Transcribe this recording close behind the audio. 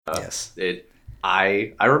Yes.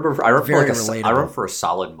 I remember Very relatable. I remember for a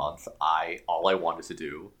solid month, all I wanted to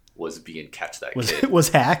do was be in Catch That Kid. Was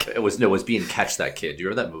Hack? It was be in Catch That Kid. Do you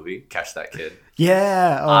remember that movie, Catch That Kid?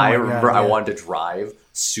 Yeah. Oh I my remember God, I yeah. wanted to drive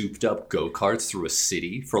souped up go-karts through a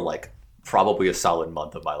city for like probably a solid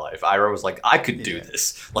month of my life. I was like, I could do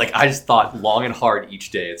this. Like, I just thought long and hard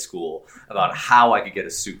each day at school about how I could get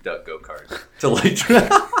a souped up go-kart to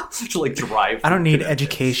like drive. I don't need through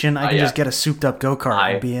education. I can just get a souped up go-kart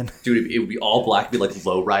and be in. Dude, it would be all black. It'd be like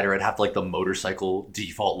lowrider. I'd have like the motorcycle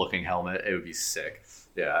default looking helmet. It would be sick.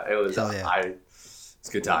 Yeah, it was. Hell yeah. It's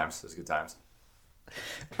good times. It was good times.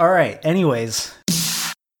 All right. Anyways.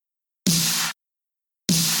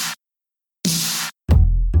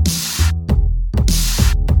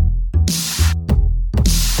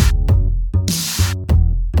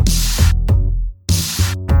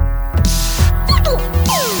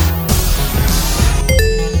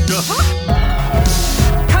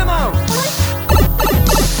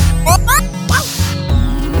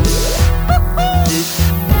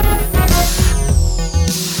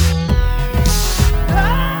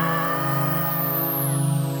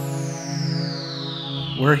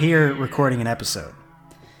 We're here recording an episode.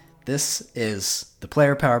 This is the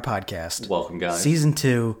Player Power Podcast. Welcome, guys. Season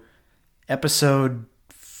 2, episode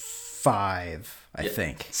 5, I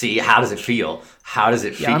think. See, how does it feel? How does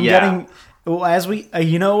it feel? I'm getting... Well, as we...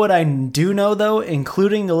 you know what I do know, though?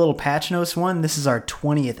 Including the little patch notes one, this is our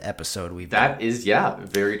 20th episode we've done. That is,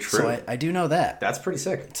 very true. So I do know that. That's pretty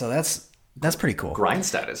sick. So that's pretty cool. Grind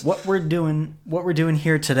status. What we're doing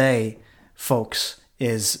here today, folks,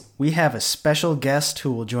 is we have a special guest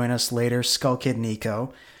who will join us later, Skull Kid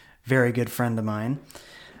Nico, very good friend of mine.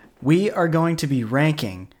 We are going to be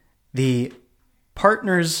ranking the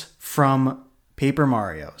partners from Paper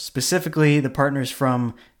Mario, specifically the partners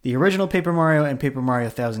from the original Paper Mario and Paper Mario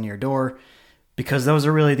Thousand Year Door, because those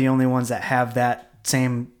are really the only ones that have that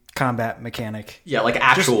same combat mechanic. Yeah, like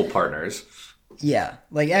actual partners. Yeah,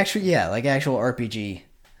 like actual RPG.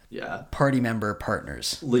 Yeah. Party member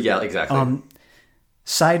partners. Yeah, exactly.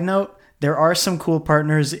 Side note, there are some cool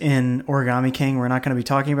partners in Origami King. We're not going to be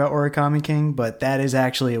talking about Origami King, but that is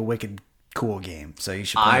actually a wicked cool game. So you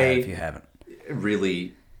should play that if you haven't.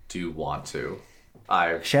 Really do want to.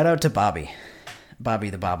 Shout out to Bobby. Bobby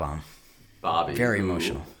the Bob-Omb. Bobby. Very Ooh.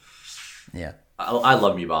 emotional. Yeah. I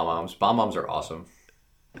love me Bomb-Ombs. Bomb-Ombs are awesome.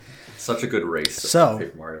 Such a good race So, of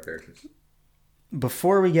Paper Mario characters.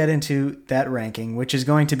 Before we get into that ranking, which is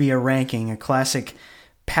going to be a classic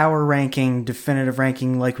power ranking, definitive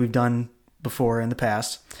ranking like we've done before in the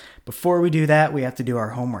past. Before we do that, we have to do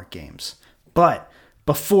our homework games. But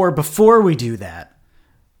before we do that,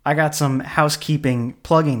 I got some housekeeping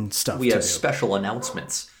plugging stuff We to have do. special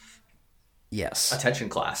announcements. Yes. Attention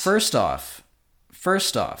class. First off,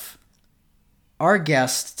 our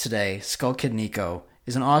guest today, Skull Kid Nico,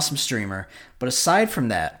 is an awesome streamer. But aside from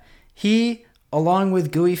that, he, along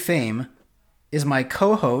with Gooey Fame, is my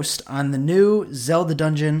co-host on the new Zelda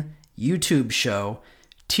Dungeon YouTube show,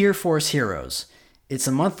 Tier Force Heroes. It's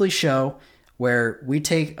a monthly show where we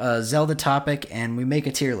take a Zelda topic and we make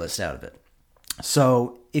a tier list out of it.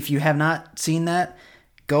 So if you have not seen that,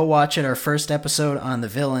 go watch it. Our first episode on the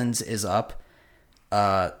villains is up.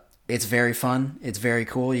 It's very fun. It's very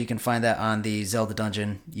cool. You can find that on the Zelda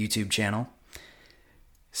Dungeon YouTube channel.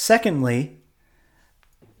 Secondly,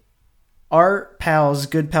 our pals,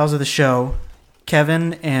 good pals of the show,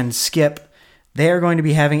 Kevin and Skip, they are going to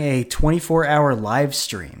be having a 24-hour live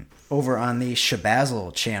stream over on the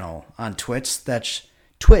Shabazzle channel on Twitch. That's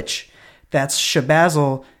Twitch. That's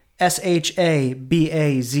Shabazzle, Shabazzle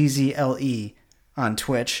on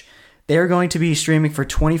Twitch. They're going to be streaming for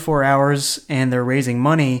 24 hours, and they're raising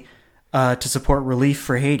money to support relief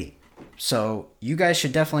for Haiti. So you guys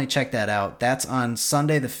should definitely check that out. That's on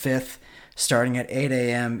Sunday the 5th, starting at 8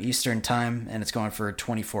 a.m. Eastern Time, and it's going for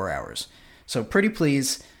 24 hours. So pretty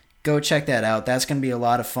please, go check that out. That's going to be a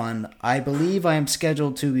lot of fun. I believe I am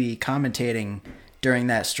scheduled to be commentating during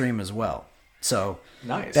that stream as well. So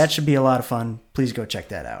nice. That should be a lot of fun. Please go check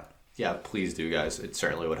that out. Yeah, please do, guys. It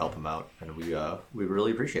certainly would help him out, and we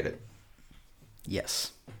really appreciate it.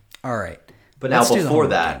 Yes. All right. But now before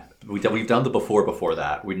that, we've done the before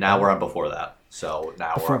that. We're on before that. So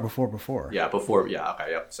now Before. Yeah, before. Yeah.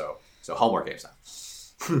 Okay. Yep. So homework games now.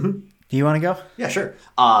 Do you want to go? Yeah, sure.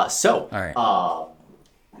 All right.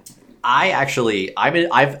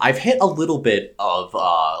 I've hit a little bit of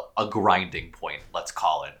a grinding point, let's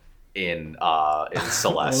call it, in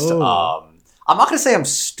Celeste. Oh. I'm not gonna say I'm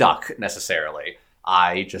stuck necessarily.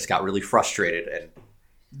 I just got really frustrated and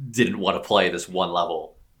didn't want to play this one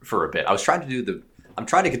level for a bit. I'm I'm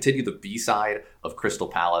trying to continue the B side of Crystal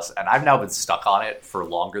Palace, and I've now been stuck on it for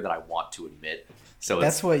longer than I want to admit. So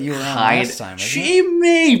that's what you were on last time, isn't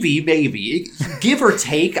it? Maybe. Give or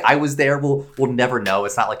take, I was there. We'll never know.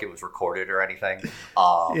 It's not like it was recorded or anything.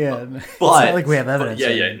 Yeah, it's not like we have evidence.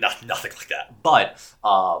 Nothing like that. But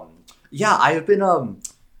I have been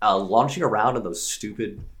launching around in those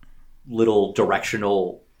stupid little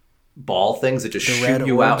directional ball things that just shoot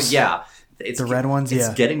you out. Yeah, it's the red ones. It's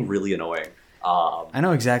getting really annoying. I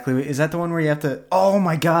know exactly. Is that the one where you have to? Oh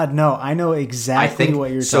my god, no! I know exactly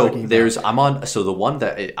what you're talking about. The one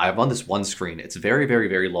that I'm on this one screen. It's very, very,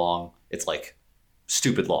 very long. It's like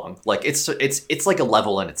stupid long. Like it's like a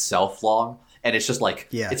level in itself long, and it's just like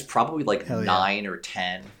it's probably like 9 or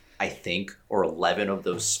 10, I think, or 11 of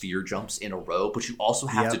those sphere jumps in a row. But you also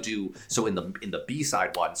have to do so in the B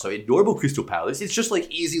side one. So in normal Crystal Palace, it's just like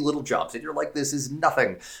easy little jumps, and you're like, this is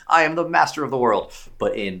nothing. I am the master of the world.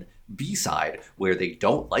 But in B side, where they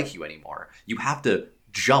don't like you anymore, you have to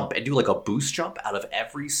jump and do like a boost jump out of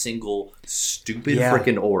every single stupid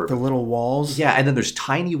freaking orb. The little walls. Yeah, and then there's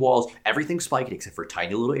tiny walls. Everything's spiky except for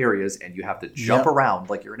tiny little areas, and you have to jump around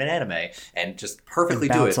like you're in an anime and just perfectly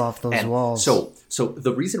do it. Off those walls. So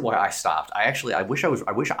the reason why I stopped, I wish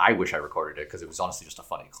I recorded it because it was honestly just a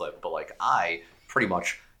funny clip. But like I pretty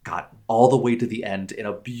much got all the way to the end in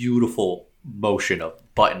a beautiful motion of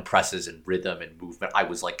button presses and rhythm and movement. I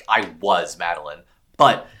was Madeline,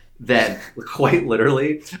 but then quite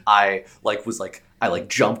literally I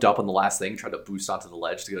jumped up on the last thing, tried to boost onto the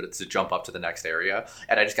ledge to jump up to the next area,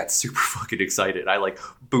 and I just got super fucking excited. I like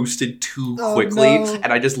boosted too quickly,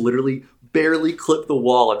 and I just literally barely clipped the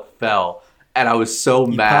wall and fell. And I was so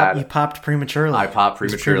mad. You popped prematurely. I popped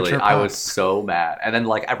prematurely. I was so mad. And then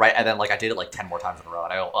I did it like 10 more times in a row,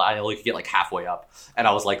 and I only could get like halfway up. And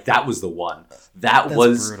I was like, that was the one. That's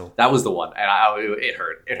brutal. That was the one. And it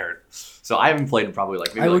hurt. So I haven't played in probably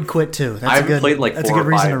like maybe I would quit too. That's a good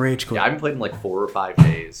reason to rage quit. Yeah, I haven't played in like 4 or 5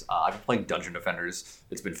 days. I've been playing Dungeon Defenders.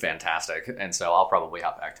 It's been fantastic, and so I'll probably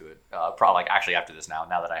hop back to it. Probably actually after this now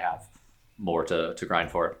that I have more to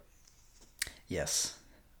grind for. Yes,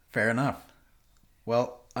 fair enough.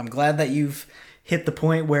 Well, I'm glad that you've hit the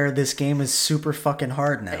point where this game is super fucking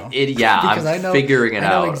hard now. Because I'm figuring it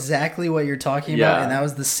out. I know exactly what you're talking about, and that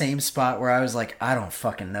was the same spot where I was like, I don't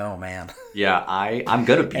fucking know, man. Yeah, I'm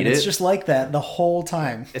gonna beat it. It's just like that the whole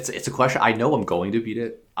time. It's a question. I know I'm going to beat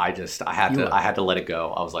it. I had to let it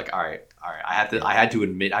go. I was like, all right. I had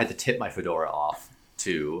to tip my fedora off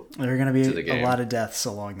to. There are gonna be a lot of deaths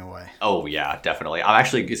along the way. Oh yeah, definitely.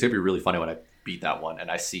 It's gonna be really funny when I beat that one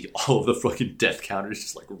and I see all of the fucking death counters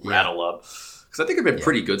just like rattle up, because I think I've been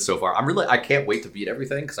pretty good so far. I can't wait to beat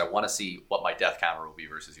everything because I want to see what my death counter will be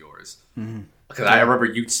versus yours, because I remember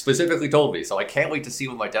you specifically told me, so I can't wait to see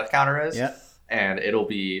what my death counter is. And it'll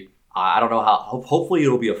be I don't know how, hopefully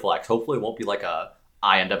it'll be a flex. Hopefully it won't be like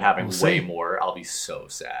I end up having way more. I'll be so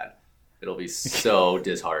sad. It'll be so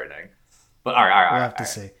disheartening. But all right. We'll have to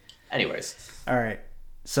see. Anyways, all right,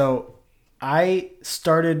 so I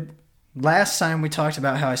started last time we talked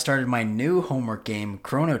about how I started my new homework game,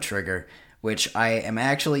 Chrono Trigger, which I am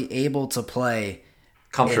actually able to play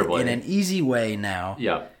comfortably in an easy way now.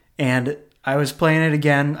 Yeah. And I was playing it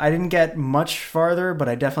again. I didn't get much farther, but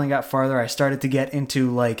I definitely got farther. I started to get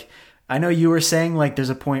into like, I know you were saying like there's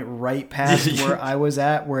a point right past where I was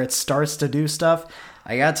at where it starts to do stuff.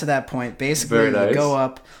 I got to that point. Basically, you go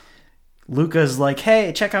up. Luca's like,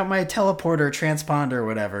 hey, check out my teleporter transponder or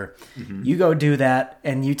whatever. Mm-hmm. You go do that,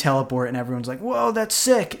 and you teleport, and everyone's like, whoa, that's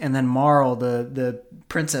sick. And then Marl, the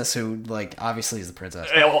princess who, like, obviously is the princess.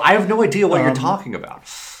 I have no idea what you're talking about.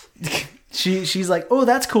 She's like, oh,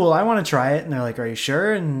 that's cool. I want to try it. And they're like, are you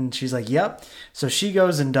sure? And she's like, yep. So she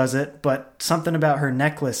goes and does it, but something about her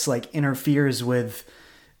necklace, like, interferes with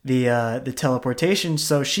the teleportation,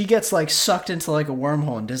 so she gets like sucked into like a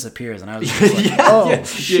wormhole and disappears, and I was just like,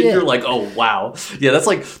 shit. You're like, oh wow, yeah, that's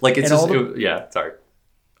like it's just sorry.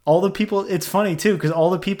 All the people, it's funny too, because all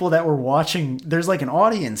the people that were watching, there's like an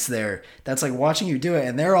audience there that's like watching you do it,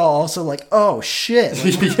 and they're all also like, oh shit,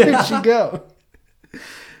 like, where did she go?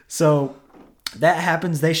 So that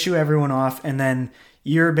happens, they shoo everyone off, and then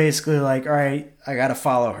you're basically like, all right, I gotta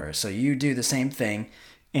follow her. So you do the same thing,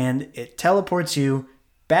 and it teleports you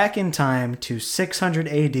back in time to 600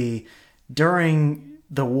 AD during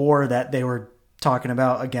the war that they were talking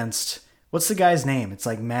about against, what's the guy's name? It's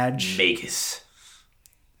like Magus.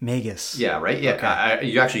 Yeah, right? Yeah.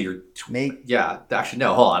 Okay. Actually,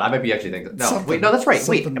 no, hold on. I might be actually thinking. No, wait, no, that's right.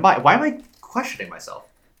 Wait, why am I questioning myself?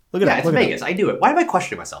 Look at it's Magus. I knew it. Why am I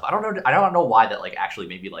questioning myself? I don't know. I don't know why that, like, actually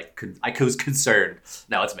made me, like, I was concerned.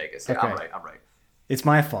 No, it's Magus. Yeah, okay. I'm right. It's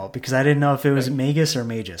my fault because I didn't know if it was Magus or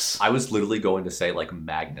Magus. I was literally going to say like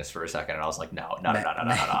Magnus for a second, and I was like, no.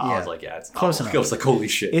 I was like, yeah, it's close enough. I was like, holy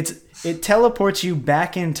shit. It teleports you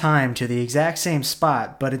back in time to the exact same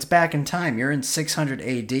spot, but it's back in time. You're in 600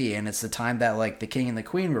 AD, and it's the time that like the king and the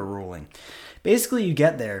queen were ruling. Basically, you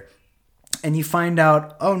get there, and you find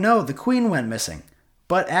out, oh no, the queen went missing.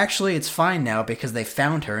 But actually, it's fine now because they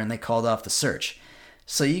found her and they called off the search.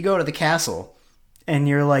 So you go to the castle, and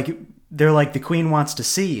they're like, the queen wants to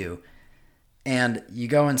see you. And you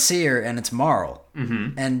go and see her, and it's Marl.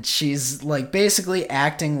 Mm-hmm. And she's like basically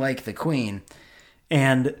acting like the queen.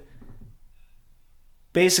 And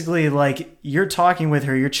basically, like, you're talking with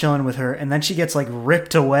her, you're chilling with her, and then she gets like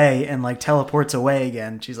ripped away and like teleports away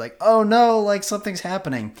again. She's like, oh no, like something's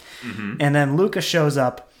happening. Mm-hmm. And then Luca shows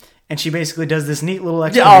up, and she basically does this neat little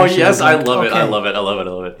explanation. Oh yes, I love it. I love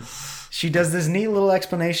it. She does this neat little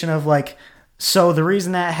explanation of like, so the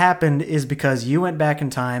reason that happened is because you went back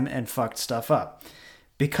in time and fucked stuff up.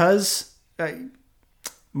 Because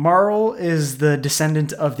Marl is the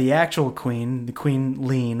descendant of the actual queen, the Queen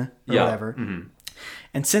Lean, or whatever. Mm-hmm.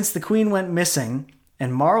 And since the queen went missing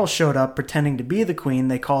and Marl showed up pretending to be the queen,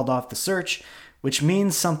 they called off the search, which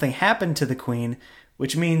means something happened to the queen,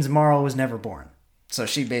 which means Marl was never born. So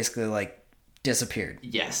she basically like disappeared.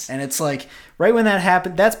 Yes. And it's like, right when that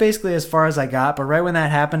happened, that's basically as far as I got, but right when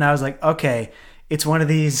that happened, I was like, okay, it's one of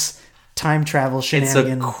these time travel shenanigans.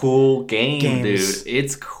 It's a cool game, dude.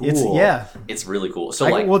 It's cool. It's really cool. So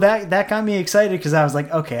that got me excited because I was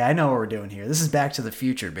like, okay, I know what we're doing here. This is Back to the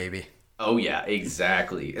Future, baby. Oh yeah,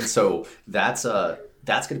 exactly. And so that's going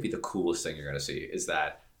to be the coolest thing you're going to see is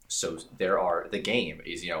that. So the game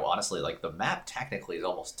is, honestly, like the map technically is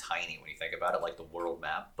almost tiny when you think about it, like the world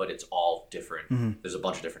map, but it's all different. Mm-hmm. There's a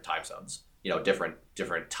bunch of different time zones,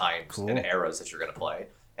 different times and eras that you're going to play.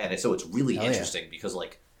 And so it's really interesting because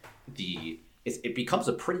like it becomes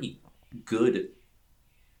a pretty good,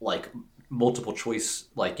 like multiple choice,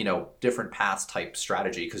 like, different paths type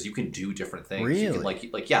strategy because you can do different things. Really? You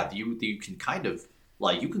can you can kind of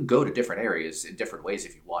like, you can go to different areas in different ways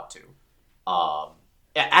if you want to.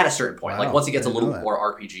 At a certain point, like once it gets a little more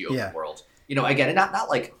RPG open world, again, not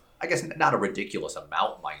like, I guess not a ridiculous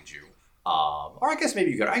amount, mind you. Or I guess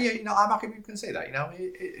maybe you could. I'm not going to say that.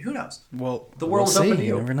 Who knows? Well, the world's open to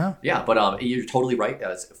you. You never know. Yeah, but you're totally right.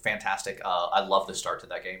 It's fantastic. I love the start to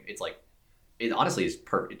that game. It's like, it honestly is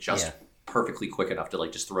perfectly quick enough to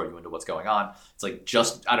like just throw you into what's going on. It's like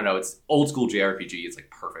I don't know. It's old school JRPG. It's like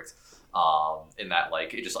perfect. In that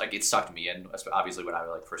like it just like it sucked me in, obviously when I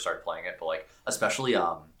like first started playing it, but like especially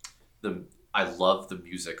I love the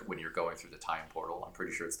music when you're going through the time portal. I'm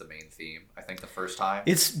pretty sure it's the main theme. I think the first time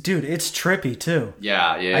it's trippy too.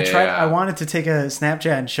 I wanted to take a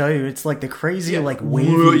Snapchat and show you. It's like the crazy like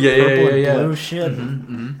wavy purple and blue shit.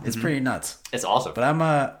 It's pretty nuts. It's awesome. But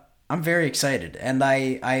I'm very excited, and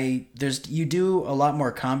you do a lot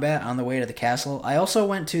more combat on the way to the castle. I also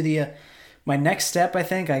went to my next step, I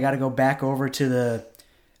think, I got to go back over to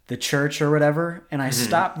the church or whatever, and I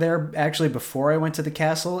stopped there actually before I went to the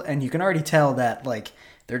castle, and you can already tell that like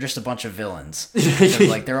they're just a bunch of villains.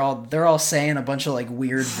 Like they're all saying a bunch of like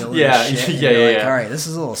weird villain shit. Like, all right, this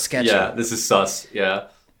is a little sketchy. Yeah, this is sus. Yeah,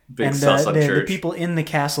 big sus on church. The people in the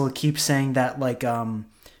castle keep saying that like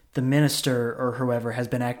the minister or whoever has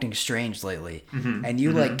been acting strange lately, and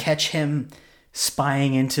you like catch him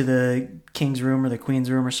spying into the king's room or the queen's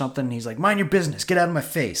room or something, and he's like, mind your business, get out of my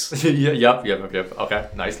face. Yep. Okay,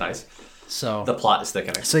 nice. So the plot is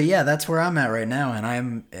thickening. So yeah, that's where I'm at right now, and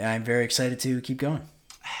I'm very excited to keep going.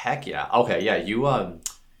 Heck yeah. Okay, yeah, you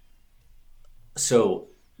so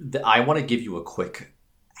I want to give you a quick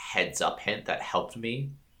heads up hint that helped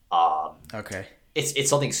me. Okay. It's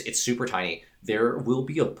something, it's super tiny. There will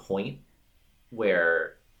be a point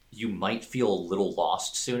where you might feel a little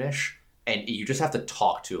lost soonish. And you just have to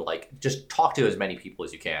talk to as many people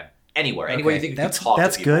as you can. Anywhere you think you can talk to people.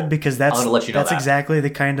 That's good because that's exactly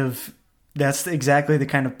the kind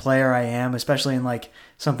of player I am, especially in like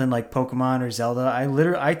something like Pokemon or Zelda.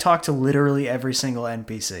 I talk to literally every single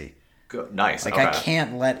NPC. Good. Nice. Like, okay. I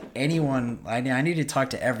can't let anyone... I need to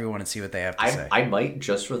talk to everyone and see what they have to say. I might,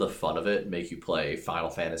 just for the fun of it, make you play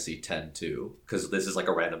Final Fantasy X-2, because this is like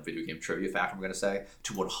a random video game trivia fact I'm going to say.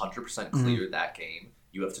 To 100% clear that game,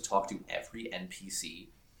 you have to talk to every NPC,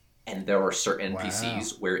 and there are certain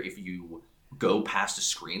NPCs where if you go past a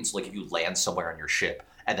screen, so like if you land somewhere on your ship,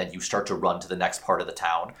 and then you start to run to the next part of the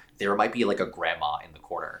town, there might be like a grandma in the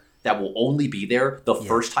corner that will only be there the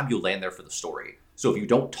first time you land there for the story. So if you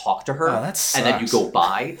don't talk to her, and then you go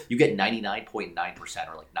by, you get 99.9%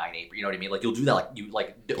 or like 98%. You know what I mean? like you'll do that, you know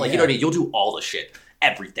what I mean? You'll do all the shit,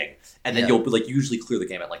 everything, and then you'll like usually clear the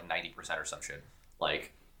game at like 90% or some shit.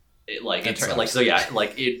 Like, it, like, That like, sucks. so yeah,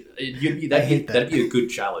 like that'd be a good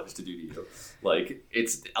challenge to do to you. Like,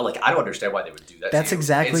 it's like I don't understand why they would do that. That's to you.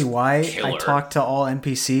 exactly It's why I killer. talk to all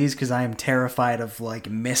NPCs, because I am terrified of like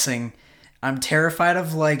missing. I'm terrified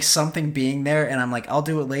of like something being there, and I'm like, I'll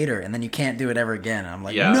do it later, and then you can't do it ever again. I'm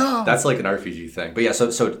like, Yeah, no. that's like an RPG thing. But yeah,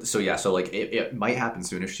 so like it might happen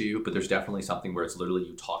soonish to you, but there's definitely something where it's literally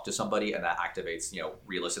you talk to somebody and that activates,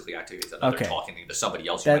 realistically activates another Okay. talking to somebody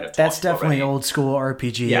else you might have That's talked to definitely already. old school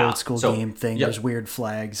RPG, Yeah, old school so, game thing. yeah. There's weird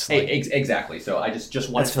flags. Exactly. So I just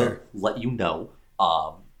wanted That's to fair. let you know.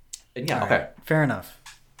 And yeah, All okay. right. Fair enough.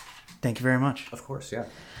 Thank you very much. Of course, yeah.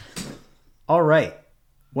 All right.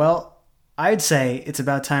 Well, I'd say it's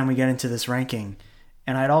about time we get into this ranking.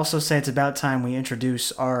 And I'd also say it's about time we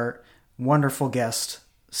introduce our wonderful guest,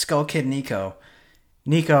 Skull Kid Nico.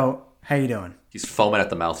 Nico, how you doing? He's foaming at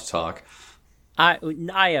the mouth to talk. I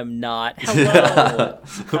am not. Hello.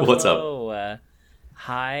 What's up? Hello.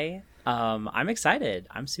 Hi. I'm excited.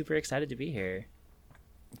 I'm super excited to be here.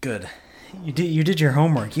 Good. You did your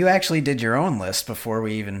homework. You actually did your own list before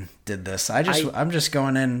we even did this. I'm just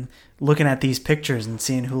going in looking at these pictures and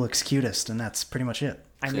seeing who looks cutest, and that's pretty much it.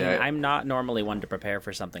 I mean, Yeah. I'm not normally one to prepare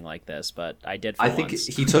for something like this, but I did for I think once.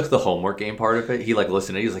 he took the homework game part of it. He like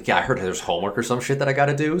listened. He's like, yeah, I heard there's homework or some shit that I got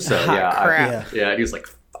to do. So yeah, crap. yeah. And he was like,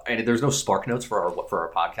 and there's no Spark Notes for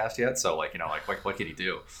our podcast yet. So like, what can he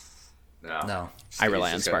do? No. I rely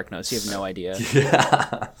He's on just Spark Notes. You have no idea.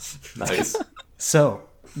 Yeah, nice. So,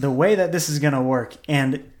 the way that this is going to work,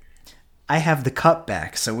 and I have the cup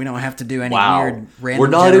back, so we don't have to do any weird random We're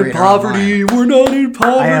not in generator poverty. online. We're not in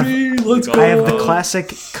poverty. Let's go. I have the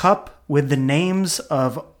classic cup with the names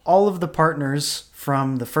of all of the partners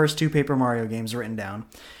from the first two Paper Mario games written down.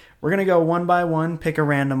 We're going to go one by one, pick a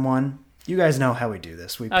random one. You guys know how we do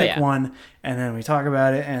this. We pick one, and then we talk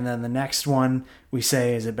about it, and then the next one we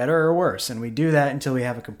say, is it better or worse? And we do that until we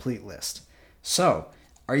have a complete list. So,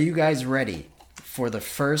 are you guys ready for the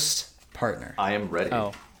first partner? I am ready.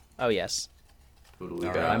 Oh yes. Who do we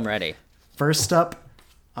All got? right. I'm ready. First up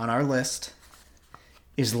on our list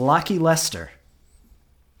is Lucky Lester.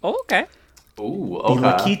 Oh, okay. Ooh, The okay.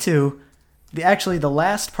 Lakitu, the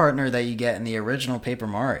last partner that you get in the original Paper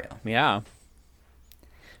Mario. Yeah.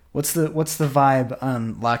 What's the vibe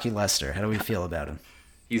on Lucky Lester? How do we feel about him?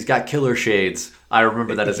 He's got killer shades. I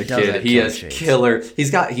remember that as a He does kid. have He killer has shades. killer.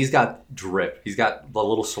 He's got drip. He's got the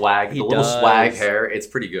little swag. He the little does. swag hair. It's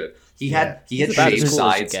pretty good. He had He's about as shaved cool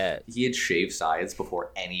as you sides. get. He had shaved sides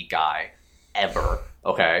before any guy ever.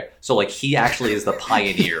 Okay, so like he actually is the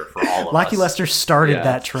pioneer for all of Lucky us. Lester started Yeah,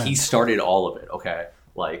 that trend. He started all of it. Okay,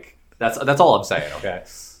 like that's all I'm saying. Okay.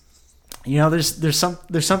 You know, there's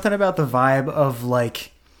something about the vibe of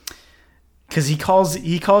like, because he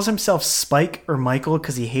calls himself Spike or Michael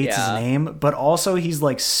because he hates his Yeah. name, but also he's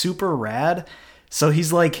like super rad. So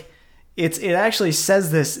he's like, it actually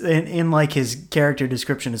says this in like his character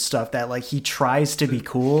description and stuff, that like he tries to be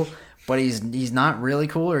cool, but he's not really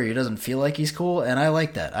cool, or he doesn't feel like he's cool, and I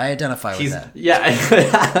like that. I identify with that.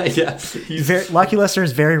 Yeah, yeah. Lucky Lester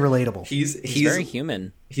is very relatable. He's Very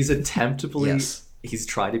human. He's attemptably. Yes. He's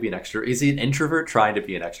trying to be an extrovert. He's an introvert trying to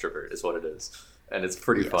be an extrovert, is what it is, and it's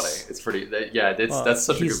pretty funny. It's pretty. That's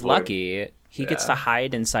such a good He's point. lucky. He gets Yeah. to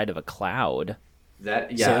hide inside of a cloud.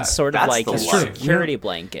 That So it's sort of that's like the his life. security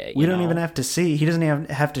blanket. We you don't know? even have to see. He doesn't even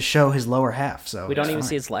have to show his lower half. So We don't it's even fine.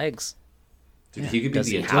 see his legs. Dude, he could be Does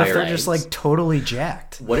the he What if entire. they're just like totally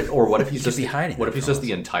jacked? What if he's just be hiding What if there he's from just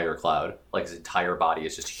the entire cloud? Like his entire body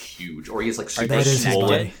is just huge, or he's like super That is his swollen.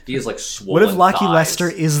 body. He is like What swollen. if Lucky thighs. Lester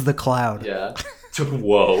is the cloud Yeah.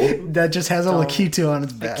 Whoa. that just has a Lakitu on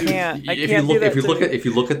its back? can't- I if can't you do look, that if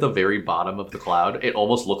you look at the very bottom of the cloud, it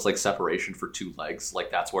almost looks like separation for two legs.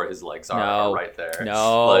 Like that's where his legs are No. right there.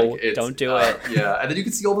 No, Like, don't do it. Yeah, and then you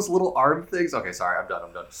can see almost little arm things. Okay, sorry, I'm done.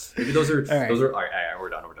 Maybe those are right. All right, we're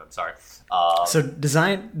done. Sorry. So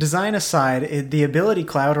design aside, the ability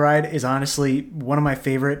Cloud Ride is honestly one of my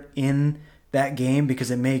favorite in that game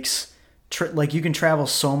because it makes like you can travel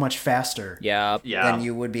so much faster Yeah. Yeah. than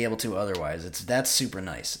you would be able to otherwise. That's super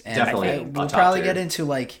nice. And Definitely a we'll top probably tier.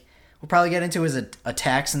 get into his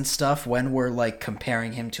attacks and stuff when we're like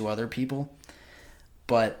comparing him to other people.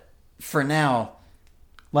 But for now,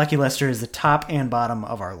 Lucky Lester is the top and bottom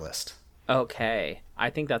of our list. Okay. I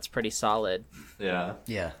think that's pretty solid. Yeah.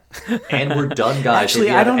 Yeah. And we're done, guys. Actually,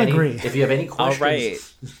 If you I have don't any- agree. If you have any All questions,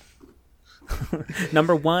 right.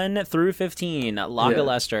 Number 1 through 15, Lucky Yeah.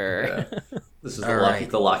 Lester. Yeah. This is All right.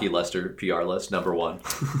 the Lucky Lester PR list, number 1.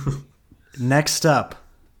 Next up,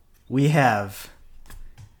 we have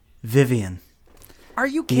Vivian. Are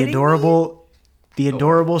you The kidding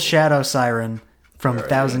adorable Shadow Siren from Alright.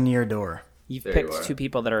 Thousand Year Door. You've There picked you are. 2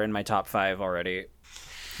 people that are in my top 5 already.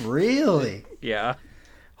 Really? Yeah.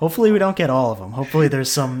 Hopefully we don't get all of them. Hopefully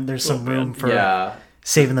there's some room for Yeah.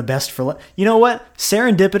 saving the best for You know what?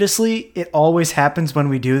 Serendipitously, it always happens when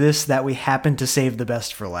we do this that we happen to save the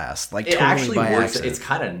best for last. Like It totally actually by works. accident. It's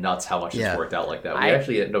kind of nuts how much Yeah. it's worked out like that. We I-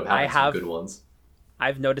 actually end up having I have- some good ones.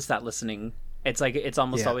 I've noticed that listening. It's like it's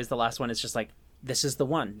almost Yeah. always the last one. It's just like this is the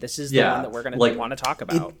one. This is the Yeah, one that we're gonna like- want to talk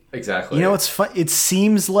about. Exactly. You know what's fun? It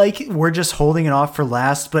seems like we're just holding it off for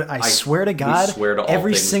last, but I swear to we God, swear to all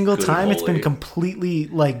every things single good time and it's been holy. completely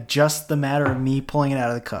like just the matter of me pulling it out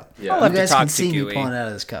of the cup. Yeah. I'll You have to guys talk can to see me Gooey. pulling it out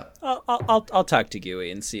of this cup. I'll talk to Gooey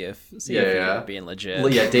and see if Yeah. you're being legit.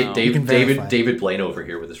 Well, yeah, No. can verify. David Blaine over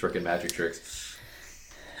here with his freaking magic tricks.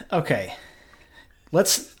 Okay.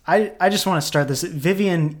 I just want to start this.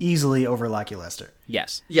 Vivian easily over Lucky Lester.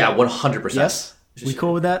 Yes, Yeah, 100%. Yes? We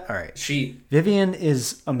cool with that? All right. She Vivian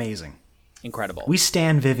is amazing. incredible. We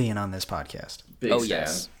stand Vivian on this podcast. big oh stan.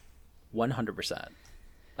 yes, 100%.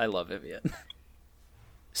 I love Vivian.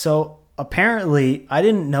 So apparently, I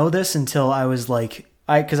didn't know this until I was like,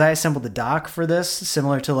 because I assembled the doc for this,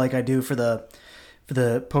 similar to like I do for the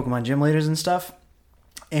Pokemon gym leaders and stuff,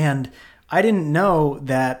 and I didn't know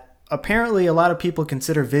that apparently a lot of people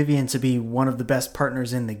consider Vivian to be one of the best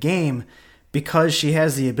partners in the game because she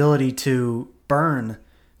has the ability to burn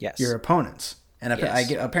Yes. your opponents, and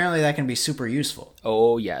Yes. apparently that can be super useful.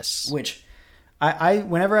 Oh yes. Which I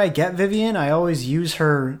whenever I get Vivian, I always use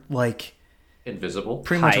her like Invisible.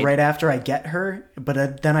 pretty much Hide. right after I get her,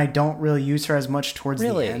 but then I don't really use her as much towards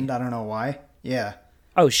Really? the end. I don't know why. Yeah.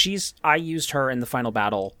 Oh, I used her in the final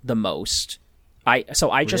battle the most. I just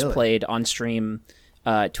Really? played on stream,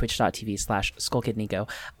 twitch.tv/SkullKidNico.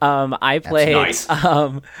 I played nice.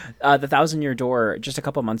 the 1,000-Year Door just a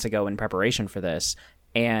couple months ago in preparation for this,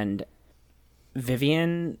 and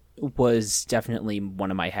Vivian was definitely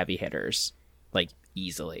one of my heavy hitters, like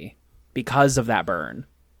easily, because of that burn.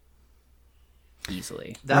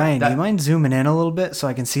 Easily. Ryan, do you mind zooming in a little bit so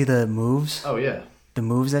I can see the moves? Oh, yeah. The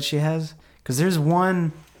moves that she has? Because there's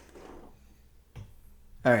one.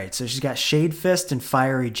 All right, so she's got Shade Fist and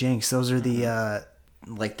Fiery Jinx. Those are the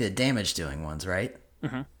like the damage doing ones, right?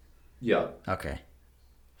 Yeah. Okay.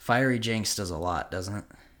 Fiery Jinx does a lot, doesn't it?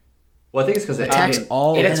 Well, I think it's because Attacks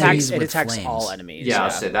all It enemies attacks. It with attacks flames. all enemies. Yeah, I'll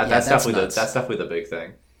say that. That's that's definitely nuts. that's definitely the big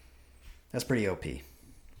thing. That's pretty OP.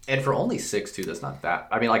 And for only 6 too, that's not that.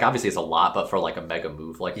 I mean, like obviously it's a lot, but for like a mega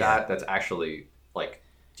move like Yeah. that, that's actually like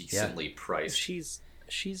decently priced. She's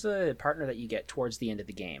a partner that you get towards the end of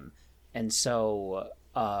the game, and so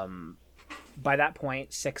by that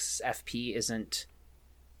point 6 FP isn't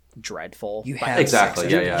dreadful. You By- have Exactly,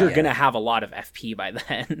 six. yeah, you're, yeah. you're gonna have a lot of FP by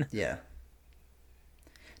then. Yeah.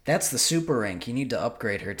 That's the super rank. You need to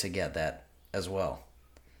upgrade her to get that as well.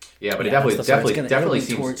 Yeah, but it Yeah, definitely that's the part. It's definitely gonna- it'll definitely be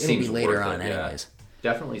seems toward- it'll seems be later worth on it, yeah. anyways.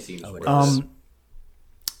 Definitely seems worth it.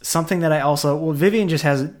 Something that I also Vivian just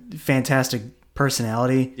has a fantastic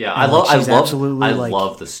personality. Yeah, And, like, she's I absolutely like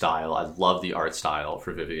love the style. I love the art style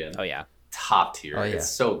for Vivian. Oh yeah. Top tier. Oh, yeah. It's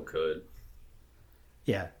so good.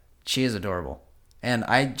 yeah, she is adorable, and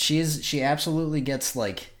she absolutely gets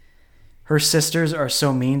like her sisters are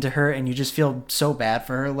so mean to her, and you just feel so bad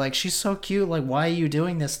for her. Like she's so cute. Like why are you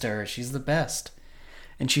doing this to her? She's the best,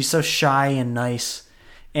 and she's so shy and nice.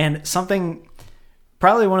 And something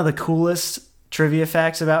probably one of the coolest trivia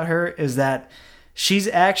facts about her is that she's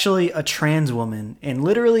actually a trans woman in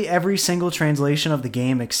literally every single translation of the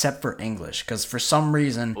game except for English, because for some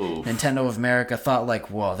reason Nintendo of America thought like,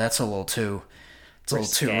 whoa, that's a little too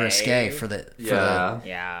risque for the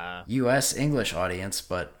Yeah. US English audience.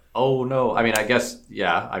 But Oh no. I mean, I guess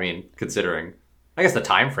yeah. I mean, considering I guess the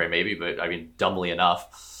time frame maybe, but I mean, dumbly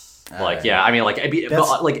enough. Like yeah, I mean, like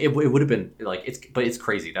but, like it would have been like it's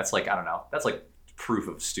crazy. That's like I don't know. That's like proof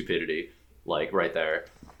of stupidity. Like right there.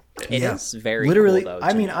 It is very literally cool, though,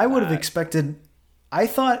 I to mean know I would have that. expected, I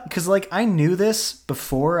thought, because like I knew this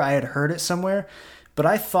before, I had heard it somewhere, but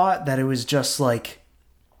I thought that it was just like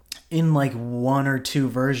in like 1 or 2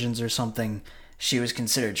 versions or something she was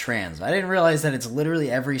considered trans. I didn't realize that it's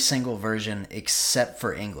literally every single version except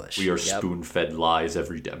for English. We are spoon-fed lies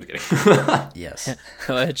every day. I'm just kidding. Yes.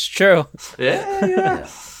 It's true. yeah.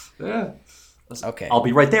 Okay. I'll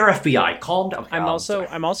be right there, FBI. Calm down. I'm Oh, also sorry.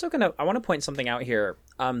 I'm also gonna I want to point something out here.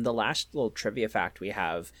 The last little trivia fact we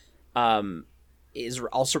have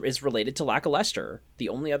is related to Lackluster, the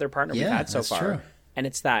only other partner we've Yeah, had so that's far. true. And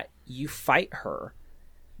it's that you fight her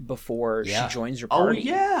before Yeah. she joins your Oh party.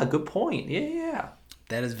 yeah, good point. Yeah.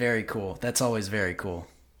 That is very cool. That's always very cool.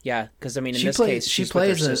 Yeah, because I mean, in She this plays- case, she she's with her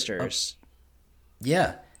plays a- sisters.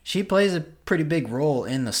 Yeah. She plays a pretty big role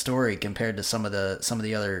in the story compared to some of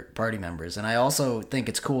the other party members. And I also think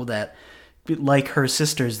it's cool that like her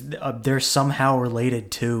sisters, they're somehow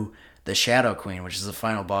related to the Shadow Queen, which is the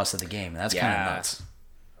final boss of the game. That's kind of nuts.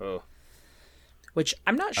 Oh. Which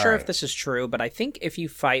I'm not sure if right. this is true, but I think if you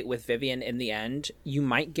fight with Vivian in the end, you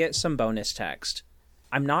might get some bonus text.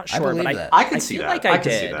 I'm not sure, believe but that. I can see feel that. like I I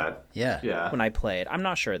can see did that. Yeah. when I played. I'm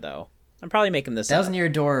not sure though. I'm probably making this up. Thousand Year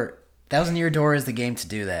Door is the game to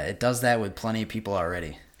do that. It does that with plenty of people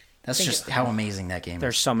already. That's just how amazing that game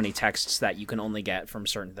There's is. so many texts that you can only get from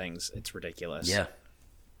certain things. It's ridiculous. Yeah.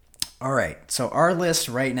 All right. So our list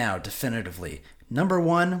right now, definitively. Number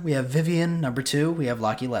 1, we have Vivian. Number 2, we have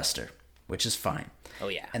Lucky Lester, which is fine. Oh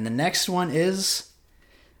yeah. And the next one is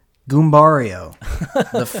Goombario,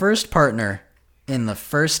 the first partner in the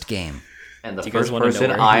first game. And the you guys first wanna know person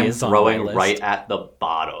where he I'm is on throwing my list? right at the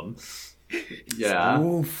bottom. Yeah.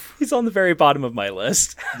 Oof. He's on the very bottom of my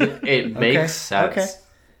list. It makes sense. Okay.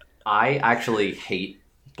 I actually hate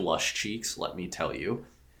blush cheeks, let me tell you.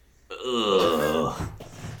 Ugh.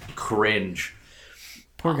 Cringe.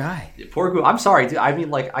 Poor guy. Poor Goo. I'm sorry, dude. I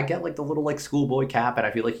mean, like, I get, like, the little, like, schoolboy cap, and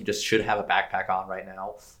I feel like he just should have a backpack on right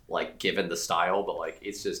now, like, given the style, but, like,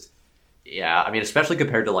 it's just, yeah. I mean, especially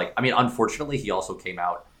compared to, like, I mean, unfortunately, he also came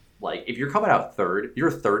out, like, if you're coming out third,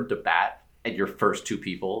 you're third to bat, and your first 2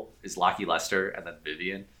 people is Lucky Lester and then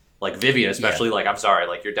Vivian. Like, Vivian, especially, like, I'm sorry,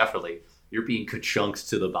 like, you're being ka-chunked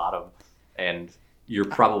to the bottom, and you're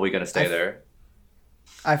probably going to stay there.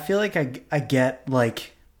 I feel like I get,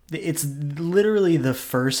 like, it's literally the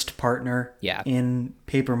first partner in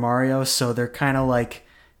Paper Mario, so they're kind of like,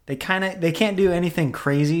 they can't do anything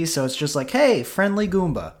crazy, so it's just like, hey, friendly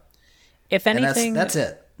Goomba. If And anything, that's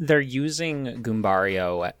it. They're using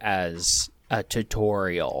Goombario as a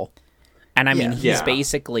tutorial. And I mean, he's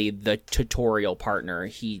basically the tutorial partner.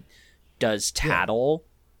 He does Tattle,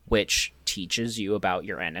 which teaches you about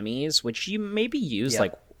your enemies, which you maybe use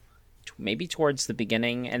like maybe towards the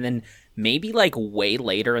beginning, and then maybe like way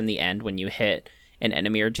later in the end when you hit an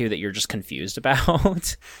enemy or two that you're just confused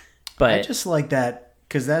about. But I just like that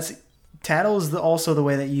because Tattle is also the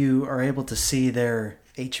way that you are able to see their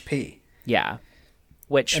HP. Yeah,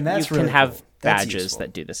 which And that's you can really have cool. That's badges useful.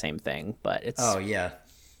 that do the same thing, but it's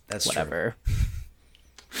That's whatever.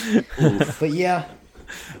 true. But yeah,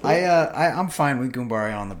 I'm fine with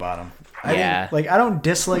Goombario on the bottom. I don't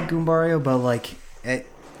dislike Goombario, but like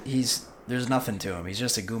there's nothing to him. He's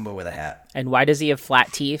just a Goomba with a hat. And why does he have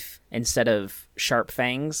flat teeth instead of sharp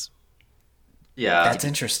fangs? Yeah. That's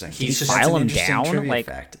interesting. He's That's just file an him interesting down? trivia Like-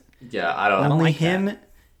 fact. Yeah, I don't Only like him,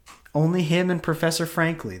 only him and Professor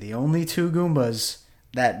Franklin, the only 2 Goombas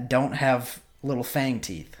that don't have little fang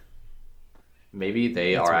teeth. Maybe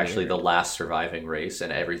they are actually the last surviving race,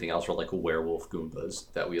 and everything else are like werewolf Goombas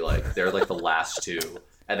that we like. They're like the last 2,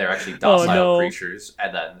 and they're actually docile creatures.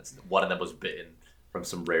 And then one of them was bitten from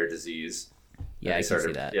some rare disease. Yeah, I can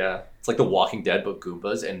see that. Yeah, it's like The Walking Dead, but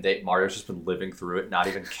Goombas, and Mario's just been living through it, not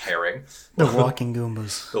even caring. The walking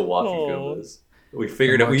Goombas. The walking Goombas. We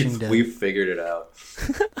figured it. We figured it out.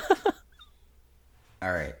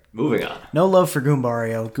 All right. Moving on. No love for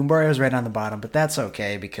Goombario. Goombario's right on the bottom, but that's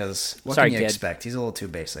okay because what Sorry, can you kid. expect? He's a little too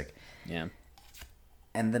basic. Yeah.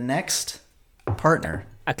 And the next partner.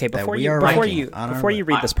 Okay, that before we you are before ranking you on our before you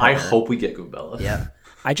list. read this I partner, hope we get Goombella. Yeah.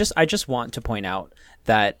 I just want to point out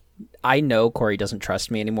that I know Corey doesn't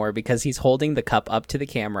trust me anymore because he's holding the cup up to the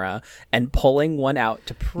camera and pulling one out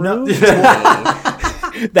to prove to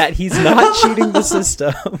me that he's not cheating the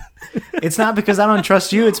system. It's not because I don't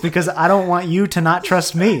trust you. It's because I don't want you to not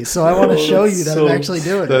trust me. So I want to show you that I'm actually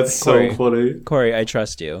doing it. That's so funny. Corey, I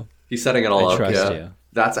trust you. He's setting it all I up. trust Yeah. you.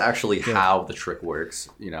 That's actually how the trick works.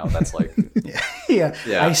 You know, that's like Yeah.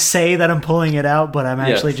 I say that I'm pulling it out, but I'm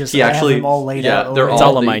actually just I have them all laid out. They're It's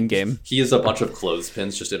all a mind game. He has a bunch of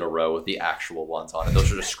clothespins just in a row with the actual ones on it.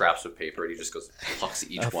 Those are just scraps of paper, and he just goes plucks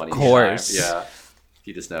each one. Each course. time. Yeah,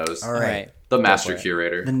 he just knows. All right. The master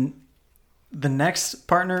curator. The next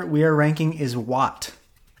partner we are ranking is Watt.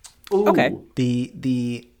 Ooh. Okay.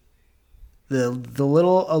 The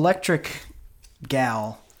little electric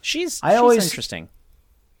gal. She's always- interesting.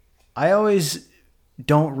 I always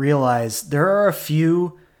don't realize there are a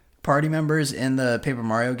few party members in the Paper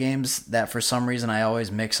Mario games that for some reason I always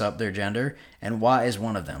mix up their gender, and Watt is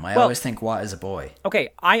one of them. I always think Watt is a boy. Okay,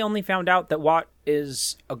 I only found out that Watt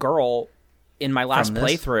is a girl in my last From this?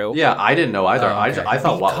 playthrough. Yeah, I didn't know either. Oh, okay. I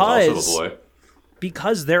thought Watt was also a boy.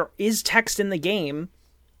 Because there is text in the game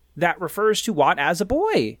that refers to Watt as a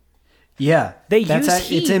boy. Yeah. They use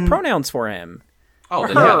he pronouns for him. Oh,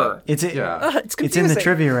 then her. yeah. It's It's confusing. It's in the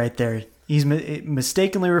trivia right there. He's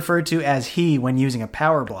mistakenly referred to as he when using a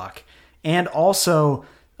power block. And also,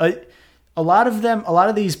 a lot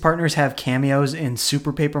of these partners have cameos in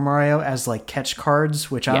Super Paper Mario as like catch cards,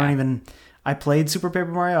 which I I played Super Paper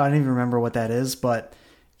Mario. I don't even remember what that is, but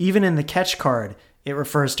even in the catch card, it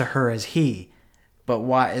refers to her as he, but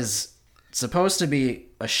Watt is supposed to be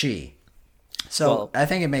a she. So Well, I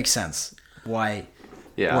think it makes sense why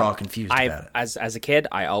Yeah. we're all confused about it. As a kid,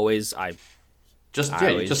 I always Just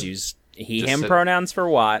used he, just him said- pronouns for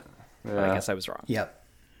Watt. But I Yeah. guess I was wrong. Yep.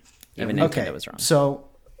 Even Okay. Nintendo was wrong. So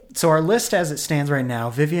our list as it stands right now: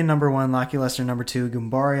 Vivian number 1, Lucky Lester number 2,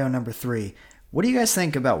 Goombario number 3. What do you guys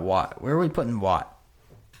think about Watt? Where are we putting Watt?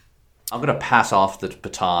 I'm gonna pass off the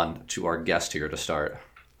baton to our guest here to start.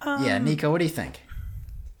 Yeah, Nico, what do you think?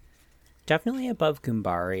 Definitely above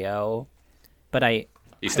Goombario, but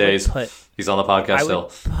He stays. He's on the podcast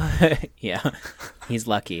still. Yeah, he's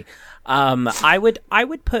lucky. I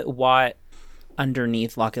would put Watt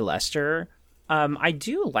underneath Lucky Lester. I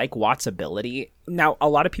do like Watt's ability. Now, a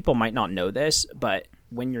lot of people might not know this, but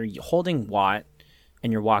when you're holding Watt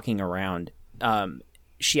and you're walking around,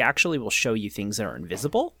 she actually will show you things that are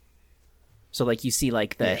invisible. So, like, you see,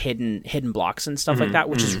 like, the hidden blocks and stuff like that,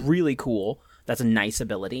 which is really cool. That's a nice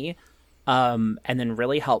ability. And then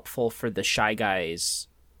really helpful for the Shy Guys,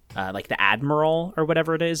 like the Admiral or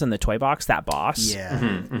whatever it is in the toy box, that boss.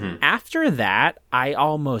 Yeah. After that, I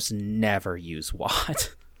almost never use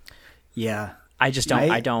Watt. Yeah. I just don't.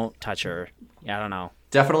 I don't touch her. Yeah, I don't know.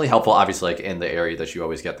 Definitely helpful, obviously, like in the area that you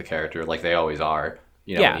always get the character, like they always are,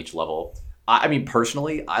 you know, Yeah. in each level. I mean,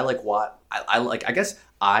 personally, I like Watt. I guess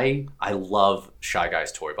I love Shy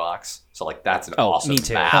Guy's toy box. So like that's an awesome me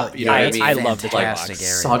too. map. You know what I mean? I love the toy Like, box. Fantastic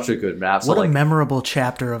area. such a good map. So What like, a memorable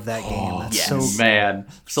chapter of that game. That's yes, so good. man.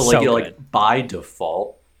 So like So you know, good. like by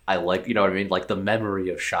default, I like, you know what I mean, like the memory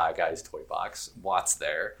of Shy Guy's toy box. Watt's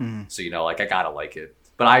there, so you know, like I gotta like it.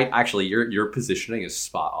 But I actually, your positioning is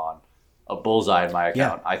spot on. A bullseye in my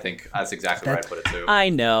account. I think that's exactly where I put it too. I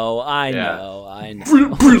know.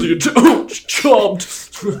 Brilliant! Oh, charmed.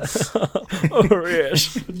 Oh,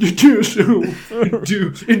 yes.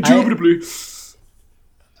 Indubitably.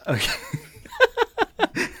 Okay.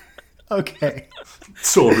 Okay.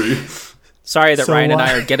 Sorry. Sorry that So Ryan and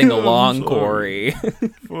I why- are getting along, Corey.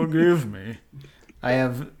 Forgive me. I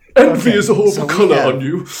have... Envy is a horrible so we color have- on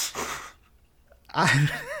you. I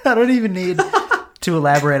don't even need to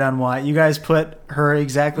elaborate on why. You guys put her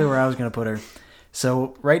exactly where I was going to put her.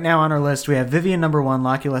 So right now on our list, we have Vivian number 1,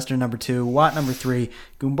 Lucky Lester number 2, Watt number 3,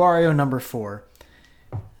 Goombario number 4.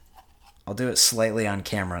 I'll do it slightly on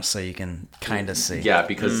camera so you can kind of see. Yeah,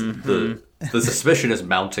 because the suspicion is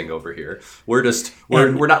mounting over here. We're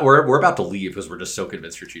about to leave because we're just so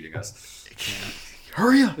convinced you're cheating us.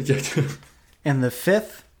 Hurry up! And the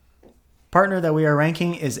fifth partner that we are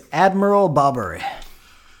ranking is Admiral Bobbery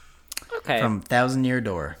Okay. from Thousand Year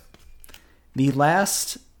Door. The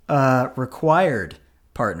last required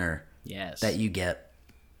partner yes. that you get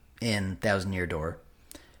in Thousand Year Door.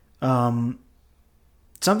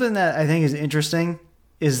 Something that I think is interesting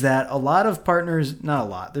is that a lot of partners, not a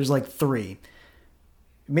lot, there's like 3,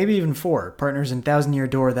 maybe even 4 partners in Thousand Year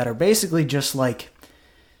Door that are basically just like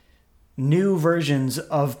new versions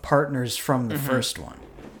of partners from the first one.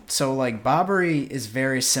 So like Bobbery is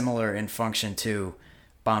very similar in function to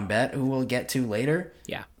Bombette, who we'll get to later.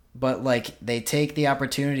 Yeah. But like they take the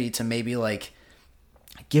opportunity to maybe like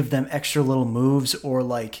give them extra little moves, or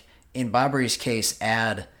like in Bobbery's case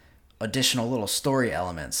add additional little story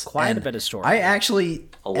elements. Quite a bit of story. I actually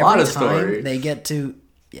A lot every of story. time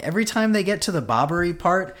every time they get to the Bobbery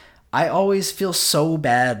part, I always feel so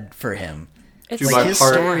bad for him. It's Dude, Like my his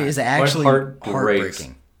heart- story is actually my heart breaks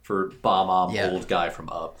heartbreaking. for Bomb Yeah. old guy from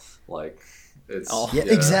Up. Like it's Yeah,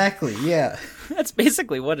 exactly. Yeah. That's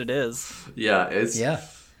basically what it is. Yeah, it's Yeah.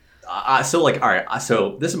 so like all right.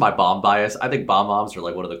 So this is my bomb bias. I think bomb moms are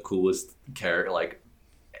like one of the coolest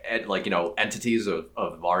entities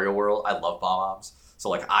of Mario World. I love bomb moms. So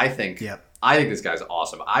like I think this guy's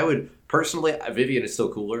awesome. I would personally, Vivian is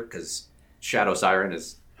still cooler because Shadow Siren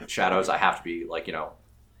is shadows. I have to be like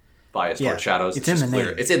biased towards shadows. It's in just the clear.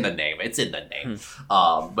 name. It's in the name. It's in the name.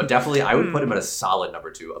 But definitely, I would put him at a solid number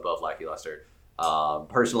 2 above Lucky Lester.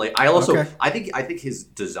 Personally, I also I think his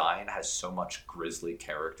design has so much Grizzly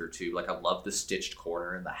character too. Like I love the stitched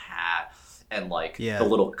corner in the hat, and like the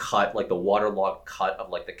little cut, like the waterlogged cut of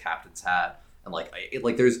like the captain's hat, and like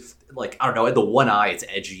there's like I don't know, in the one eye it's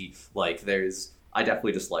edgy. Like I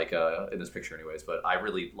definitely just like in this picture anyways, but I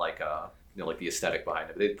really like like the aesthetic behind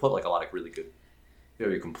it. They put like a lot of really good,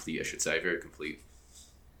 very complete, I should say, very complete.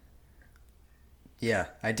 Yeah,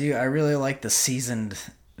 I do. I really like the seasoned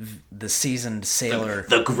sailor,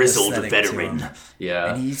 the grizzled aesthetic to veteran. him.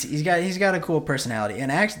 Yeah, And he's got a cool personality.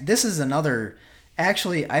 And this is another.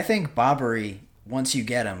 Actually, I think Bobbery, once you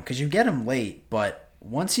get him, because you get him late, but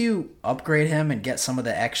once you upgrade him and get some of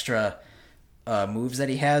the extra moves that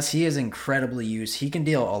he is incredibly used. He can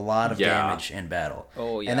deal a lot of damage in battle.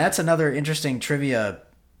 Oh, yeah. And that's another interesting trivia.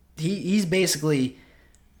 He's basically,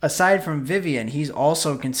 aside from Vivian, he's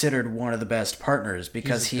also considered one of the best partners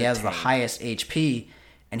because he has the highest HP,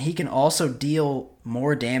 and he can also deal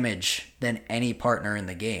more damage than any partner in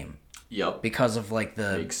the game. Yep. Because of like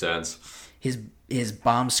makes sense. His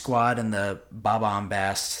bomb squad and the Bob-omb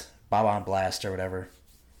Blast or whatever.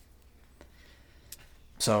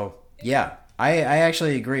 So yeah, I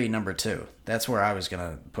actually agree. Number 2. That's where I was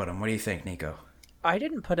gonna put him. What do you think, Nico? I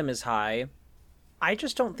didn't put him as high. I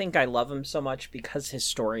just don't think I love him so much because his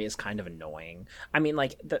story is kind of annoying. I mean,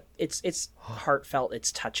 like it's heartfelt,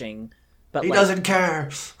 it's touching, but he like, doesn't care.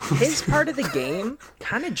 His part of the game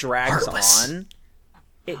kind of drags on.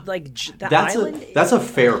 It like island. That's a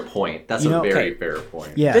fair point. That's a very fair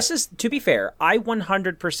point. Yeah. This is, to be fair, I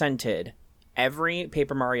 100%ed every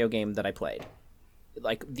Paper Mario game that I played.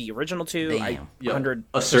 Like the original 2, I 100%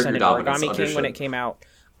 Origami King when it came out.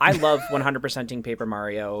 I love 100%ing Paper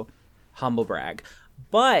Mario. Humble brag.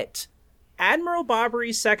 But Admiral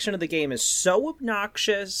Bobbery's section of the game is so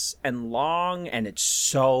obnoxious and long, and it's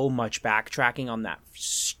so much backtracking on that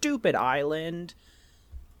stupid island.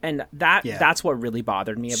 And that's what really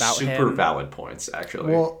bothered me about him. Super valid points,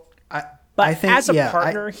 actually. Well, I think as a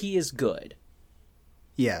partner, he is good.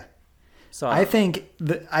 Yeah. So I think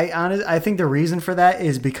I think the reason for that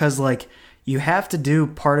is because like you have to do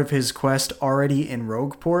part of his quest already in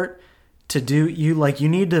Rogueport to do you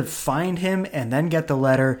need to find him and then get the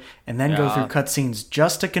letter and then go through cutscenes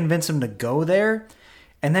just to convince him to go there,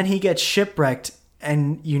 and then he gets shipwrecked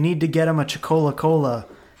and you need to get him a Chocola Cola,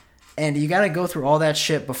 and you got to go through all that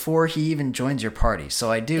shit before he even joins your party. So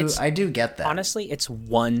I do get that. Honestly, it's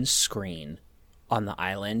one screen on the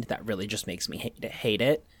island that really just makes me hate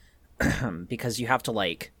it. Because you have to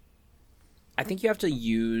I think you have to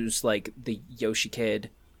use like the Yoshi Kid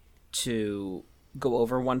to go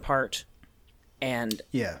over one part, and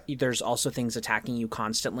there's also things attacking you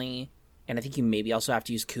constantly, and I think you maybe also have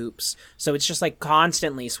to use Koops. So it's just like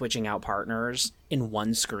constantly switching out partners in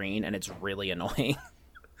one screen, and it's really annoying.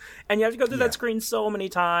 And you have to go through that screen so many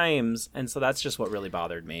times, and so that's just what really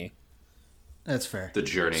bothered me. That's fair. The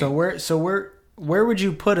journey. Where would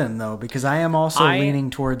you put him, though? Because I am also leaning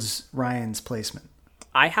towards Ryan's placement.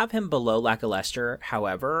 I have him below Lackluster.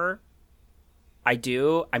 However,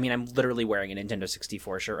 I'm literally wearing a Nintendo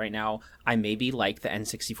 64 shirt right now. I maybe like the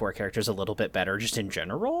N64 characters a little bit better just in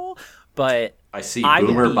general, but... I see.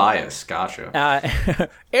 Boomer bias. Gotcha.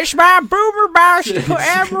 It's my boomer bias to put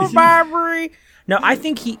Admiral Barbary. No, I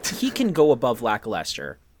think he can go above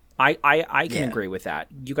Lackluster. I can agree with that.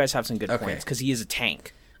 You guys have some good points, because he is a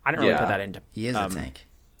tank. I didn't really put that into... He is a tank.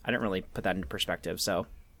 I didn't really put that into perspective, so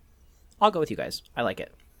I'll go with you guys. I like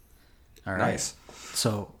it. All right. Nice.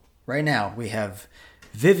 So right now we have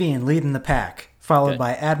Vivian leading the pack, followed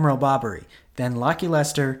by Admiral Bobbery, then Lucky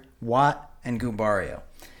Lester, Watt, and Goombario.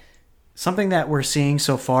 Something that we're seeing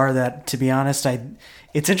so far that, to be honest,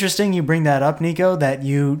 it's interesting you bring that up, Nico, that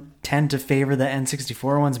you tend to favor the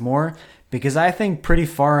N64 ones more, because I think pretty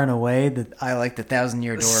far and away that I like the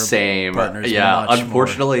 1,000-Year Door partners much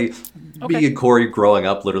unfortunately, more. me and Corey growing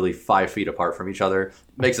up literally 5 feet apart from each other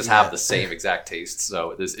makes us have the same exact tastes.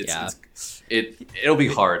 So it'll be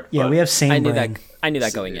hard. Yeah, we have same. I knew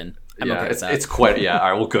that going in. I'm okay with that. It's quite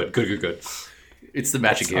All right, well, good. It's the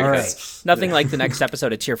magic game. Right. Nothing like the next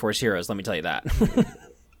episode of Tier Force Heroes. Let me tell you that.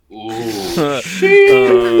 Ooh,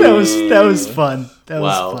 that was fun. That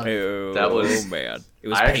was fun. That was man. It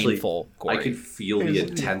was painful. I could feel the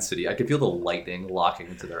intensity. I could feel the lightning locking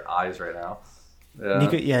into their eyes right now.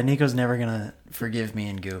 Nico's never gonna forgive me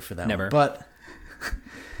and Goo for that. Never. One. But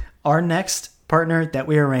our next partner that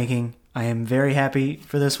we are ranking, I am very happy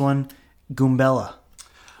for this one, Goombella.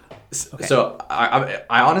 Okay. So I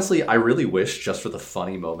honestly, I really wish, just for the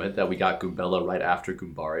funny moment, that we got Goombella right after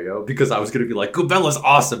Goombario, because I was gonna be like, Goombella's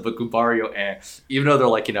awesome, but Goombario, even though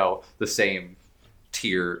they're the same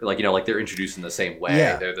tier, they're introduced in the same way.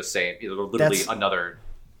 Yeah. They're the same. They're literally another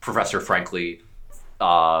Professor Frankly.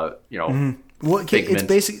 Well, it's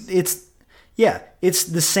basically it's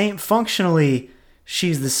the same functionally.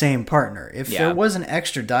 She's the same partner. If there was an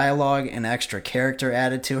extra dialogue and extra character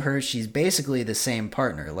added to her, she's basically the same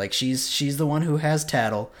partner. Like she's the one who has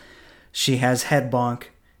Tattle. She has Head Bonk.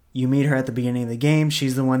 You meet her at the beginning of the game.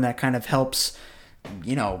 She's the one that kind of helps,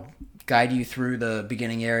 guide you through the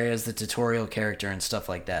beginning areas, the tutorial character and stuff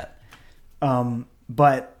like that.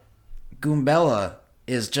 But Goombella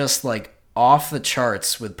is just like off the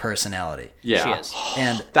charts with personality. Yeah, she is.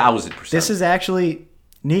 And 1,000%. This is actually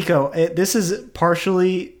Nico. This is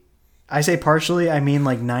partially. I say partially, I mean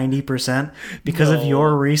like 90% because of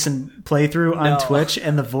your recent playthrough on Twitch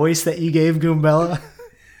and the voice that you gave Goombella.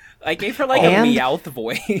 I gave her like a Meowth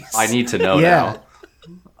voice. I need to know now.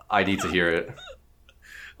 I need to hear it.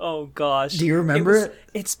 Oh gosh. Do you remember it?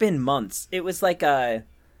 It's been months. It was like hey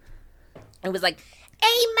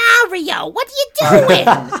Mario, what are you doing?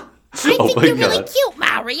 I think you're really cute,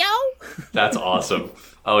 Mario. That's awesome.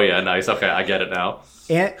 Oh yeah, nice. Okay, I get it now.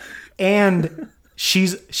 And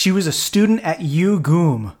she was a student at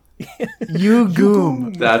UGoom.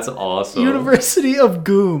 UGoom. That's awesome. University of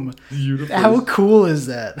Goom. How cool is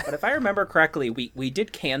that? But if I remember correctly, we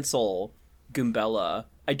did cancel Goombella.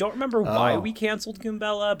 I don't remember why we canceled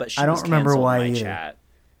Goombella, but she was canceled in my chat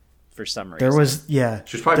for some reason. There was she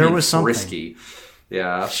was probably being frisky.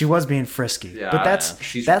 Yeah, she was being frisky. Yeah, but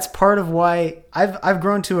that's part of why I've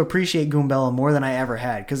grown to appreciate Goombella more than I ever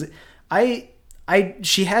had, because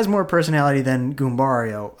she has more personality than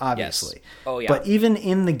Goombario, obviously. Yes. Oh yeah. But even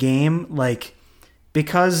in the game, like,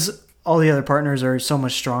 because all the other partners are so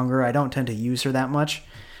much stronger, I don't tend to use her that much.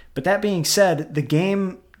 But that being said, the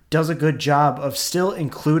game does a good job of still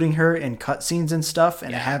including her in cutscenes and stuff,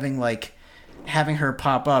 and having her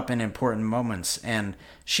pop up in important moments. And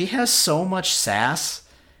she has so much sass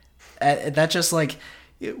that just like,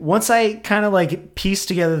 once I kind of like pieced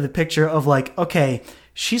together the picture of like, okay,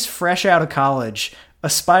 she's fresh out of college,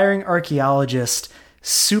 aspiring archaeologist,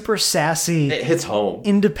 super sassy, it hits home,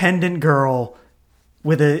 independent girl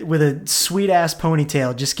with a sweet ass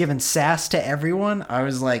ponytail, just giving sass to everyone. I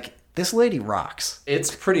was like, this lady rocks.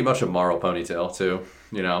 It's pretty much a Marl ponytail too,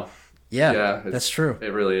 you know. Yeah, that's true.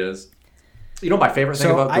 It really is. You know, my favorite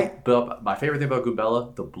thing about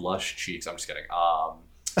Goombella, the blush cheeks. I'm just kidding.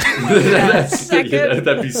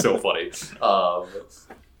 That'd be so funny.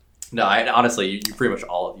 No, honestly, you pretty much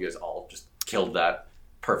you guys all just killed that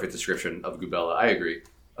perfect description of Goombella. I agree.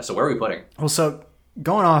 So where are we putting? Well, so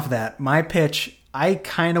going off that, my pitch, I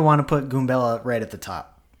kind of want to put Goombella right at the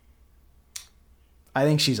top. I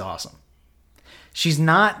think she's awesome. She's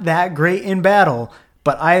not that great in battle,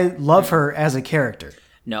 but I love her as a character.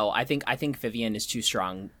 No, I think Vivian is too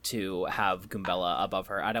strong to have Goombella above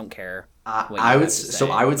her. I don't care. I would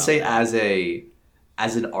say as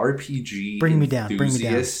an RPG bring me down.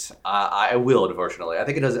 I will, unfortunately. I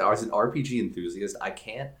think it does. As an RPG enthusiast, I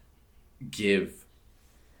can't give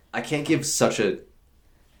such a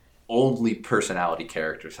only personality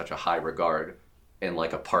character such a high regard in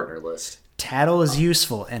like a partner list. Tattle is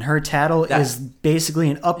useful, and her Tattle is basically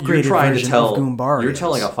an upgraded version of Goombario. You're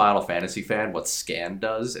telling a Final Fantasy fan what Scan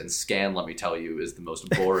does, and Scan, let me tell you, is the most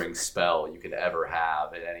boring spell you could ever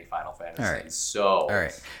have in any Final Fantasy. All right. So, all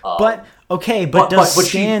right. But does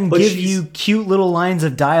Scan give you cute little lines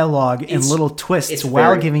of dialogue and little twists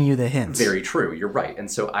while giving you the hints? Very true. You're right. And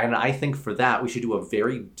so I think for that, we should do a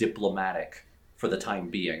very diplomatic, for the time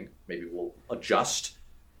being, maybe we'll adjust.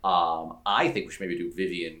 I think we should maybe do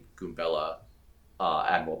Vivian, Goombella,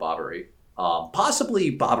 Admiral Bobbery.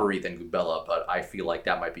 Possibly Bobbery than Goombella, but I feel like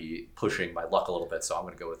that might be pushing my luck a little bit, so I'm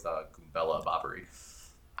going to go with Goombella Bobbery.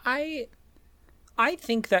 I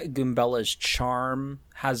think that Goombella's charm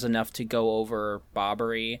has enough to go over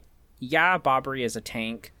Bobbery. Yeah, Bobbery is a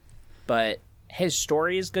tank, but his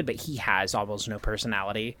story is good, but he has almost no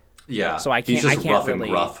personality. Yeah, so I can't. He's just I can't rough really...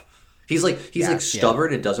 and rough. He's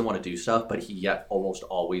stubborn and doesn't want to do stuff, but he yet almost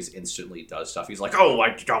always instantly does stuff. He's like, oh, I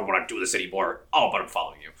don't want to do this anymore. Oh, but I'm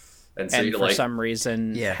following you. And for some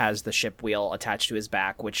reason has the ship wheel attached to his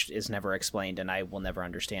back, which is never explained, and I will never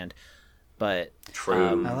understand. But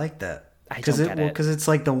true, I like that because it's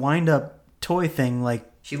like the wind up toy thing.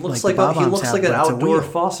 Like he looks like an outdoor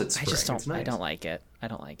faucet spring. I don't like it.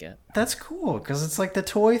 That's cool because it's like the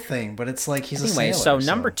toy thing, but it's like he's anyway. A sailor, so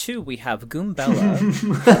number 2, we have Goombella.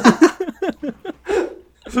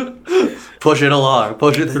 Push it along,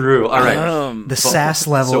 push it through. All right. The sass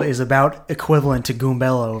level is about equivalent to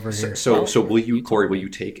Goombella over here. So will you, Corey? Will you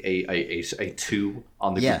take a 2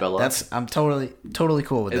 on the Goombella? I'm totally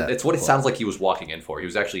cool with that. It's what it sounds like he was walking in for. He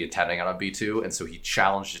was actually intending on a B2, and so he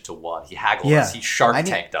challenged it to 1. He haggled us. He shark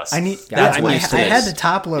tanked us. I had to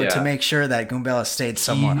top load to make sure that Goombella stayed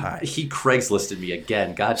somewhat high. He Craigslisted me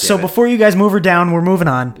again. God damn So before you guys move her down, we're moving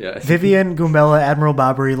on. Yeah. Vivian, Goombella, Admiral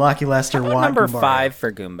Bobbery, Locky Lester, Watt, number Goombara. 5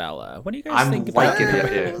 for Goombella. What do you guys think about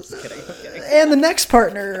it? I'm kidding. And the next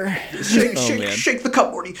partner. Shake the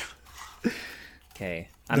cup, Morty. Okay.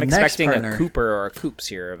 I'm expecting a Cooper or a Coops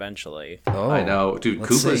here eventually. Oh, I know. Dude,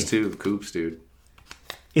 Koopas too. Coops, dude.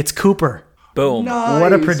 It's Cooper. Boom. Nice.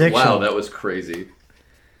 What a prediction. Wow, that was crazy.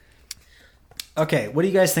 Okay, what do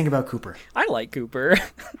you guys think about Cooper? I like Cooper.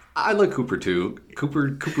 I like Cooper too. Cooper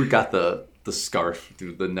got the The scarf,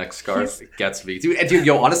 dude. The neck scarf it gets me, dude. And dude,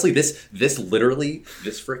 yo, honestly, this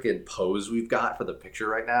freaking pose we've got for the picture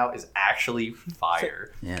right now is actually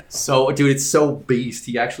fire. Yeah. So, dude, it's so beast.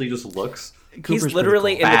 He actually just looks. He's Cooper's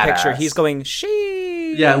literally pretty in the Badass. picture. He's going,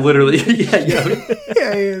 she. Yeah, literally. yeah.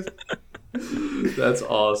 Yeah, he is. That's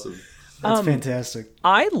awesome. That's fantastic.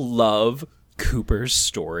 I love Cooper's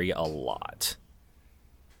story a lot.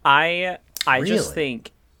 I Really? just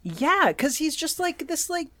think, yeah, because he's just like this,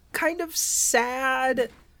 like, kind of sad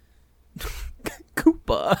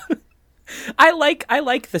Koopa. I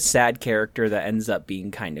like the sad character that ends up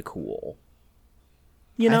being kind of cool.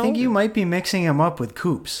 You know? I think you might be mixing him up with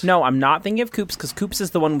Coops. No, I'm not thinking of Coops because Coops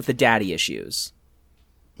is the one with the daddy issues.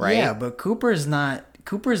 Right? Yeah, but Cooper's not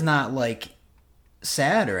like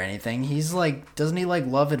sad or anything. He's like, doesn't he like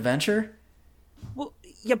love adventure? Well,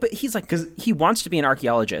 yeah, but he's like, because he wants to be an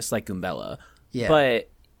archaeologist like Goombella. Yeah. But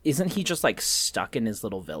isn't he just like stuck in his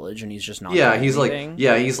little village and he's just not? Yeah, doing he's anything? like,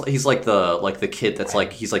 yeah, he's like the kid that's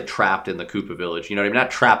like he's like trapped in the Koopa village. You know what I mean? Not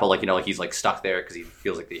trapped, but like like he's like stuck there because he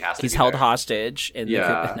feels like he has to. He's be held there. hostage in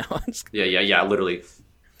Yeah. the Koopa. No, Yeah. Literally.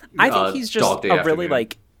 I think he's just Dog Day a really Afternoon.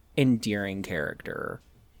 like endearing character.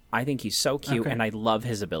 I think he's so cute, Okay. and I love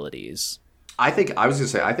his abilities. I think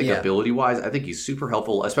Yeah. ability wise, I think he's super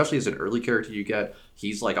helpful, especially as an early character you get.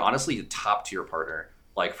 He's like honestly a top tier partner.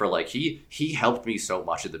 Like for like he helped me so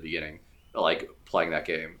much at the beginning, like playing that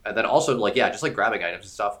game, and then also like just like grabbing items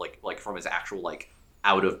and stuff like from his actual like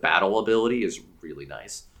out of battle ability is really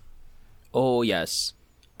nice. Oh yes,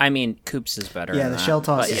 I mean Coops is better. Yeah, than the that, shell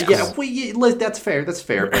toss but is yes. Yeah, that's fair. That's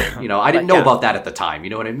fair. But I didn't But, know yeah. about that at the time. You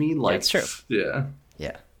know what I mean? Like That's true. Yeah.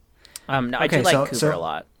 Yeah. No, I Okay, do like so- Cooper a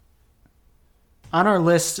lot. On our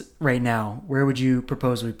list right now, where would you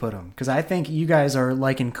propose we put him? Because I think you guys are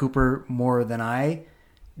liking Cooper more than I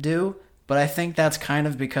do, but I think that's kind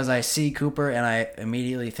of because I see Cooper and I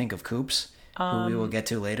immediately think of Coops, who we will get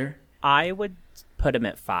to later. I would put him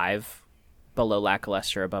at 5, below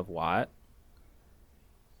Lackluster, above Watt.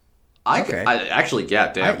 Okay. I actually,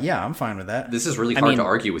 damn. I'm fine with that. This is really hard to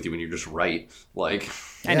argue with you when you're just right. Like,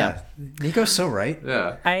 I know. Nico's so right.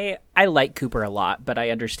 yeah. I like Cooper a lot, but I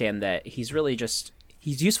understand that he's really just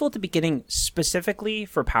he's useful at the beginning specifically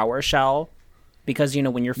for PowerShell because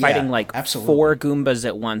when you're fighting Yeah, like absolutely. 4 Goombas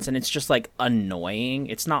at once and it's just like annoying.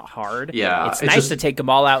 It's not hard. Yeah, it's it's nice just- to take them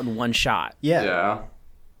all out in one shot. Yeah. Yeah.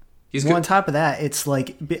 He's Well, good. on top of that, it's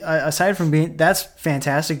like aside from being that's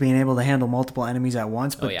fantastic being able to handle multiple enemies at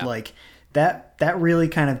once, but yeah. like that really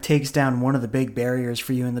kind of takes down one of the big barriers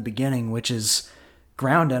for you in the beginning, which is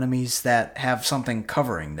ground enemies that have something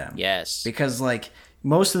covering them. Yes. Because like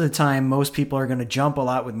most of the time, most people are going to jump a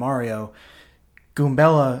lot with Mario.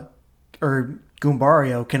 Goombella or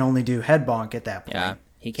Goombario can only do head bonk at that point. Yeah.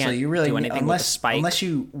 He can't so you really do need- anything with a spike. unless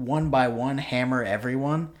you one by one hammer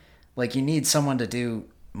everyone. Like you need someone to do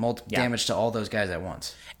multiple damage to all those guys at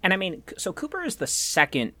once. And I mean, so Cooper is the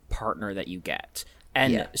second partner that you get.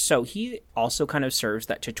 And Yeah. so he also kind of serves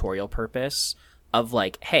that tutorial purpose of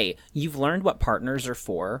like, hey, you've learned what partners are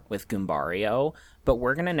for with Goombario, but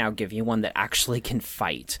we're going to now give you one that actually can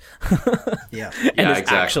fight Yeah. and Yeah, is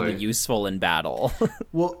exactly. actually useful in battle.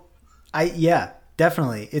 Well,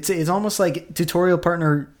 definitely. It's almost like tutorial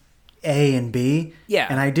partner A and B. Yeah.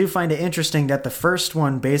 And I do find it interesting that the first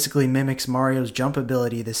one basically mimics Mario's jump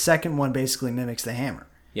ability. The second one basically mimics the hammer.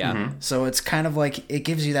 Yeah. So it's kind of like it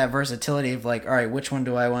gives you that versatility of like, all right, which one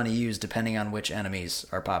do I want to use depending on which enemies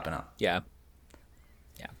are popping up. Yeah.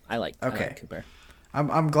 Yeah. I like Okay. Cooper.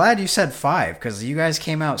 I'm glad you said 5 because you guys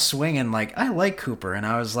came out swinging like I like Cooper, and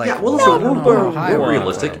I was like, Yeah, well, I don't know how high we're we're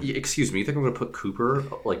realistic. gonna put him. Excuse me, you think I'm going to put Cooper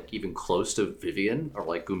like even close to Vivian or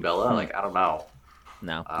like Goombella? Like, I don't know.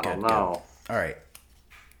 No. I don't Good, know. All right.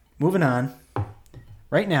 Moving on.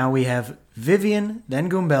 Right now we have Vivian, then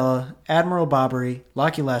Goombella, Admiral Bobbery,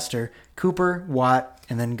 Lucky Lester, Cooper, Watt,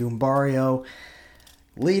 and then Goombario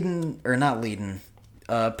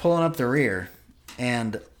pulling up the rear.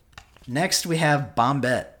 And next we have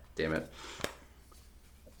Bombette. Damn it.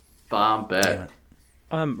 Bombette.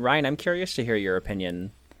 Damn it. Ryan, I'm curious to hear your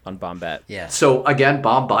opinion on Bombette. Yeah. So again,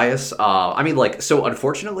 bomb bias. I mean, like, so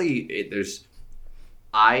unfortunately,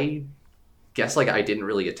 I guess like I didn't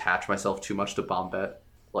really attach myself too much to Bombette.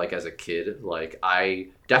 Like as a kid, like I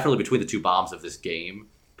definitely between the two bombs of this game,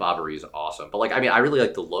 Bobbery is awesome. But like, I mean, I really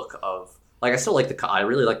like the look of like I still like I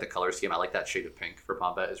really like the color scheme. I like that shade of pink for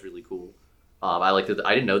Bombette is really cool. I like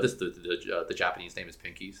I didn't know this. The Japanese name is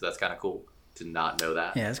Pinky, so that's kind of cool. Did not know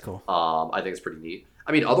that. Yeah, that's cool. I think it's pretty neat.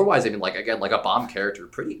 I mean, otherwise, I mean, like again, like a bomb character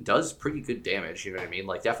does pretty good damage. You know what I mean?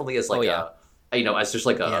 Like definitely as like as just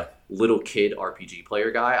like a little kid RPG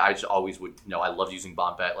player guy, I just always would I loved using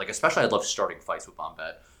Bombette. Like especially I love starting fights with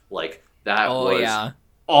Bombette. Like That Oh, was yeah.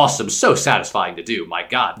 awesome, so satisfying to do. My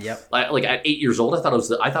God, Yep. Like at 8 years old, I thought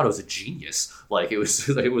it was a genius. Like it was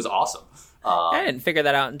it was awesome. I didn't figure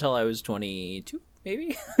that out until I was 22,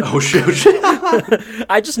 maybe. Oh shit!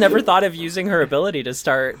 I just never thought of using her ability to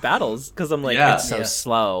start battles because I'm like, Yeah. it's so Yeah.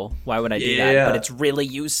 slow. Why would I do Yeah. that? But it's really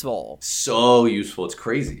useful. So useful, it's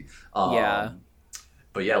crazy. Yeah.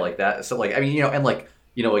 But yeah, like that. So like, I mean, and like,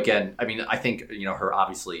 again, I mean, I think, her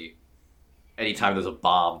obviously, anytime there's a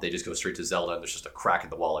bomb, they just go straight to Zelda and there's just a crack in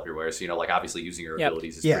the wall everywhere. So, like obviously using her Yep.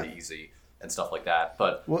 abilities is Yeah. pretty easy and stuff like that.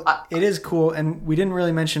 But Well, it is cool, and we didn't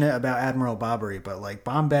really mention it about Admiral Bobbery, but like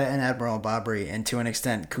Bombette and Admiral Bobbery, and to an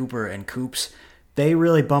extent Cooper and Coops, they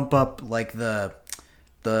really bump up like the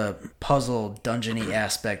puzzle dungeony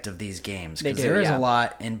aspect of these games, They because do, there is yeah. a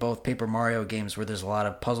lot in both Paper Mario games where there's a lot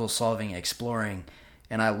of puzzle solving, exploring,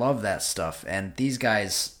 and I love that stuff. And these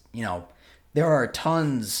guys, there are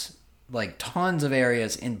tons of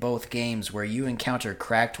areas in both games where you encounter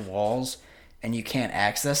cracked walls and you can't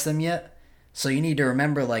access them yet. So you need to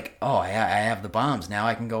remember, like, oh, I have the bombs. Now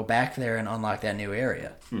I can go back there and unlock that new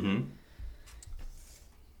area. mm-hmm.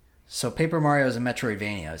 So Paper Mario is a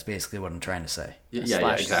Metroidvania is basically what I'm trying to say. yeah,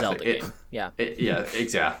 Slash exactly. Zelda game. Yeah. Yeah,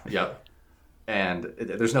 exactly. Yep. And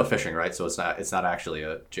there's no fishing, right? So it's not actually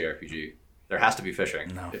a JRPG. There has to be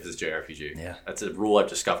fishing if it's JRPG. Yeah. That's a rule I've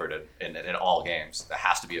discovered in all games. There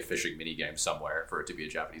has to be a fishing mini game somewhere for it to be a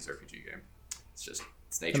Japanese RPG game.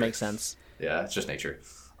 It's nature. That makes sense. Yeah, it's just nature.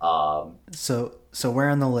 So where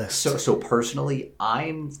on the list? So personally,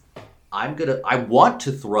 I want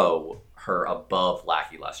to throw her above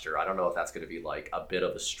Lackey Lester. I don't know if that's going to be like a bit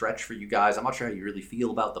of a stretch for you guys. I'm not sure how you really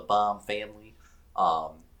feel about the Bomb family.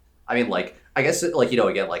 I mean, like, I guess, like,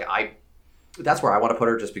 again, like, that's where I want to put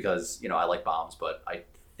her just because, I like bombs, but I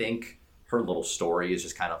think her little story is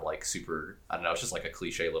just kind of like super, I don't know, it's just like a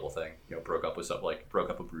cliche little thing. Broke up with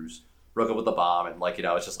Bruce, broke up with the bomb, and like,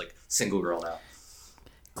 it's just like single girl now.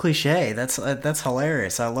 Cliche. That's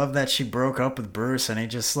hilarious. I love that she broke up with Bruce and he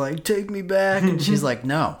just like, take me back, and she's like,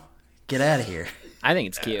 no, get out of here. I think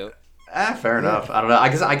it's cute. Fair enough. I don't know. I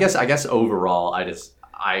guess overall, I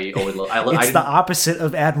only look. It's the opposite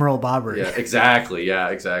of Admiral Bobbery. Yeah, exactly. Yeah,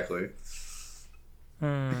 exactly.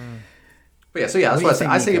 But yeah, so yeah, that's What do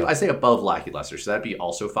what you think, Nico? I say above Lackey Lester. So that'd be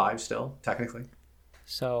also 5 still, technically.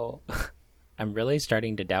 So I'm really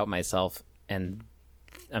starting to doubt myself, and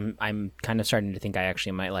I'm kind of starting to think I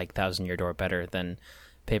actually might like Thousand Year Door better than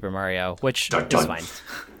Paper Mario, which Dun, is dun. fine.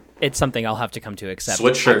 It's something I'll have to come to accept.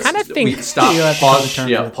 Switch shirts. I kind of think Stop. You have to Pause. come to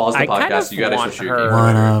terms Yeah, with- pause the I kind podcast. of You gotta want switch your her- game.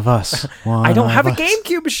 One of us. I don't have a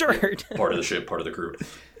GameCube shirt. Part of the ship, part of the crew.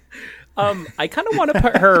 I kind of want to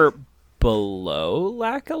put her below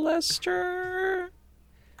Lackluster.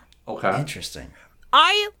 Okay. Interesting.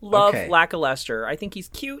 I love Okay. Lackluster. I think he's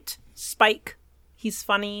cute. Spike. He's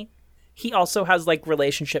funny. He also has like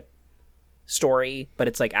relationship story, but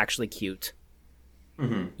it's like actually cute.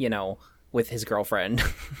 Mm-hmm. With his girlfriend.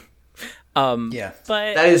 Yeah.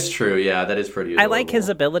 But That is true. Yeah, that is pretty. I like adorable. his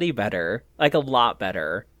ability better, like a lot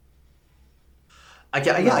better. I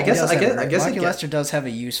guess. Lucky Lester does have a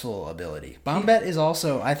useful ability. Bombette is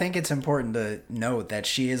also. I think it's important to note that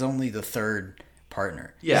she is only the third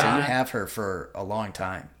partner. Yeah. So you have her for a long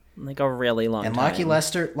time. Like a really long And time.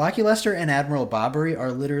 Lucky Lester and Admiral Bobbery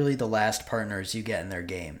are literally the last partners you get in their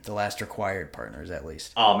game. The last required partners, at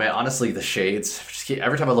least. Oh man, honestly, the shades.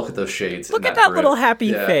 Every time I look at those shades, Look and at that drip, little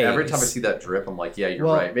happy face. Every time I see that drip, I'm like, yeah, you're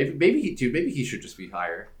Well- right. Maybe he should just be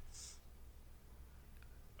higher.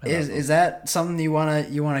 Is that something you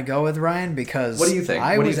wanna go with, Ryan? Because What do you think?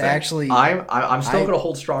 I What do was you think? actually I'm still I- gonna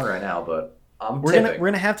hold strong right now, but I'm we're tipping.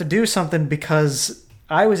 gonna have to do something because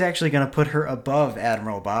I was actually gonna put her above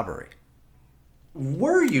Admiral Bobbery.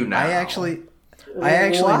 Were you now? I actually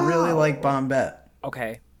really Wow. like Bombette.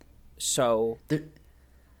 Okay, so There-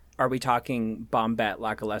 are we talking Bombette,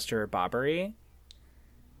 Lackluster, or Bobbery?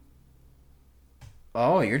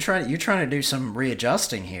 Oh, you're trying to do some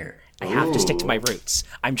readjusting here. I have to stick to my Ooh. roots.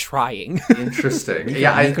 I'm trying. Interesting. Nico-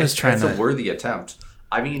 Yeah, Nico's trying it's a to- worthy attempt.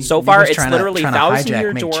 I mean, So far, Nico's it's trying to literally hijack, Thousand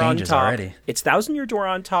Year make Door on changes top. already. It's Thousand Year Door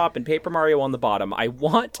on top and Paper Mario on the bottom. I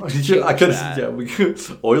want to change I could. that. Yeah, we could.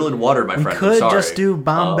 Oil and water, my We friend. I'm could sorry. just do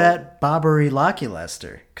Bombette, Bobbery, Lucky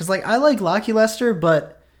Lester. Because I like Lucky Lester,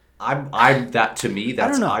 but I'm that to me.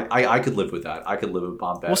 That's don't know. I could live with that. I could live with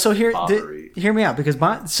Bombette. well, so Bobbery. hear me out because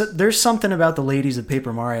there's something about the ladies of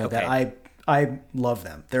Paper Mario that Okay. I love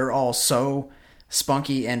them. They're all so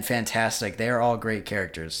spunky and fantastic. They are all great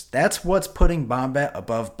characters. That's what's putting Bombette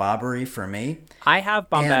above Bobbery for me. I have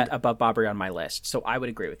Bombette And- above Bobbery on my list, so I would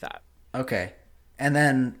agree with that. Okay, and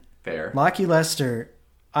then Fair. Lucky Lester.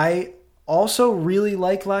 I also really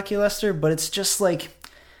like Lucky Lester, but it's just like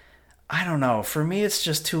I don't know. For me, it's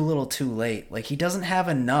just too little too late. Like, he doesn't have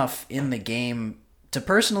enough in the game to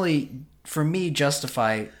personally, for me,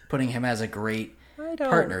 justify putting him as a great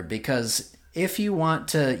partner. Because if you want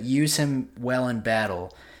to use him well in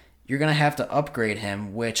battle, you're going to have to upgrade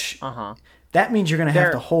him, which that means you're going to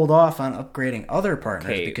have to hold off on upgrading other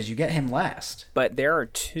partners because you get him last. But there are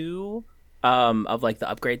two of like the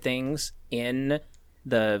upgrade things in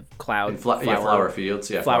the cloud flower fields,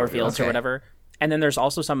 flower fields or whatever. And then there's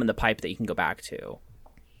also some in the pipe that you can go back to.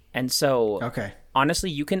 And so, honestly,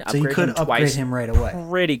 you can upgrade him twice right away.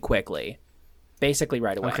 Pretty quickly. Basically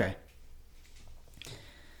right away.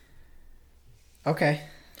 Okay.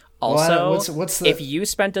 Also, well, what's the... if you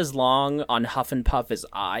spent as long on Huff and Puff as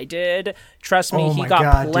I did, trust me, he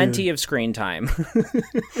got plenty of screen time.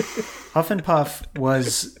 Huff and Puff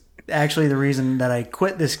was actually the reason that I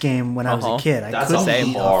quit this game when I was a kid. I couldn't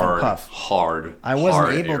beat Huff and Puff. I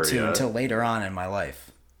wasn't able to until later on in my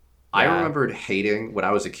life. I remembered hating, when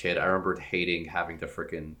I was a kid, I remembered hating having to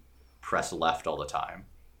freaking press left all the time.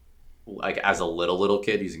 Like, as a little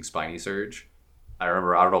kid using Spiny Surge. I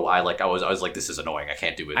remember, I don't know why, I was like, this is annoying, I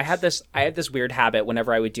can't do it. I had this weird habit,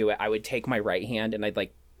 whenever I would do it, I would take my right hand and I'd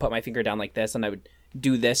like put my finger down like this and I would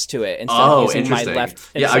do this to it instead of using my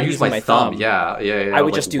left. Yeah, I use my thumb. Yeah. I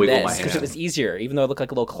would just do this because it was easier, even though it looked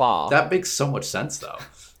like a little claw. That makes so much sense, though.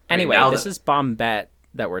 Anyway, this is Bombette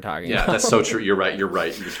that we're talking about. Yeah, that's so true. You're right. You're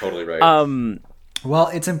totally right. Well,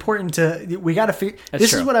 it's important we got to figure...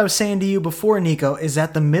 This is what I was saying to you before, Nico, is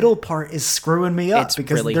that the middle part is screwing me up. It's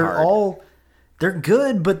because really they're hard. They're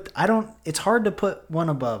good, but it's hard to put one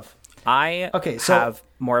above. I have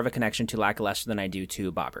more of a connection to Lackluster than I do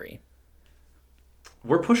to Bobbery.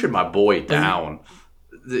 We're pushing my boy down.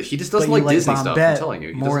 He just doesn't like Disney stuff, I'm telling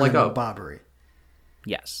you. He doesn't like Bobbery.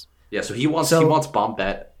 Yes. Yeah, so he wants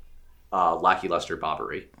Bombette, Lackluster,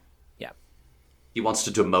 Bobbery. Yeah. He wants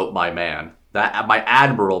to demote my man. My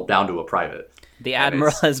admiral down to a private. The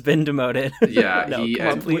admiral has been demoted. Yeah. Come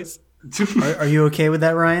on, please. Are you okay with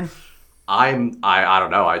that, Ryan? I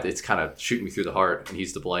don't know. It's kind of shooting me through the heart, and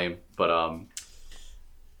he's to blame. But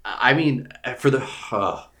I mean, for the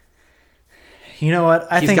you know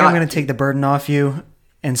what? I think I'm going to take the burden off you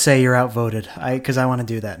and say you're outvoted. Because I want to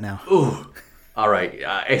do that now. Ooh, all right.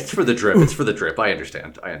 It's for the drip. It's for the drip. I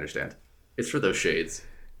understand. It's for those shades.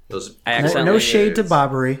 No shade to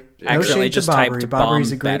Bobbery. No shade to Bobbery.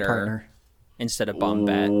 Bobbery's a great partner. Instead of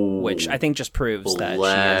Bombette, which I think just proves that she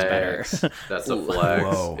is better. That's a flex.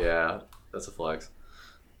 Whoa. Yeah, that's a flex.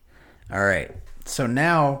 All right. So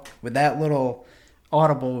now, with that little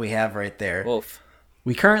audible we have right there,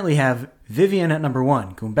 we currently have Vivian at number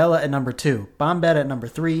 1, Goombella at number 2, Bombette at number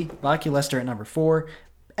 3, Lackluster at number 4,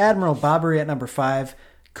 Admiral Bobbery at number 5,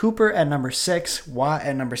 Cooper at number 6, Watt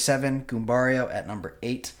at number 7, Goombario at number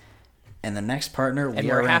 8, and the next partner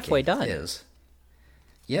we're halfway done.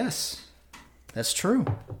 Yes, that's true.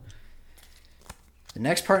 The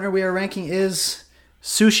next partner we are ranking is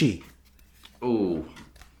Sushi. Ooh,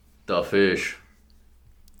 the fish.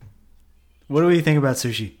 What do you think about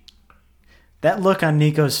Sushi? That look on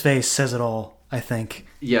Nico's face says it all, I think.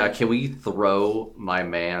 Yeah, can we throw my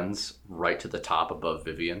man's right to the top above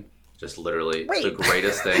Vivian? Just literally the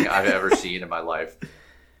greatest thing I've ever seen in my life.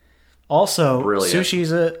 Also,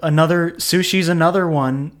 Sushi's another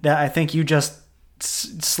one that I think you just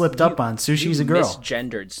slipped up on. Sushi's a girl.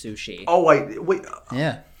 Misgendered Sushi. Oh, wait.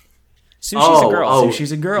 Yeah. Sushi's a girl.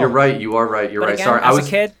 Sushi's a girl. You're right. You are right. You're right. Again, Sorry, I was a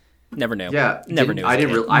kid. Never knew. Yeah, never knew. I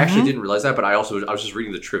actually didn't realize that, but I was just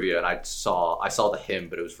reading the trivia and I saw the him,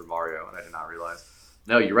 but it was for Mario, and I did not realize.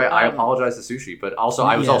 No, you're right. I apologize to Sushi, but also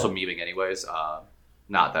I was also memeing anyways.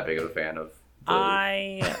 Not that big of a fan of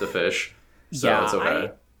the fish, so it's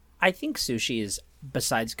okay. I think Sushi is,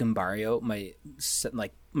 besides Goombario,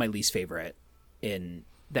 my least favorite in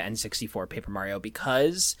the N64 Paper Mario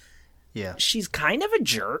because she's kind of a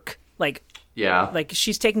jerk. Like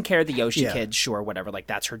she's taking care of the Yoshi kids, sure, whatever. Like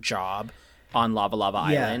that's her job on Lava Lava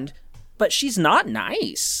Island. But she's not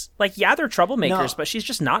nice. Like, they're troublemakers, but she's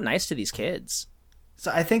just not nice to these kids.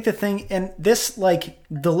 So I think the thing, and this, like,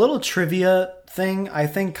 the little trivia thing, I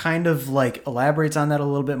think kind of, like, elaborates on that a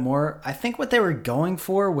little bit more. I think what they were going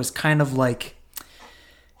for was kind of like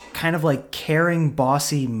caring,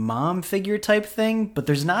 bossy mom figure type thing, but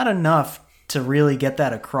there's not enough to really get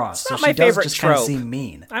that across. It's not so my favorite just trope. Kind of seem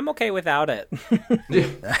mean. I'm okay without it.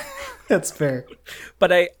 That's fair.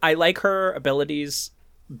 But I like her abilities.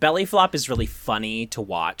 Belly flop is really funny to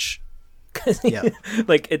watch.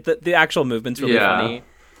 Like the actual movement's really funny.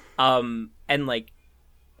 And like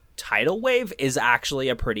tidal wave is actually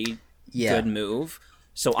a pretty good move.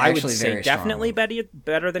 So I would say definitely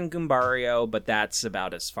better than Goombario, but that's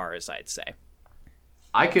about as far as I'd say.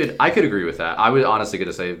 I could agree with that. I would honestly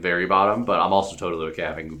gonna say very bottom, but I'm also totally okay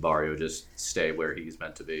having Goombario just stay where he's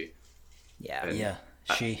meant to be. Yeah. And Yeah,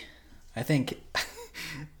 I think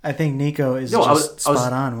Nico is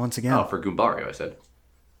spot on once again. Oh, for Goombario, I said.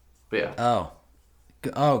 But yeah. Oh,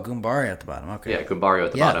 Goombario at the bottom. Okay. Yeah, Goombario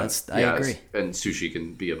at the bottom. I agree. And Sushi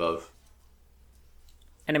can be above.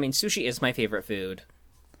 And I mean, sushi is my favorite food.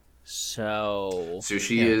 So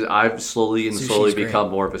Sushi is. I've slowly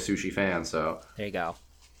become more of a sushi fan. So there you go.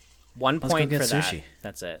 1 Let's point go for get that. sushi.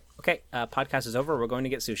 That's it. Okay, podcast is over. We're going to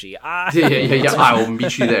get sushi. Yeah. I will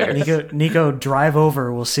meet you there. Nico, drive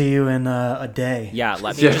over. We'll see you in a day. Yeah,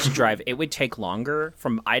 let me just drive. It would take longer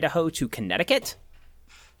from Idaho to Connecticut.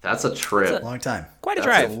 That's a trip. Long time. Quite a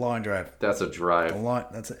That's drive. a long drive. That's a drive.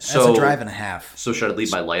 That's a drive and a half. So should I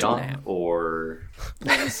leave my light on or?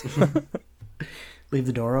 Leave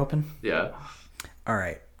the door open. Yeah. All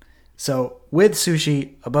right. So with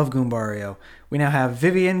Sushi above Goombario, we now have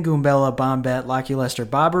Vivian, Goombella, Bombette, Loculester,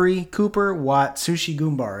 Bobbery, Cooper, Watt, Sushi,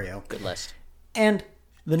 Goombario. Good list. And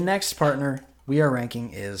the next partner we are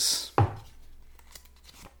ranking is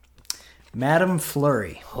Madame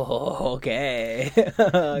Flurry. Oh, okay.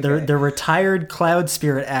 The retired cloud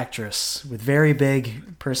spirit actress with very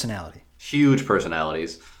big personality. Huge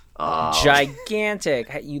personalities.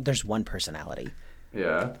 Gigantic. There's one personality.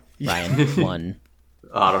 Yeah. Ryan, one.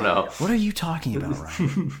 I don't know. What are you talking about,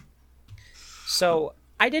 Ryan? So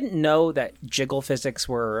I didn't know that jiggle physics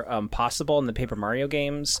were possible in the Paper Mario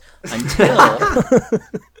games until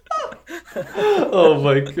Oh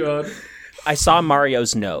my god. I saw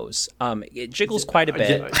Mario's nose. It jiggles quite a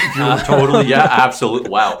bit. Totally. Yeah. Absolutely.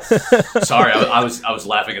 Wow. Sorry, I was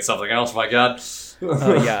laughing at something else. My god.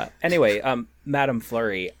 Yeah. Anyway, Madame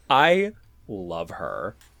Flurry, I love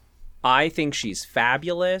her. I think she's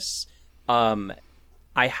fabulous.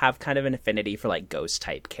 I have kind of an affinity for like ghost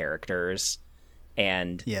type characters,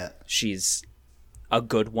 and she's a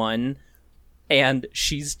good one. And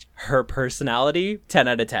her personality 10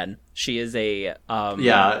 out of 10. She is a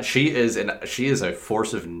she is a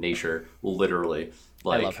force of nature, literally.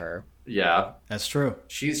 Like, I love her. Yeah, That's true.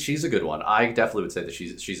 she's a good one. I definitely would say that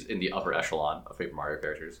she's in the upper echelon of Paper Mario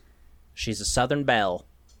characters. She's a Southern belle.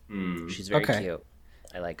 She's very cute.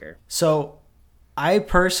 I like her. So, I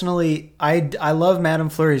personally, I love Madame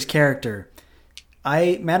Flurry's character.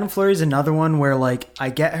 Madame Flurry is another one where like I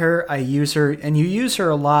get her, I use her, and you use her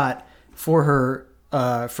a lot for her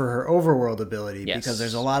overworld ability because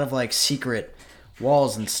there's a lot of like secret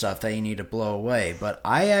walls and stuff that you need to blow away. But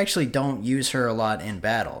I actually don't use her a lot in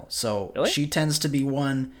battle, so she tends to be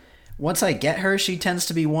one. Once I get her, she tends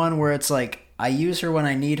to be one where it's like I use her when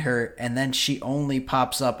I need her, and then she only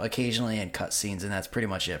pops up occasionally in cutscenes, and that's pretty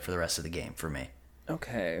much it for the rest of the game for me.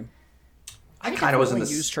 Okay. I kind of was in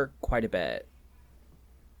this. Used her quite a bit.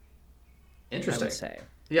 Interesting. I would say.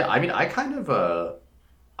 Yeah, I mean, I kind of.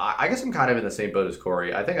 I guess I'm kind of in the same boat as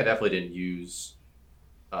Corey. I think I definitely didn't use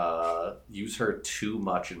her too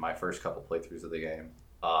much in my first couple playthroughs of the game.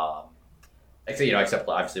 Except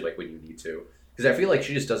obviously like when you need to, because I feel like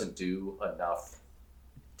she just doesn't do enough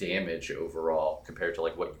damage overall compared to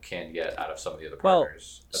like what you can get out of some of the other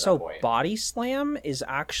partners. So Body Slam is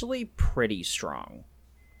actually pretty strong.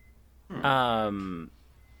 And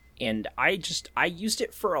I used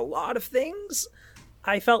it for a lot of things.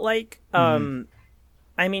 I felt like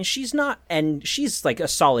I mean, she's like a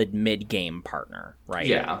solid mid-game partner, right?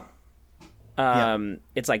 Yeah.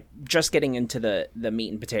 It's like just getting into the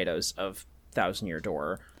meat and potatoes of Thousand Year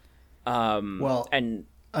Door. And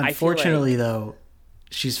unfortunately, though,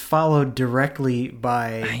 she's followed directly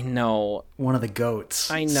by one of the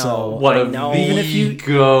goats. I know. So, the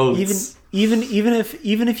goats. Even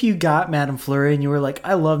if you got Madame Flurry and you were like,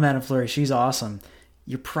 I love Madame Flurry, she's awesome,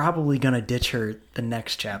 you're probably going to ditch her the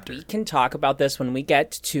next chapter. We can talk about this when we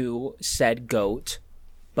get to said goat,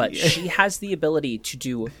 but she has the ability to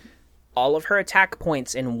do all of her attack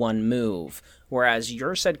points in one move, whereas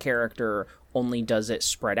your said character only does it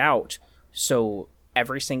spread out. So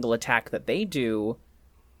every single attack that they do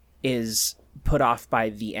is put off by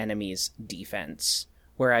the enemy's defense,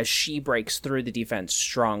 whereas she breaks through the defense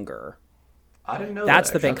stronger. I didn't know that's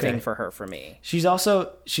the big thing for me. She's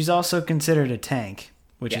also considered a tank,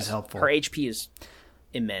 which is helpful. Her HP is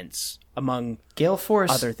immense among Gale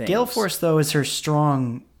Force. Other things. Gale Force though is her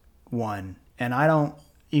strong one, and I don't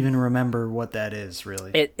even remember what that is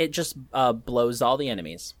really. It just blows all the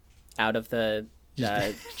enemies out of the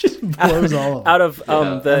just blows all of them. out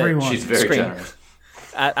of the everyone. She's very screen. generous.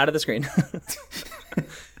 Out of the screen.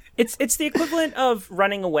 It's the equivalent of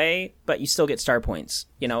running away, but you still get star points.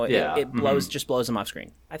 You know, it blows them off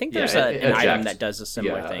screen. I think there's an item that does a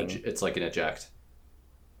similar thing. It's like an eject.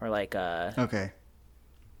 Or like okay.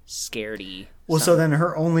 scaredy. Well, so then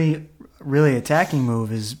her only really attacking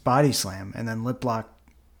move is body slam, and then lip lock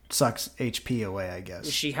sucks HP away, I guess.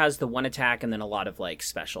 She has the one attack and then a lot of like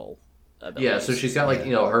special abilities. Yeah, so she's got like,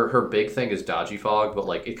 you know, her big thing is dodgy fog, but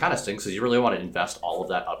like it kind of stinks because you really want to invest all of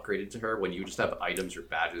that upgraded to her when you just have items or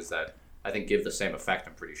badges that I think give the same effect,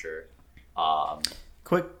 I'm pretty sure.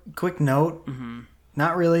 Quick note,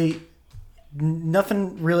 not really,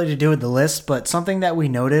 nothing really to do with the list, but something that we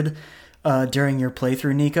noted during your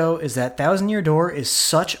playthrough, Nico, is that Thousand Year Door is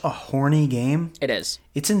such a horny game. It is.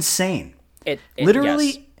 It's insane. It Literally,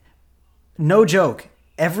 yes. No joke,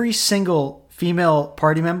 every single female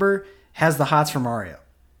party member has the hots for Mario.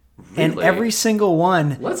 Really? And every single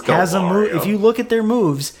one has a move. If you look at their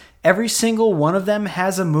moves, every single one of them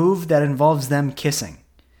has a move that involves them kissing.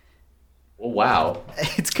 Oh, wow.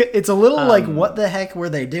 It's a little like, what the heck were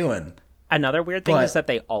they doing? Another weird thing is that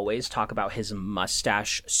they always talk about his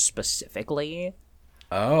mustache specifically.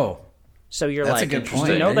 Oh. So you're That's like, a good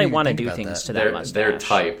point. you know they want to do about things that. to that mustache. They're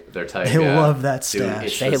type. They love that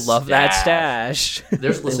stash. They love that stash. They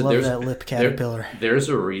love that lip caterpillar. There's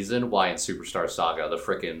a reason why in Superstar Saga the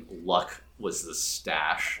freaking luck was the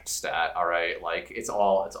stash stat. All right, like it's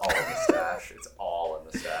all in the stash. It's all in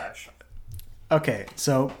the stash. Okay,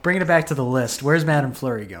 so bringing it back to the list, where's Madame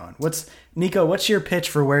Flurry going? Nico? What's your pitch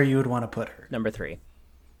for where you would want to put her? Number 3.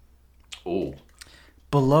 Ooh.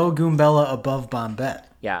 Below Goombella, above Bombette.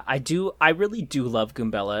 Yeah, I really do love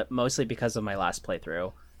Goombella, mostly because of my last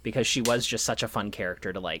playthrough, because she was just such a fun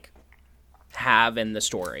character to like have in the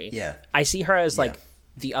story. Yeah. I see her as like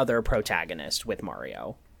the other protagonist with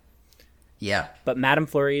Mario. Yeah. But Madame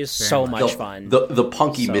Flurry is so much fun. The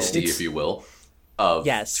punky Misty, if you will, of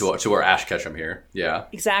yes. to our Ash Ketchum here. Yeah.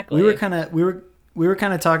 Exactly. We were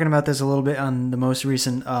kind of talking about this a little bit on the most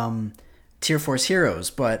recent Tier Force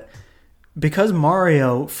Heroes, but because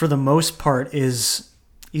Mario, for the most part, he's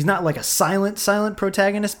not like a silent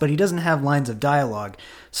protagonist, but he doesn't have lines of dialogue.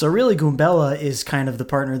 So really, Goombella is kind of the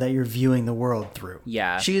partner that you're viewing the world through.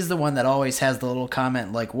 Yeah. She's the one that always has the little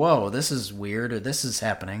comment like, whoa, this is weird, or this is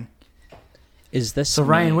happening. Is this so,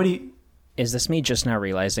 Ryan, what do you... Is this me just now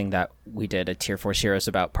realizing that we did a Tier 4 Heroes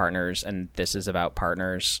about partners, and this is about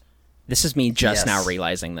partners? This is me just now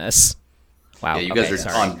realizing this. Wow. Yeah, you guys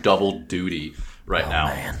are on double duty right now.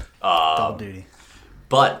 Man. Double duty.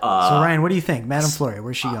 But so Ryan, what do you think? Madame Flurry,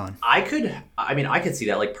 where's she going? I could see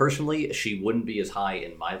that. Like personally, she wouldn't be as high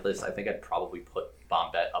in my list. I think I'd probably put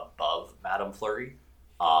Bombette above Madame Flurry.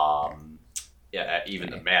 Yeah, even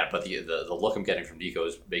the man. But the look I'm getting from Nico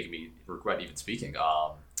is making me regret even speaking.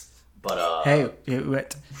 Hey,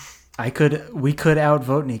 we could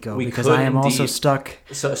outvote Nico because I am also stuck.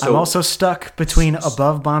 I'm also stuck between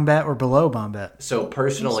above Bombette or below Bombette. So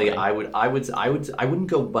personally, I wouldn't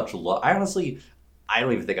go much low. I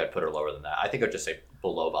don't even think I'd put her lower than that. I think I'd just say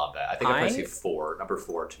below Bombette. I think I'd probably say 4. Number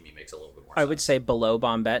 4 to me makes a little bit more sense. I would say below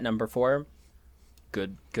Bombette, number 4.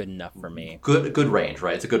 Good enough for me. Good range,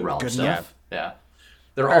 right? It's a good realm. Good enough. Yeah.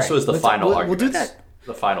 There also is the final argument. We'll do that.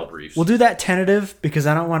 The final briefs. We'll do that tentative because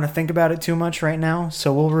I don't want to think about it too much right now,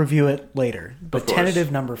 so we'll review it later. But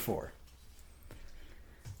tentative number 4.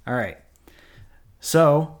 All right.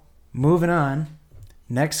 So, moving on.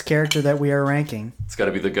 Next character that we are ranking. It's got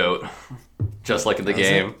to be the GOAT. Just like in the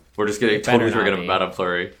game. We're just getting totally forgetting about Madame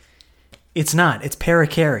Flurry. It's not. It's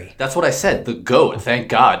Parakarry. That's what I said. The GOAT. Thank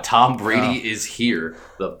God. Tom Brady is here.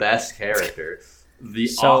 The best character. The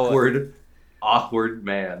awkward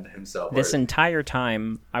man himself. This entire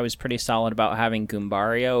time, I was pretty solid about having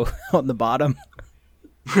Goombario on the bottom.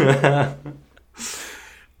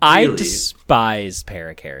 I despise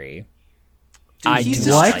Parakarry. Dude, I he's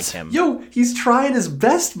do not like him. Yo, he's trying his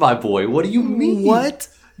best, my boy. What do you mean? What?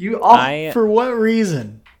 For what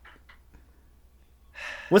reason?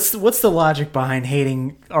 What's the logic behind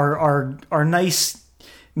hating our nice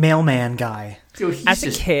mailman guy? Dude, As a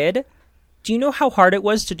kid, do you know how hard it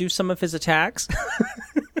was to do some of his attacks?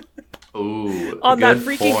 Ooh, on that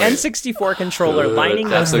freaking N64 controller, lining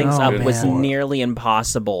those things up was nearly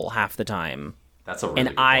impossible half the time. That's a really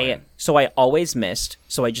good point. So I always missed,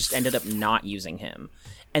 so I just ended up not using him.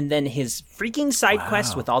 And then his freaking side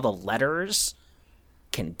quests with all the letters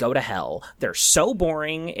can go to hell. They're so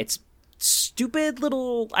boring. It's stupid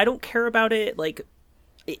little... I don't care about it.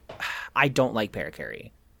 I don't like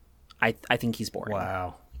Parakarry. I think he's boring.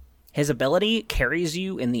 Wow. His ability carries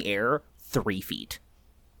you in the air 3 feet.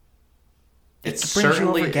 It brings you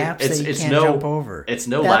over gaps that you can't jump over. It's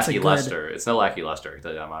no Lackey Lester. It's no Lackey Lester. I can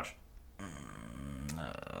tell you that much.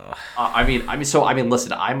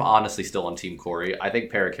 Listen, I'm honestly still on Team Corey. I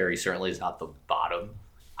think Parakarry certainly is not the bottom.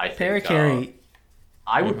 I think Parakarry...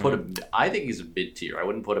 I would put him... I think he's a mid-tier. I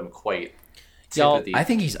wouldn't put him quite... tip Y'all, of the. I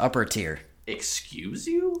think he's upper tier. Excuse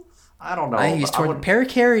you? I don't know. I think he's toward.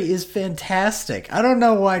 Parakarry is fantastic. I don't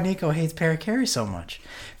know why Nico hates Parakarry so much.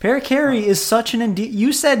 Parakarry is such an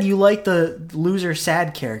you said you like the loser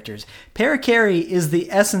sad characters. Parakarry is the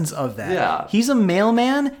essence of that. Yeah. He's a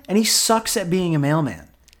mailman and he sucks at being a mailman.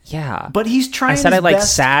 yeah. But he's trying. I said his I like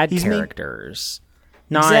best. sad He's characters,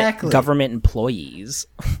 not Exactly. government employees.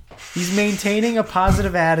 He's maintaining a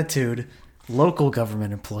positive attitude. Local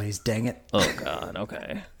government employees, dang it. Oh God.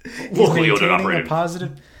 Okay. He's Locally owned and maintaining a operated.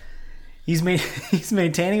 positive. He's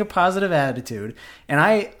maintaining a positive attitude, and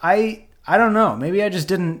I don't know. Maybe I just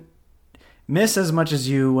didn't miss as much as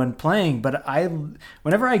you when playing, but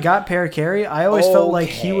whenever I got Parakarry, I always felt like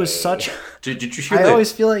he was such. Did you hear I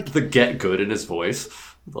always feel like the get good in his voice?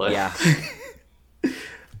 Like, Yeah.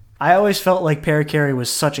 I always felt like Parakarry was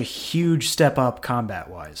such a huge step up combat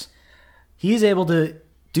wise. He's able to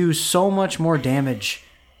do so much more damage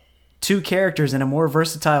to characters in a more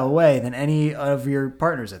versatile way than any of your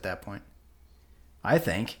partners at that point. I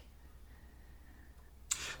think.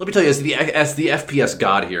 Let me tell you, as the FPS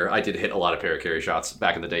god here, I did hit a lot of Parakarry shots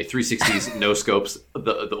back in the day. 360s, no scopes,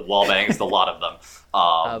 the wall bangs, the lot of them.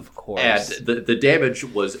 Of course. And the damage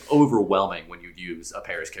was overwhelming when you'd use a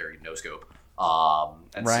Parakarry no scope.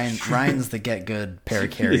 And Ryan's the get good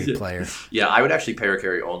Parakarry player. Yeah, I would actually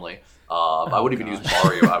Parakarry only. I wouldn't even use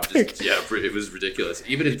Mario. I would just it was ridiculous.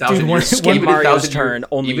 Even in Thousand Year, skip Mario's turn,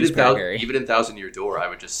 only use Parakarry. Even in Thousand Year Door, I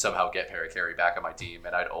would just somehow get Parakarry back on my team,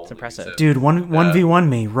 and I'd only impressive. use it. Dude, 1v1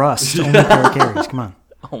 me, Rust, only Parakarries, come on.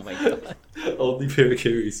 Oh my God. Only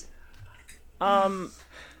Parakarries.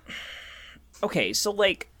 Okay, so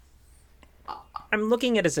like, I'm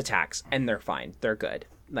looking at his attacks, and they're fine. They're good.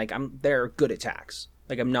 Like, they're good attacks.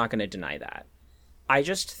 Like, I'm not going to deny that. I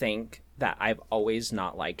just think that I've always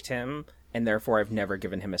not liked him, and therefore I've never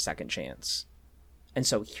given him a second chance. And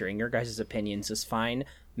so hearing your guys' opinions is fine.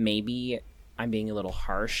 Maybe I'm being a little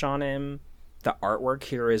harsh on him. The artwork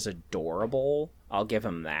here is adorable. I'll give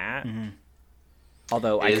him that. Mm-hmm.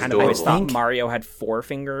 Although I kind of always thought Mario had 4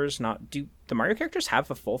 fingers. Do the Mario characters have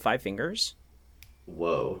a full 5 fingers?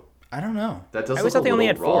 Whoa. I don't know. That does I always look thought they only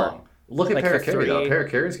had wrong. 4. Look at Like the Parakarry, though. 3.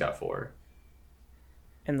 Parakarry's got 4.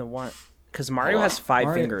 And the one... Because Mario has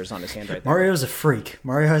 5 fingers on his hand right there. Mario's a freak.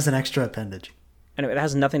 Mario has an extra appendage. Anyway, it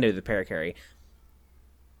has nothing to do with Parakarry.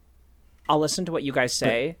 I'll listen to what you guys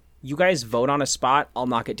say. You guys vote on a spot. I'll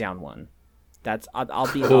knock it down 1.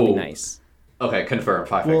 I'll be nice. Okay, confirm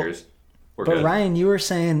 5 fingers. We're but good. Ryan, you were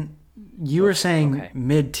saying okay.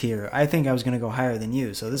 mid tier. I think I was going to go higher than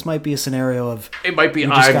you. So this might be a scenario of It might be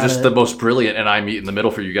I'm just the most brilliant, and I meet in the middle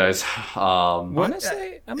for you guys.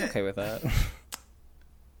 Honestly, I'm okay with that.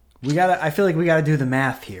 I feel like we gotta do the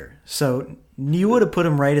math here. So you would have put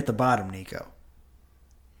him right at the bottom, Nico.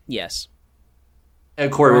 Yes.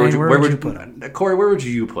 And Corey, Ryan, where would you put him? Corey, where would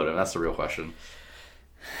you put him? That's the real question.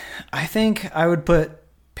 I think I would put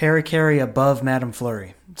Parakarry above Madame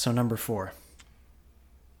Flurry. So number 4.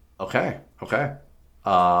 Okay.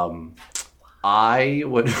 I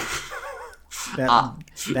would.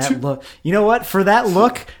 That look. You know what? For that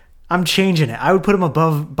look, I'm changing it. I would put him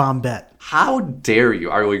above Bombette. How dare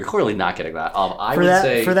you? You're clearly not getting that. I For would that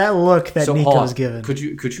say for that look that Nico was given. Could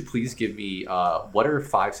you please give me what are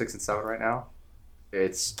 5, 6, and 7 right now?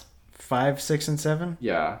 It's 5, 6, and 7.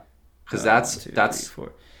 yeah, because 1, 2, 3,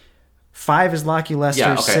 4. 5 is Lockie Lester.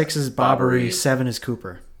 Yeah, okay. 6 is Bobbery. Bobbery. 7 is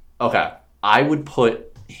Cooper. okay. I would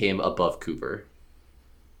put him above Cooper.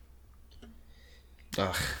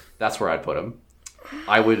 Ugh. That's where I'd put him.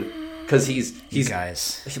 I would because he's You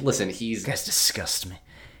guys. listen. You guys disgust me.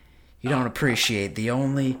 You don't appreciate the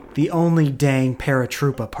only dang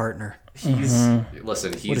paratroopa partner. Listen. He's What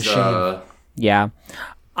a shame. Yeah.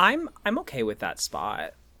 I'm okay with that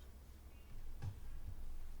spot.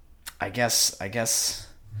 I guess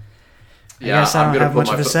Yeah, I don't have much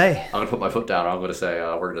of a say. I'm gonna put my foot down. I'm gonna say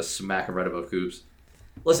we're gonna smack him right above Coops.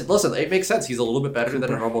 Listen. It makes sense. He's a little bit better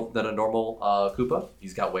than a normal Koopa.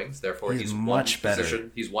 He's got wings, therefore he's much better.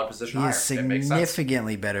 He's one position He higher. is It makes sense.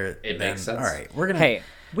 significantly better. It makes sense. All right, we're gonna. Hey,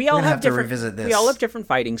 we we're all gonna have to different. revisit this. We all have different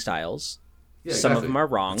fighting styles. Yeah, Some of exactly. them are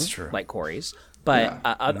wrong, That's true. like Corey's, but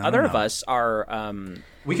Yeah. other of us are.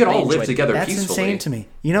 We can all live enjoyed- together That's peacefully. insane to me.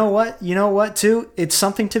 You know what? Too, it's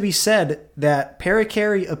something to be said that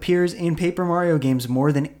Parakarry appears in Paper Mario games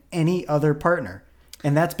more than any other partner,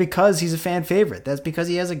 and that's because he's a fan favorite. That's because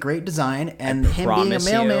he has a great design, and him being a promise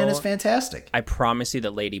mailman you- is fantastic. I promise you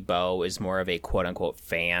that Lady Bo is more of a quote unquote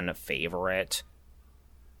fan favorite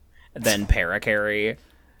than Parakarry.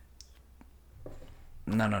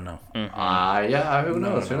 No. Yeah. Who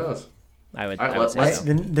knows? Who knows? I would Alright, say let's- so.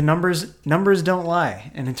 The numbers don't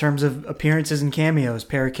lie, and in terms of appearances and cameos,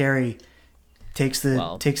 Parakarry takes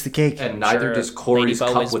the cake. And neither does Corey's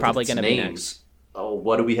Lady Bo cup is with probably its gonna be names. next. Oh,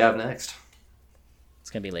 what do we have next? It's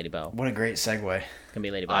gonna be Lady Bo. What a great segue. It's gonna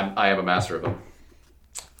be Lady Bo. I am a master of them.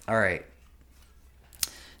 All right.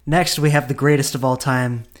 Next, we have the greatest of all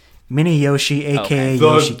time, Mini Yoshi, a.k.a.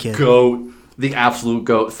 Yoshi Kid. GOAT. The absolute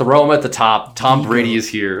GOAT. Throw him at the top. Tom Brady is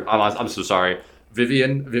here. I'm so sorry.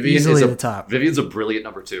 Vivian Easily is the top. Vivian's a brilliant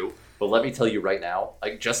number 2. But let me tell you right now,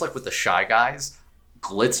 like just like with the Shy Guys,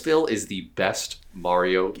 Glitzville is the best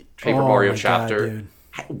Paper Mario my chapter. God,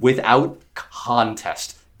 dude. Without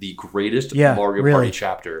contest, the greatest Yeah, Mario really. Party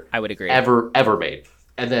chapter I would agree. ever made.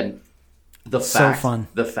 And then the fun.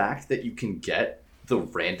 fact that you can get the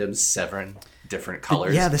random 7 different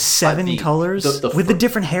colors. Yeah, the 7 colors with the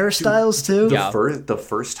different hairstyles too. The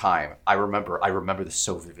first time I remember this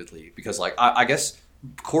so vividly because like I guess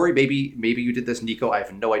Corey, maybe you did this. Nico, I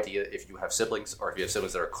have no idea if you have siblings or if you have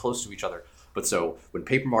siblings that are close to each other. But so when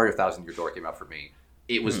Paper Mario Thousand Year Door came out for me,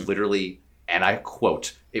 it was literally, and I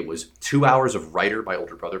quote, it was 2 hours of Ryder, my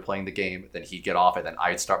older brother, playing the game. Then he'd get off, and then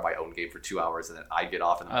I'd start my own game for 2 hours, and then I'd get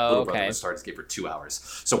off, and then my little brother would start his game for 2 hours.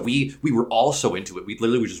 So we were all so into it. We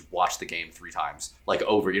literally would just watch the game 3 times, like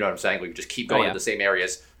over. You know what I'm saying? We would just keep going to the same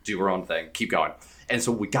areas, do our own thing, keep going. And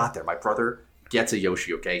so we got there. My brother gets a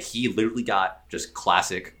Yoshi. Okay, he literally got just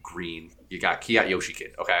classic green. He got Yoshi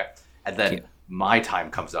Kid. Okay, and then my time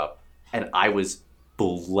comes up, and I was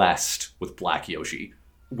blessed with Black Yoshi,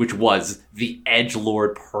 which was the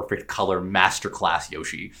edgelord perfect color masterclass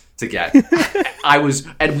Yoshi to get.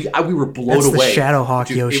 we were blown That's away. The Shadowhawk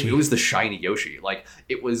Dude, Yoshi. It was the shiny Yoshi. Like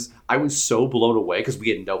I was so blown away because we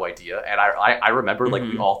had no idea. And I remember like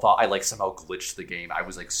we all thought I like somehow glitched the game. I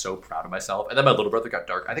was like so proud of myself. And then my little brother got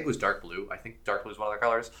I think it was dark blue. I think dark blue is one of their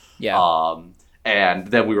colors. Yeah. And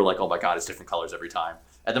then we were like, oh my God, it's different colors every time.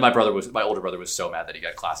 And then my older brother was so mad that he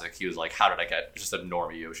got classic. He was like, how did I get just a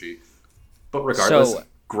normie Yoshi? But regardless,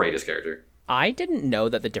 greatest character. I didn't know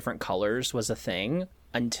that the different colors was a thing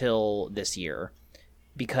until this year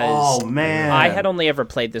because I had only ever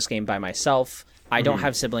played this game by myself. I don't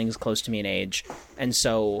have siblings close to me in age. And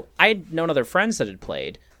so I'd known other friends that had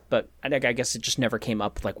played, but I guess it just never came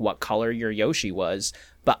up like what color your Yoshi was.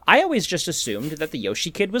 But I always just assumed that the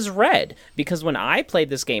Yoshi Kid was red because when I played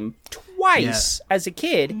this game twice as a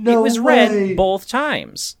kid, it was red both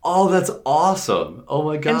times. Oh, that's awesome. Oh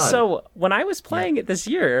my God. And so when I was playing it this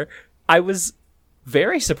year, I was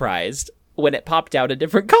very surprised when it popped out a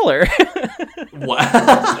different color. What?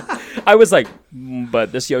 I was like,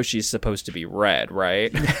 but this Yoshi's supposed to be red,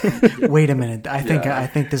 right? Wait a minute. I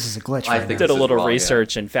think this is a glitch. I right think now. Did a little wrong,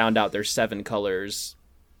 research and found out there's 7 colors.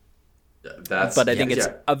 But I think it's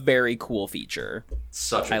a very cool feature.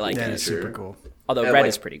 Such a I like cool it. That is feature. super cool. Although red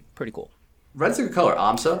is pretty cool. Red's a good color.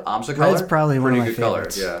 Amsa color. Red's probably one of my Pretty good color.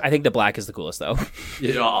 favorites. Yeah. I think the black is the coolest though.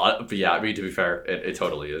 But yeah, I mean, to be fair, it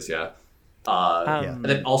totally is. Yeah. And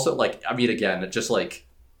then also like, I mean, again, just like,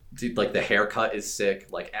 dude, like the haircut is sick.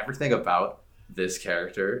 Like everything about this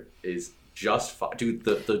character is just fun. Dude,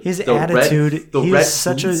 His the attitude. the He's red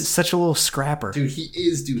such boots. a little scrapper. Dude, he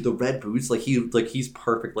is, dude. The red boots, he's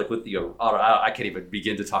perfect. Like with the, I can't even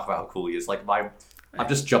begin to talk about how cool he is. Like I'm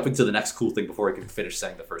just jumping to the next cool thing before I can finish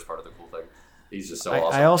saying the first part of the cool thing. He's just so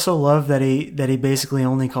awesome. I also love that he basically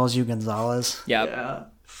only calls you Gonzalez. Yep. Yeah.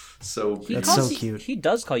 So That's so cute. He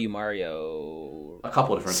does call you Mario a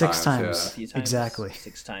couple of different 6 times. Yeah. a few times. Exactly.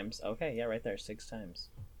 6 times. Okay, yeah, right there, 6 times.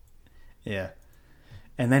 Yeah.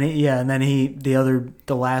 And then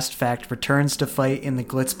the last fact returns to fight in the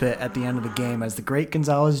Glitz Pit at the end of the game as the great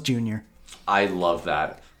Gonzalez Jr. I love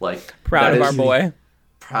that. Like Proud that of our is- boy.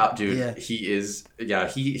 Proud dude. Yeah. He is. Yeah.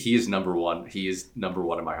 He is number one. He is number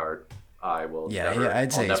one in my heart. I will.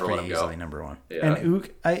 I'd say I'll he's never let pretty him go. easily number 1. Yeah. And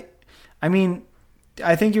Ook, I mean,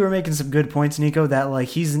 I think you were making some good points, Nico, that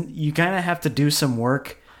like you kind of have to do some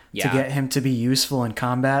work to get him to be useful in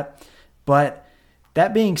combat. But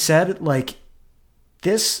that being said, like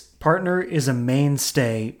this partner is a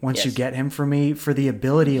mainstay once you get him for me for the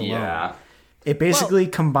ability alone. Yeah. It basically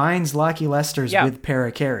combines Locky Lester's with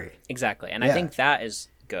Parakarry. Exactly, and I think that is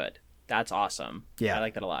good. That's awesome. Yeah. I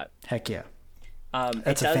like that a lot. Heck yeah.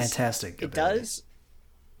 That's a fantastic It ability. does,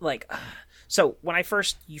 like, so when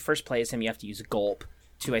you first play as him, you have to use a gulp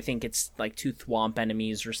to, I think it's like 2 thwomp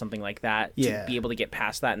enemies or something like that to be able to get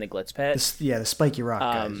past that in the Glitz Pit. The spiky rock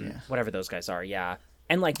guys. Yeah. Whatever those guys are, yeah.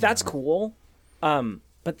 And like that's cool.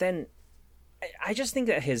 But then I just think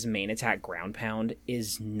that his main attack, Ground Pound,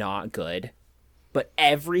 is not good. But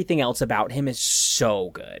everything else about him is so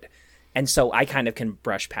good. And so I kind of can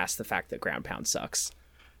brush past the fact that Ground Pound sucks.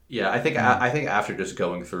 Yeah, I think after just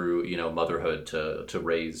going through, motherhood to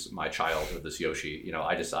raise my child with this Yoshi,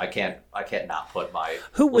 I can't not put my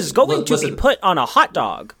Who was going to be put on a hot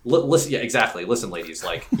dog? Listen, yeah, exactly. Listen, ladies,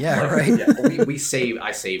 right. Yeah,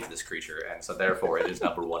 I saved this creature, and so therefore it is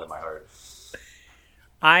number one in my heart.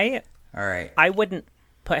 All right. I wouldn't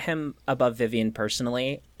put him above Vivian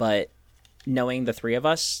personally, but knowing the three of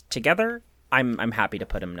us together, I'm happy to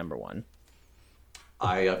put him number one.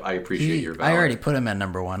 I appreciate your valor. I already put him at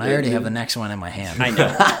number one. I already have the next one in my hand. I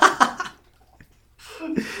know.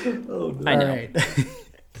 Oh, no. I know. Right.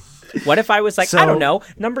 What if I was like, I don't know,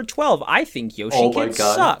 number 12? I think Yoshi Kid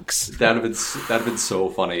sucks. That'd have been so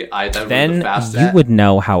funny. Then you would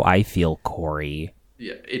know how I feel, Corey.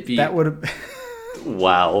 Yeah, it'd be. That would have.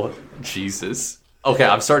 Wow, Jesus. Okay,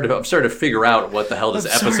 I'm starting to figure out what the hell this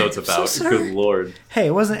episode's about. So Good Lord. Hey,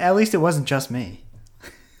 at least it wasn't just me.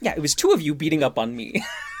 Yeah, it was two of you beating up on me.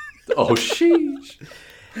 Oh, sheesh.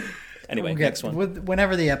 Anyway, next one.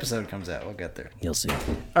 Whenever the episode comes out, we'll get there. You'll see.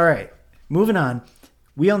 All right, moving on.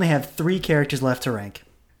 We only have 3 characters left to rank.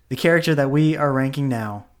 The character that we are ranking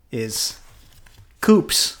now is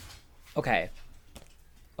Koops. Okay.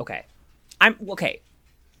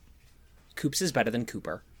 Koops is better than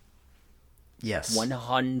Cooper. Yes.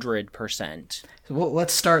 100%. Well,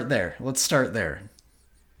 let's start there.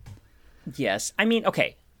 Yes. I mean,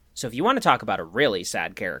 okay. So if you want to talk about a really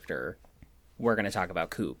sad character, we're going to talk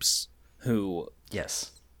about Koops, who...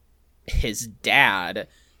 Yes. His dad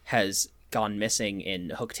has gone missing in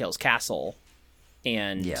Hooktail's castle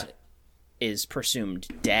and is presumed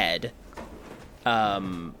dead.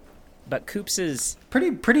 But Koops is...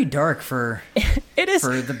 Pretty dark for... It is...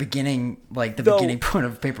 For the beginning, beginning point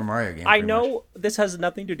of a Paper Mario game. I know this has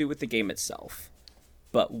nothing to do with the game itself,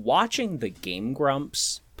 but watching the Game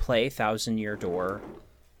Grumps play Thousand Year Door,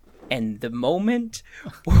 and the moment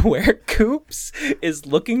where Koops is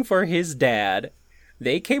looking for his dad,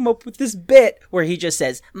 they came up with this bit where he just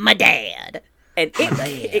says, "My dad." And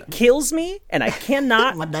it kills me, and I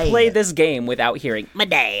cannot play this game without hearing, "My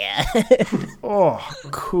dad." Oh,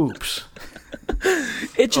 Koops.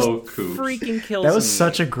 It just freaking kills me. That was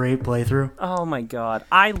such a great playthrough. Oh my god.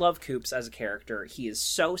 I love Koops as a character. He is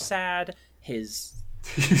so sad. He's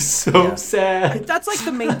so sad. That's like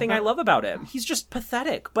the main thing I love about him. He's just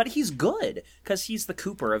pathetic, but he's good because he's the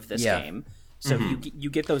Cooper of this game. So you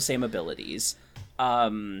get those same abilities.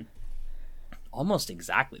 Almost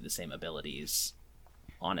exactly the same abilities,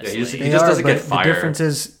 honestly. Yeah, he just doesn't get fire. The difference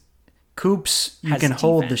is Koops, you can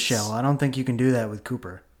hold the shell. I don't think you can do that with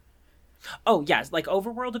Cooper. Oh, yes. Like,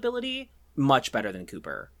 overworld ability, much better than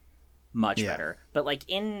Cooper. Much better. But, like,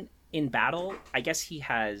 in battle, I guess he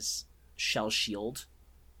has Shell Shield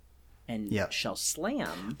and Shell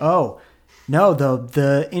Slam. Oh, no, though.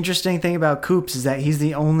 The interesting thing about Koops is that he's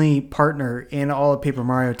the only partner in all of Paper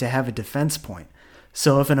Mario to have a defense point.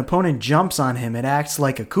 So if an opponent jumps on him, it acts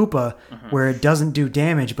like a Koopa, where it doesn't do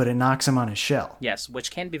damage, but it knocks him on his shell. Yes,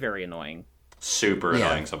 which can be very annoying. Super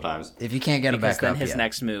annoying sometimes. If you can't get him back up, then his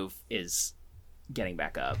next move is getting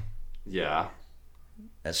back up. Yeah.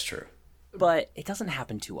 That's true. But it doesn't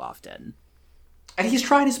happen too often. And he's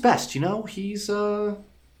trying his best, He's doing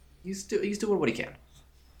what he can.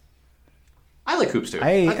 I like Koops, too.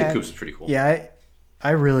 I think Koops is pretty cool. Yeah,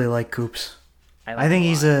 I really like Koops. I think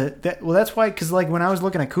he's that's why, because like when I was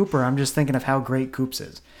looking at Cooper, I'm just thinking of how great Koops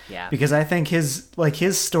is. Yeah. Because I think his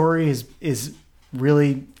story is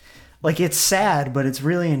really, like, it's sad, but it's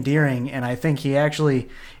really endearing, and I think he actually,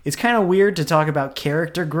 it's kind of weird to talk about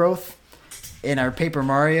character growth in our Paper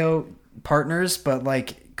Mario partners, but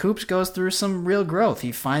like Koops goes through some real growth.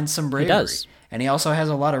 He finds some bravery. He does. And he also has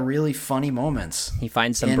a lot of really funny moments. He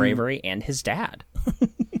finds some bravery and his dad.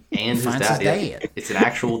 And his dad. It's an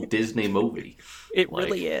actual Disney movie. It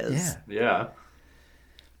really is. Yeah.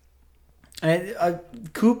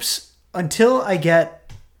 Koops, until I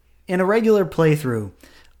get in a regular playthrough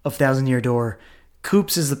of Thousand Year Door,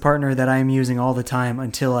 Koops is the partner that I'm using all the time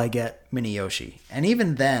until I get Mini Yoshi. And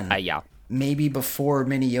even then, maybe before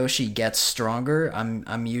Mini Yoshi gets stronger,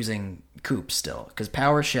 I'm using Koops still, because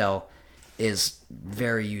Power Shell is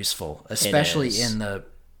very useful, especially in the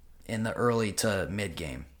early to mid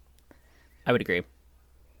game. I would agree.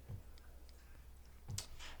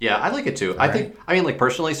 Yeah, I like it too. I mean, like,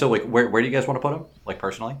 personally, so, like, where do you guys want to put him? Like,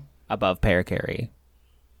 personally? Above Parakarry.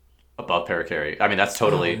 Above Parakarry. I mean, that's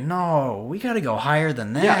totally... Oh, no, we got to go higher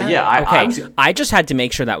than that. Yeah. I just had to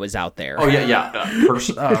make sure that was out there. Oh, yeah.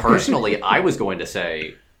 Personally, I was going to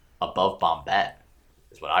say above Bombette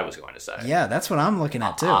is what I was going to say. Yeah, that's what I'm looking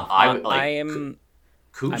at, too. I'm okay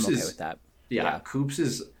with that. Yeah, Koops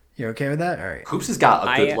is... You're okay with that? All right. Hoops has got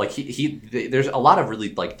a good there's a lot of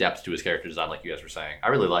really like depth to his character design, like you guys were saying. I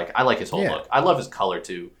like his whole look. I love his color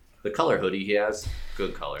too. The color hoodie he has,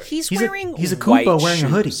 good color. He's wearing he's a Koopa wearing shoes. a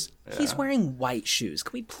hoodie. Yeah. He's wearing white shoes.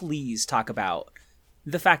 Can we please talk about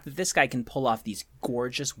the fact that this guy can pull off these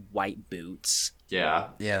gorgeous white boots? Yeah.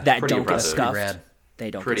 That pretty don't impressive. get scuffed.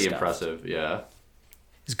 They don't pretty get scuffed. impressive, yeah.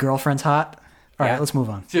 His girlfriend's hot. All right, let's move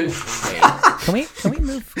on. Can we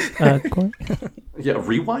move? Yeah,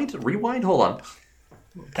 rewind. Hold on.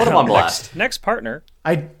 Put him on blast. Next partner.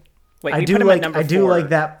 I Wait, do like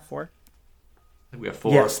that. 4. We have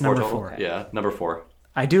 4. Yes, number total? 4. Yeah, number 4.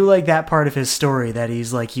 I do like that part of his story that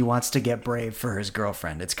he's like he wants to get brave for his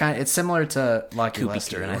girlfriend. It's similar to Lucky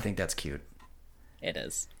Lester, and I think that's cute. It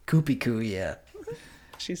is. Koopy Koo, yeah.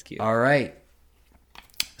 She's cute. All right.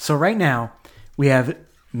 So right now we have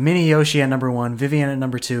Mini Yoshi at number 1, Vivian at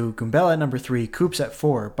number 2, Goombella at number 3, Koops at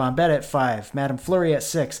 4, Bombette at 5, Madame Flurry at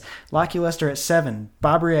 6, Lucky Lester at 7,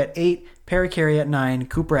 Bobbery at 8, Parakarry at 9,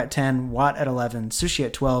 Cooper at 10, Watt at 11, Sushi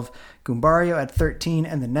at 12, Goombario at 13,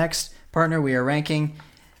 and the next partner we are ranking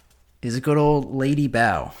is a good old Lady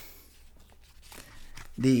Bow.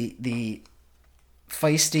 The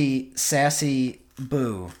feisty, sassy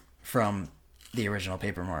Boo from the original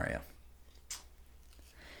Paper Mario.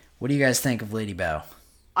 What do you guys think of Lady Bow?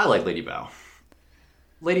 I like Lady Bow.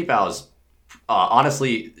 Lady Bow is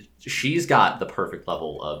honestly, she's got the perfect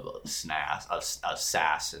level of sass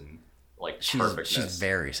and like perfectness. She's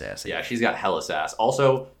very sassy. Yeah, she's got hella sass.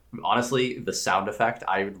 Also, honestly, the sound effect,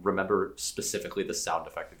 I remember specifically the sound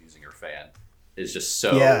effect of using her fan is just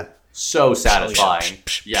so satisfying.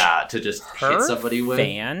 Yeah, to just hit somebody with.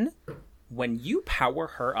 Fan, when you power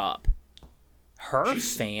her up,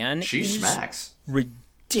 she smacks.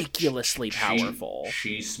 Ridiculously powerful.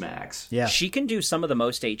 She smacks. Yeah. She can do some of the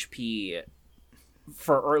most HP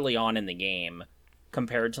for early on in the game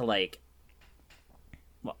compared to like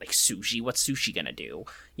Sushi. What's Sushi gonna do?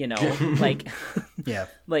 You know, like yeah.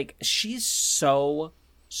 Like she's so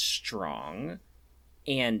strong,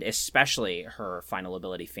 and especially her final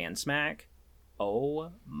ability Fan Smack. Oh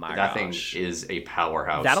my gosh. That thing is a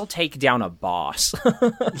powerhouse. That'll take down a boss.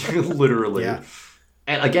 Literally. Yeah.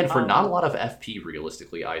 And again, for not a lot of FP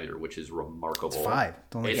realistically either, which is remarkable. It's 5.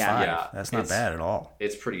 It's only 5. Yeah, that's not bad at all.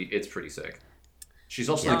 It's pretty sick. She's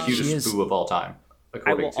also the cutest Boo of all time,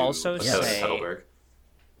 according to also say Petalberg.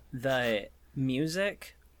 The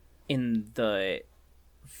music in the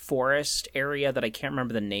forest area that I can't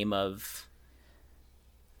remember the name of.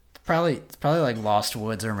 It's probably like Lost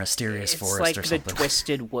Woods or Mysterious Forest like or something. The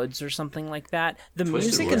Twisted Woods or something like that. The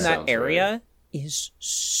Twisted music Woods in that area right. is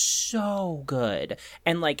so good.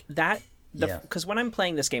 And like that, because when I'm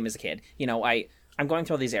playing this game as a kid, you know, I'm going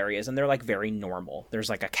through all these areas and they're like very normal. There's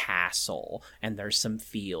like a castle and there's some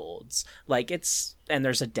fields, and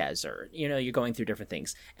there's a desert, you know, you're going through different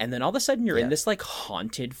things. And then all of a sudden you're in this like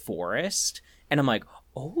haunted forest and I'm like,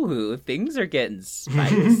 oh, things are getting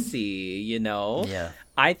spicy, you know? Yeah.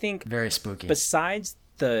 I think very spooky. Besides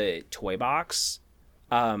the toy box,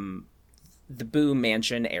 the Boo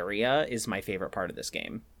Mansion area is my favorite part of this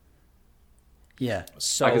game. Yeah.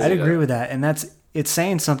 So I'd agree with that. And it's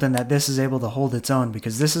saying something that this is able to hold its own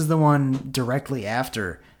because this is the one directly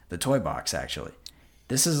after the toy box, actually.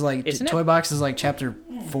 This is like toy box is like chapter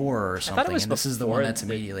 4 or something, and this is the one that's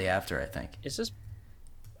immediately after, I think.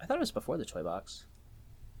 I thought it was before the toy box.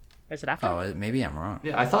 Is it after? Oh, maybe I'm wrong.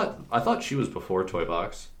 Yeah, I thought she was before Toy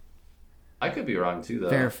Box. I could be wrong too,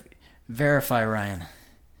 though. Verify, Ryan.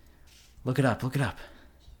 Look it up.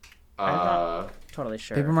 I'm not totally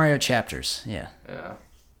sure. Paper Mario chapters. Yeah.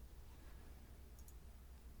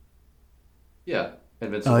 Yeah.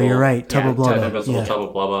 Invincible. Oh, you're right. Tubba Blubba. Invincible,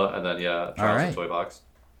 Tubba Blubba, and then Trials of Toy Box.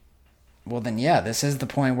 Well, then this is the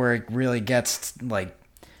point where it really gets like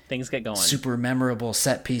things get going. Super memorable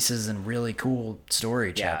set pieces and really cool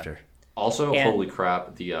story chapter. Also, holy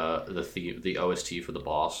crap! The OST for the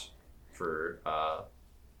boss for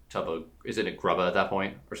Tubba, isn't it Grubba at that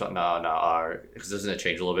point or something? No, because doesn't it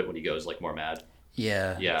change a little bit when he goes like more mad?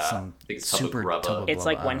 Yeah. I think it's super Grubba. It's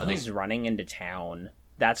like when he's running into town.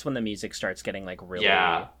 That's when the music starts getting like really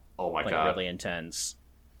oh my god, really intense.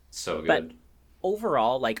 So good. But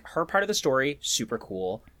overall, like her part of the story, super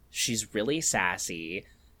cool. She's really sassy.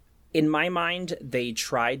 In my mind, they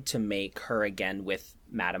tried to make her again with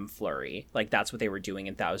Madame Flurry. Like that's what they were doing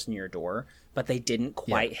in Thousand Year Door, but they didn't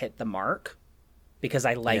quite hit the mark because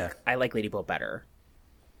I like Lady Bo better.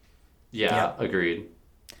 Yeah, agreed.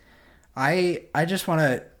 I just want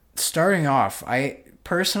to starting off. I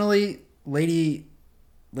personally Lady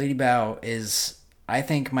Bow is I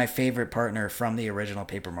think my favorite partner from the original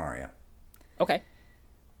Paper Mario. Okay.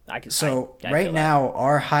 So I right feel now,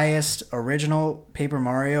 our highest original Paper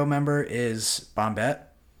Mario member is Bombette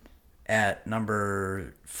at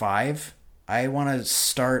number 5. I want to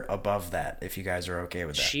start above that if you guys are okay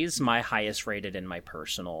with that. she's my highest rated in my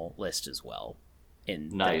personal list as well in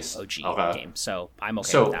Nice. the OG Okay. game. So I'm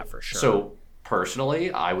okay with that for sure. So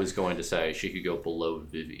personally, I was going to say she could go below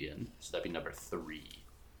Vivian, so that'd be number 3.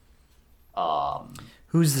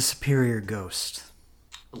 Who's the superior ghost?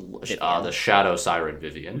 The Shadow Siren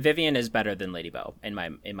Vivian. Vivian is better than Lady Bow in my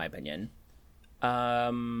opinion.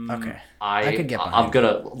 Okay. I could get behind I'm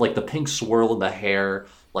gonna like the pink swirl in the hair,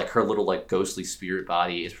 like her little like ghostly spirit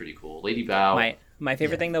body is pretty cool. Lady Bow. My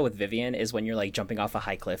favorite thing though with Vivian is when you're like jumping off a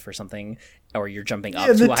high cliff or something, or you're jumping up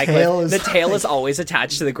Yeah, to the a high tail cliff. is The tail like- is always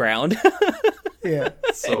attached to the ground. Yeah.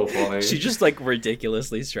 So funny. She just like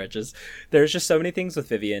ridiculously stretches. There's just so many things with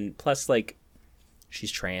Vivian. Plus, like, she's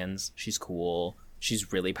trans. She's cool.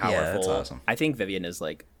 She's really powerful. Yeah, that's awesome. I think Vivian is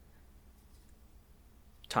like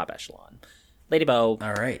top echelon. Lady Bow,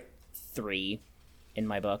 All right. 3 in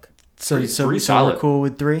my book. So Three so we're solid. cool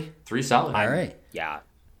with 3? 3 solid. All right. Yeah.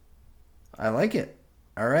 I like it.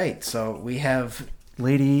 All right. So we have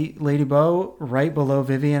Lady Bow right below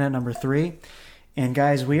Vivian at number 3. And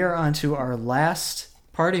guys, we are on to our last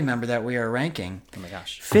party member that we are ranking. Oh my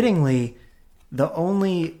gosh. Fittingly, the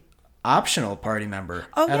only optional party member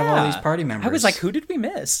Oh, out of all these party members. I was like, who did we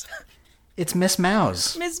miss? It's Miss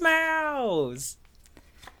Mouse. Miss Mouse.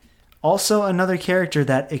 Also another character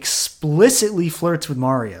that explicitly flirts with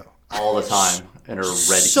Mario. All the time in her red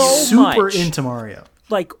So heels. Super much. into Mario.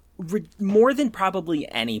 Like, more than probably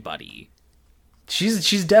anybody.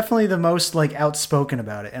 She's definitely the most like outspoken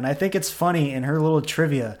about it. And I think it's funny in her little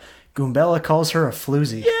trivia, Goombella calls her a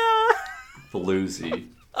floozy. Floozy.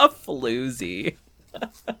 A floozy.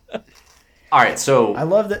 All right, so I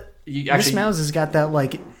love that You Miss actually- Mouse has got that,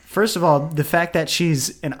 like, first of all, the fact that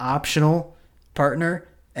she's an optional partner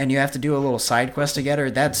and you have to do a little side quest to get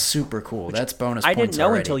her, that's super cool. That's bonus I points didn't know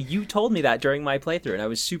already. until you told me that during my playthrough, and I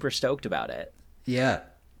was super stoked about it. Yeah.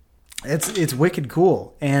 It's wicked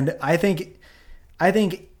cool. And I think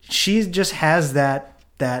she just has that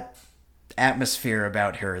atmosphere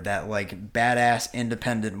about her, that like badass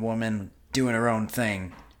independent woman doing her own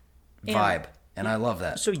thing vibe. And I love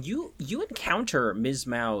that. So you encounter Ms.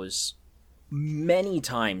 Mouse many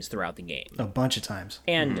times throughout the game. A bunch of times.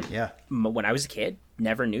 And Yeah. when I was a kid,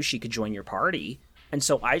 never knew she could join your party. And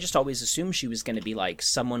so I just always assumed she was going to be like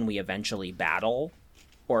someone we eventually battle,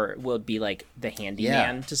 or would be like the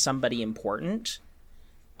handyman to somebody important.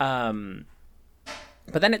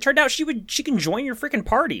 But then it turned out she can join your freaking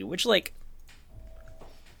party, which like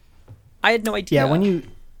I had no idea. Yeah,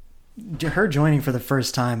 when her joining for the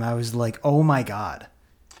first time, I was like, "Oh my god."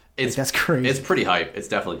 That's crazy. It's pretty hype. It's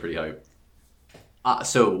definitely pretty hype.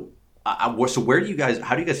 So where do you guys?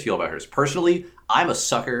 How do you guys feel about hers? Personally, I'm a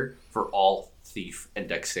sucker for all thief and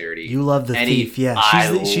dexterity. You love the thief, yeah.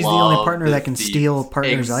 She's the only partner that can steal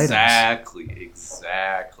partners' items.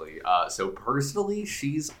 Exactly. So personally,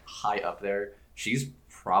 she's high up there. She's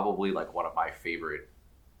probably like one of my favorite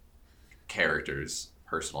characters.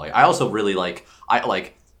 Personally, I also really like.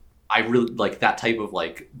 I really like that type of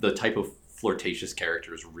like the type of flirtatious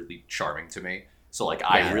character is really charming to me. So like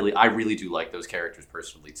I really do like those characters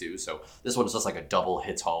personally too. So this one is just like a double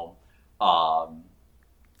hits home.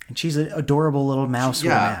 And she's an adorable little mouse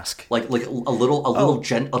with a mask. Like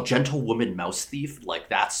a gentlewoman mouse thief. Like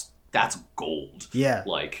that's gold. Yeah.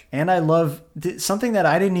 Like, and I love something that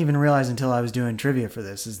I didn't even realize until I was doing trivia for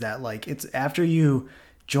this is that like it's after you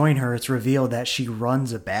join her, it's revealed that she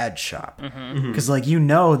runs a badge shop. Because like you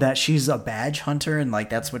know that she's a badge hunter and like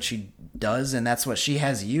that's what she does and that's what she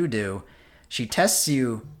has you do. She tests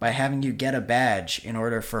you by having you get a badge in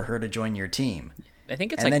order for her to join your team. I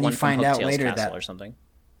think it's and like then one you find from out Hooktails later Castle that or something.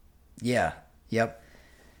 Yeah. Yep.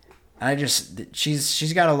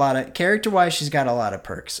 She's got a lot of character-wise. She's got a lot of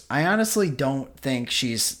perks. I honestly don't think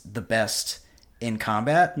she's the best in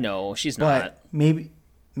combat. No, she's but not.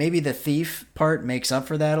 maybe the thief part makes up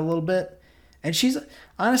for that a little bit. And she's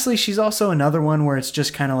also another one where it's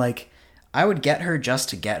just kind of like I would get her just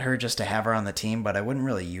to have her on the team, but I wouldn't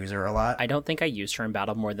really use her a lot. I don't think I used her in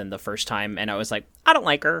battle more than the first time, and I was like, I don't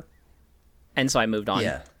like her, and so I moved on.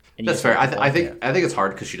 Yeah. And that's used fair. her. I think it's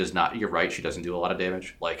hard because she does not. You're right. She doesn't do a lot of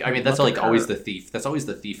damage. Like I mean, that's like always the thief. That's always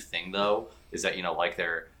the thief thing, though. Is that like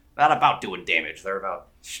they're not about doing damage. They're about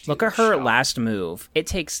look at her stuff. last move. It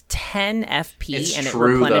takes 10 FP It's and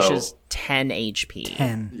true, it replenishes though. 10 HP.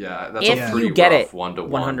 10. Yeah, that's If a pretty you get rough it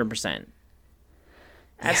 1-to-1. 100%.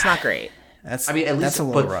 That's not great. That's I mean, that's a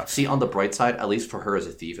little rough. See, on the bright side, at least for her as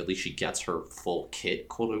a thief, at least she gets her full kit,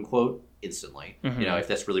 quote unquote. instantly. If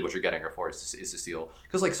that's really what you're getting her for is to steal.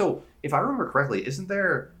 Because like, so if I remember correctly, isn't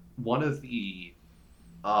there one of the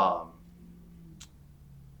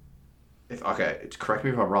correct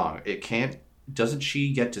me if I'm wrong. Doesn't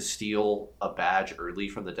she get to steal a badge early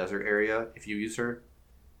from the desert area if you use her?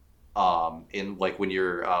 In like when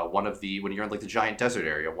you're when you're in like the giant desert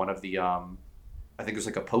area, one of the I think there's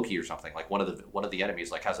like a pokey or something. Like one of the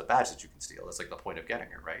enemies like has a badge that you can steal. That's like the point of getting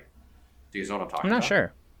her, right? Do you guys know what I'm talking about? I'm not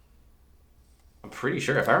sure. I'm pretty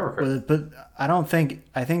sure if I remember correctly. But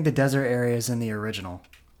I think the desert area is in the original.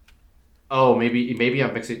 Oh, maybe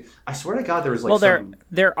I'm mixing. I swear to God, there was like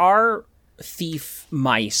there are thief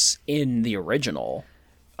mice in the original.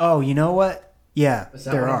 Oh, you know what? Yeah,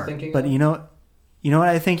 there are. But you know what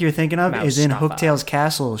I think you're thinking of is in Hooktail's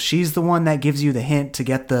castle. She's the one that gives you the hint to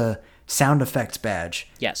get the sound effects badge.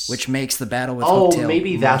 Yes, which makes the battle with Hooktail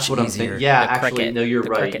maybe that's what easier. I'm thinking. Yeah, the actually, cricket, no, you're the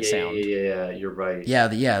right. Cricket sound. Yeah, you're right. Yeah,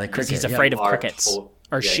 the cricket. He's afraid of crickets,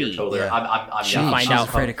 or she. Totally right. She's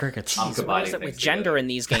afraid of crickets. I'm combining What is it with things gender together. in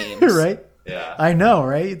these games? Right? Yeah, I know,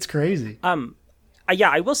 right? It's crazy. Yeah,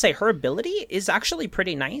 I will say her ability is actually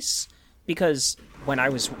pretty nice, because when I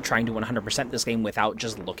was trying to 100% this game without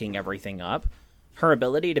just looking everything up, her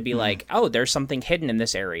ability to be like, oh, there's something hidden in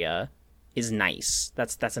this area is nice.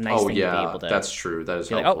 That's a nice thing to be able to. That's true. That is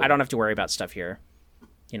be helpful. like, oh, I don't have to worry about stuff here.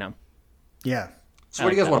 Yeah. So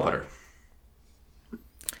where do you guys want to put her?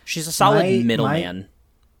 She's a solid middleman.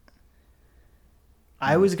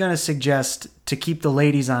 I was going to suggest, to keep the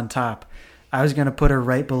ladies on top, I was going to put her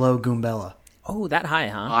right below Goombella. Oh, that high,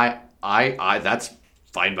 huh? I that's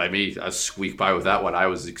fine by me. I squeaked by with that one. I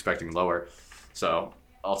was expecting lower, so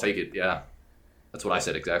I'll take it. Yeah, that's what I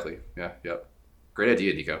said exactly. Yeah, yep. Great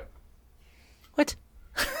idea, Nico. What?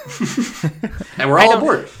 And we're all on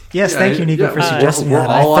board. Yes, thank you, Nico, for suggesting we're that.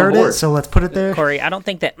 all I on third board. it, so let's put it there. Corey, I don't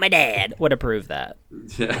think that my dad would approve that.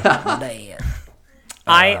 Yeah. Dad.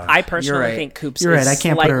 I personally You're right. think Coops You're is right. I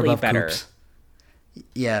can't put her slightly above better. Coops.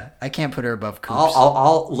 Yeah, I can't put her above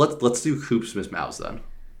Coops. Let's do Coops Miss Mouse then.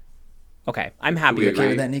 Okay, I'm happy we with agree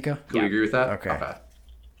Okay that. with that, Nico? Can we agree with that? Okay.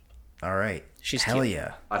 All right. She's Hell cute.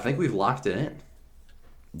 yeah. I think we've locked it in.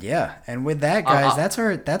 Yeah, and with that, guys, that's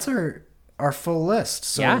our full list.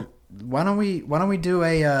 So Yeah. why don't we do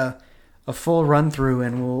a full run through,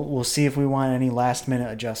 and we'll see if we want any last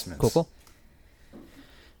minute adjustments. Cool.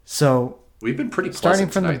 So We've been pretty Starting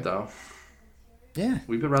pleasant from tonight, though. yeah,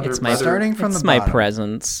 We've been rather starting from It's the my bottom.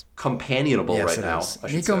 presence. companionable Yes, right it now. is. I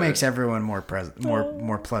should Nico say. makes everyone more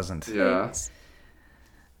pleasant. Yeah.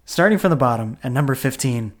 Starting from the bottom at number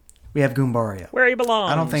 15, we have Goombario. Where he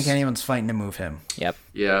belongs. I don't think anyone's fighting to move him. Yep.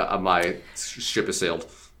 Yeah, my ship has sailed.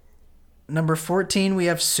 Number 14, we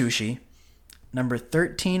have Sushi. Number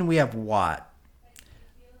 13, we have Watt.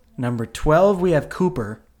 Number 12, we have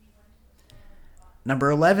Cooper.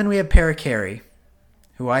 Number 11, we have Parakarry,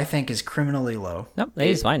 who I think is criminally low. Nope,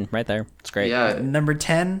 he's fine right there. It's great. Yeah, Number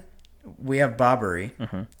 10, we have Bobbery.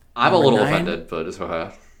 I'm a little 9. offended, but it's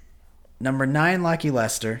okay. Number 9, Lucky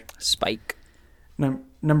Lester. Spike.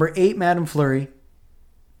 Number 8, Madame Flurry.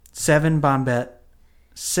 7, Bombette.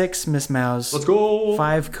 6, Miss Mouse. Let's go.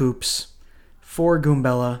 5, Coops. 4,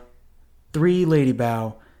 Goombella. 3, Lady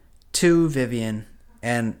Bow. 2, Vivian.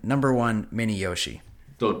 And number 1, Mini Yoshi.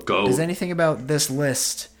 Go. Does anything about this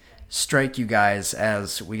list strike you guys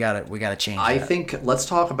as we gotta change I that? think let's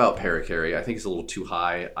talk about Parakarry. I think he's a little too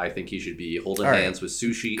high. I think he should be holding All right. hands with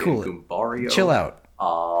Sushi Cool and Goombario. Chill out.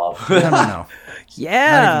 No. No.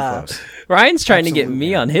 Yeah. Not even close. Ryan's trying to get Absolutely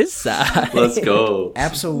me not. on his side. Let's go.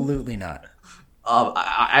 Absolutely not.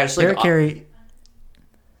 I actually. Parakarry,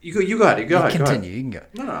 You go ahead. You go ahead. continue. You can go.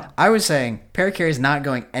 No. I was saying Parakarry is not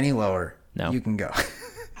going any lower. No. You can go.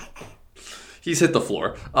 He's hit the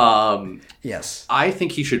floor. Yes. I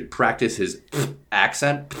think he should practice his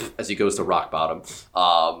accent as he goes to rock bottom.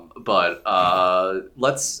 But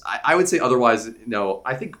I would say otherwise, no.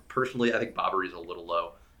 I think Bobbery's a little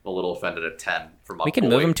low. I'm a little offended at 10 for my We can boy.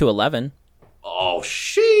 move him to 11. Oh,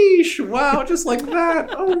 sheesh. Wow, just like that.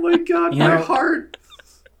 Oh my God, my know- heart.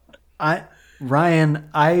 Ryan,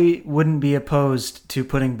 I wouldn't be opposed to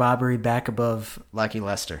putting Bobbery back above Lucky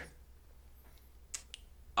Lester.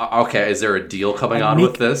 Okay, is there a deal coming on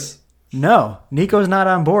with this? No, Nico's not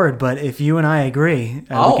on board, but if you and I agree, we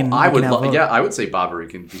can I would. have a vote. Yeah, I would say Bobbery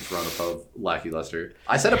can be thrown above Lackey Lester.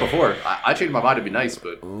 I said it before. I changed my mind to be nice,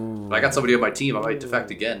 but if I got somebody on my team, I might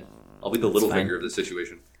defect again. I'll be the little fine. finger of this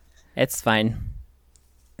situation. It's fine.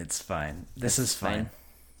 It's fine. This is fine.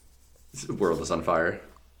 This world is on fire.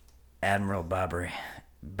 Admiral Bobbery,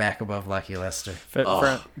 back above Lucky Lester.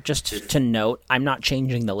 Just to note, I'm not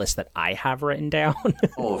changing the list that I have written down.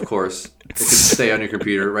 Oh, of course. It can stay on your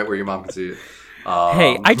computer right where your mom can see it.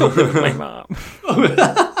 Hey, I don't live with my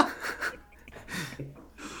mom.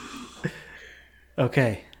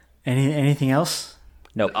 Okay. Anything else?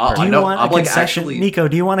 Nope. Do you want a I'm like concession, actually. Nico?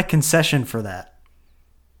 Do you want a concession for that?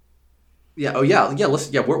 Yeah. Oh yeah. Yeah.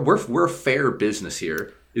 Listen. Yeah. We're a fair business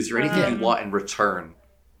here. Is there anything you want in return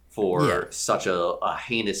for such a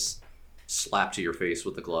heinous slap to your face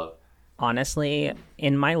with the glove? Honestly,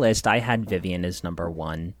 in my list, I had Vivian as number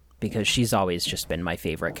 1 because she's always just been my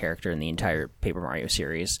favorite character in the entire Paper Mario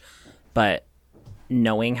series. But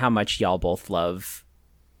knowing how much y'all both love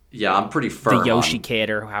Yeah, I'm pretty firm. the Yoshi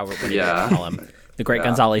kid, or however what do you Yeah. call him, the Great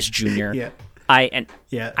Gonzalez Jr. Yeah.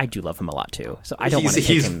 I do love him a lot too, so I don't want to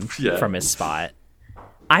take him from his spot.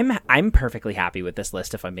 I'm perfectly happy with this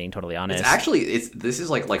list, if I'm being totally honest. This is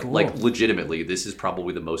like legitimately, this is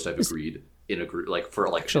probably the most I've agreed in a group. Like for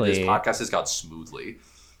like Actually, this podcast has gone smoothly.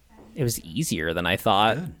 It was easier than I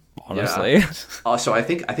thought, honestly. Yeah. So I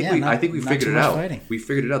think we figured it out. Fighting. We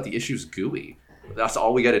figured it out. The issue's Gooey. That's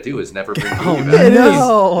all we got to do is never bring Gooey Oh, back.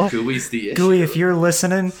 no. Gooey's the issue. Gooey, if you're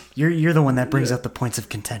listening, you're the one that brings up the points of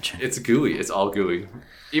contention. It's Gooey. It's all Gooey.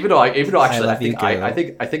 Even though actually love you, Gooey. I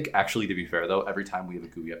think actually, to be fair though, every time we have a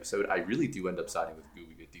Gooey episode, I really do end up siding with Gooey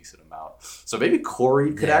a decent amount. So maybe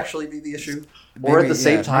Corey could actually be the issue, or at the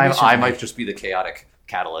same time, I might just be the chaotic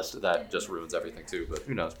catalyst that just ruins everything too. But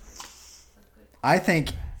who knows? I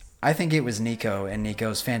think it was Nico and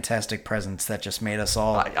Nico's fantastic presence that just made us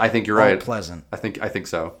all. I think you're all right. Pleasant. I think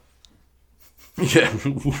so. Yeah.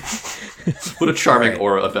 What a charming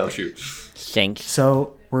aura about you. Thank you.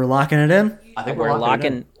 So we're locking it in. I think We're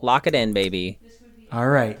lock it in, baby. All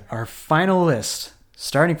right, our final list,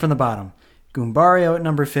 starting from the bottom: Goombario at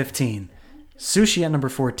number 15, Sushi at number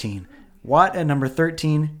 14, Watt at number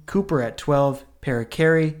 13, Cooper at 12,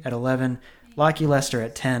 Parakarry at 11, Locky Lester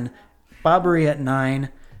at 10, Bobbery at 9,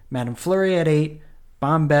 Madame Flurry at 8,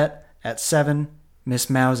 Bombette at 7, Miss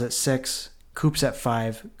Mouse at 6, Koops at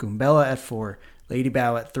 5, Goombella at 4, Lady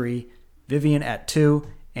Bow at 3, Vivian at 2,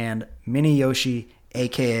 and Mini Yoshi,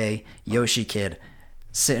 a.k.a. Yoshi Kid,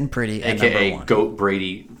 sitting pretty at AKA number 1. Goat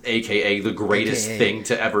Brady, AKA the greatest AKA thing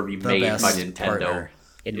to ever be made by best Nintendo. partner.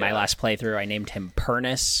 In my last playthrough, I named him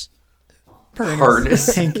Pernus.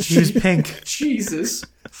 Pernus. Pink, he's pink. Jesus.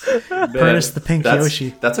 Pernus the pink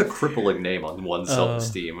Yoshi. That's a crippling name on one's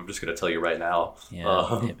self-esteem. I'm just going to tell you right now.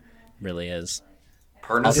 Yeah, it really is.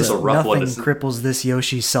 Pernus is a rough one Nothing to cripples this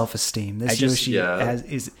Yoshi's self-esteem. This Yoshi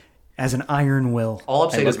has an iron will. All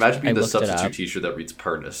I'm saying is imagine being I the looked it substitute up. teacher that reads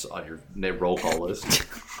Pernus on your roll call list.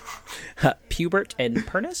 Pubert and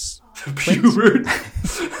Pernus? Pubert.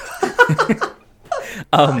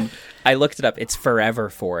 I looked it up. It's Forever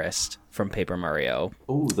Forest from Paper Mario.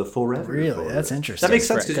 Ooh, the forever. Really? forest. That's interesting. That makes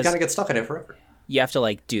sense because you Because- kind of get stuck in it forever. You have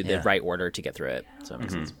to do the Yeah. right order to get through it. So it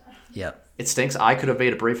makes sense. Yep. It stinks. I could have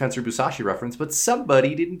made a Brave Fencer Musashi reference, but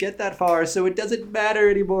somebody didn't get that far, so it doesn't matter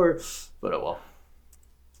anymore. But oh well.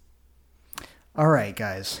 All right,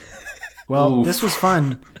 guys. Well, Oof. this was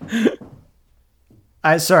fun.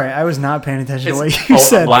 I was not paying attention to what It's- you oh,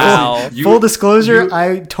 said. wow. Full disclosure,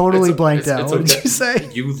 I totally It's- blanked it's- out. it's What did okay. you say?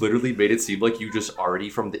 You literally made it seem like you just already,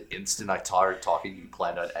 from the instant I started talking, you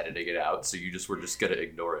planned on editing it out, so you just were just gonna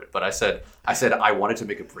ignore it. But I said I wanted to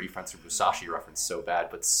make a Brave Fencer Musashi reference so bad,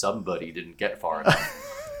 but somebody didn't get far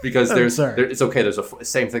enough. Because it's okay. There's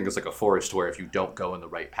same thing as like a forest where if you don't go in the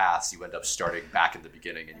right paths, you end up starting back in the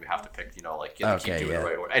beginning, and you have to pick, you have to keep doing the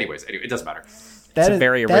right order. Anyway, it doesn't matter. That a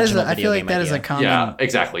very original I video feel like game that is a idea. common. Yeah,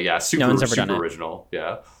 exactly. Yeah, super, one's ever done super it. original.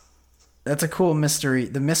 Yeah. That's a cool mystery.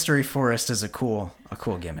 The mystery forest is a cool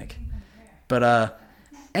gimmick. But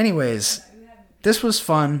anyways, this was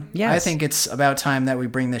fun. Yes. I think it's about time that we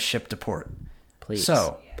bring this ship to port. Please.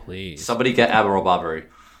 So, Please. Somebody get Admiral Bobbery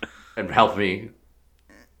and help me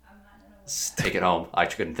take it home. I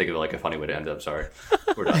couldn't think of like a funny way to end up. Sorry.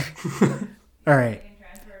 We're done. all right,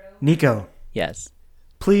 Nico, Yes.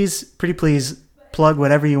 please, pretty please, plug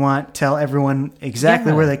whatever you want. Tell everyone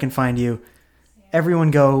exactly Yeah. where they can find you.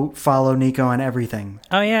 Everyone go follow Nico on everything.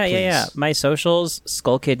 Oh yeah, yeah. Please. My socials,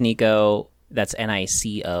 Skull Kid Nico. That's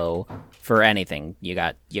Nico for anything. You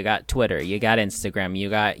got Twitter, you got Instagram, you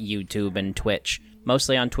got YouTube and Twitch.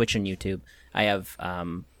 Mostly on Twitch and YouTube. I have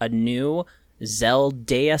a new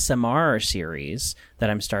Zelda ASMR series that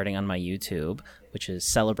I'm starting on my YouTube, which is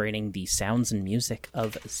celebrating the sounds and music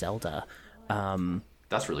of Zelda.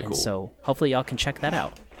 That's really cool. So hopefully y'all can check that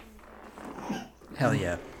out. Hell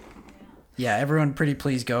yeah. Yeah, everyone pretty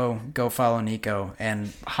please go follow Nico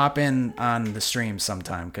and hop in on the stream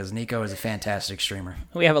sometime because Nico is a fantastic streamer.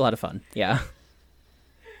 We have a lot of fun. Yeah.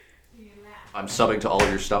 I'm subbing to all of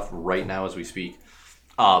your stuff right now as we speak.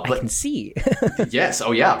 I But can see. yes,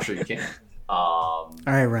 oh yeah, I'm sure you can. All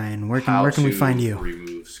right, Ryan, where can we find you?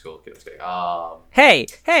 Remove Skull Kid. Hey!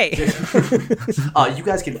 You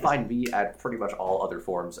guys can find me at pretty much all other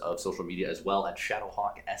forms of social media as well at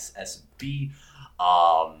Shadowhawk SSB.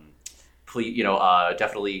 Please,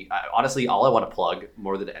 definitely. Honestly, all I want to plug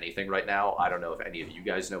more than anything right now. I don't know if any of you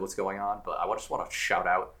guys know what's going on, but I just want to shout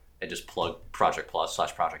out and just plug Project Plus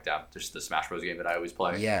 / Project M, just the Smash Bros. Game that I always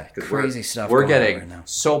play. Yeah, crazy stuff. We're getting right now.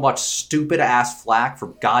 So much stupid ass flack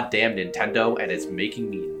from goddamn Nintendo, and it's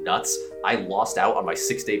making me nuts. I lost out on my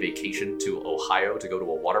 6-day vacation to Ohio to go to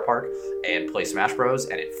a water park and play Smash Bros.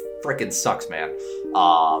 And it freaking sucks, man.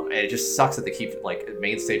 And it just sucks that they keep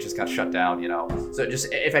main stage just got shut down. So just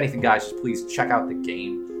if anything, guys, just please check out the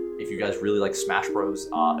game. If you guys really like Smash Bros,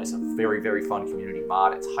 it's a very, very fun community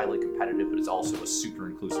mod. It's highly competitive, but it's also a super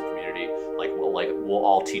inclusive community. We'll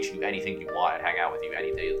all teach you anything you want and hang out with you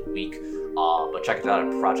any day of the week. But check it out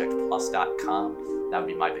at projectplus.com. That would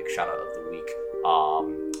be my big shout out of the week.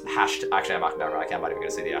 Actually, I'm not even going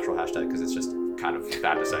to say the actual hashtag because it's just kind of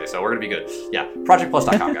bad to say. So we're going to be good. Yeah,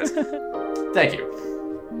 projectplus.com, guys. Thank you.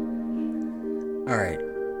 All right,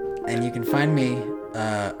 and you can find me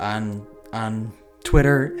on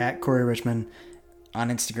Twitter at Corey Richmond, on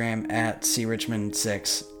Instagram at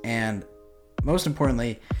crichmond6, and most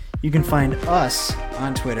importantly, you can find us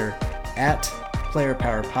on Twitter at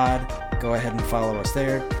PlayerPowerPod. Go ahead and follow us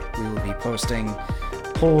there. We will be posting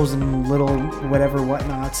polls and little whatever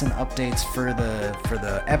whatnots and updates for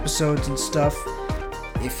the episodes and stuff.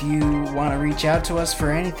 If you want to reach out to us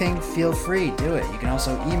for anything, feel free, do it. You can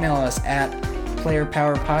also email us at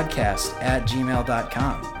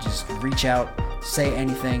playerpowerpodcast@gmail.com. Just reach out, say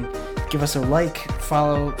anything, give us a like,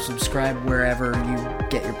 follow, subscribe wherever you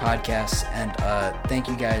get your podcasts, and thank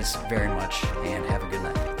you guys very much, and have a good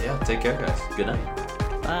night. Yeah, take care, guys. Good night.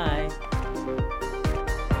 Bye.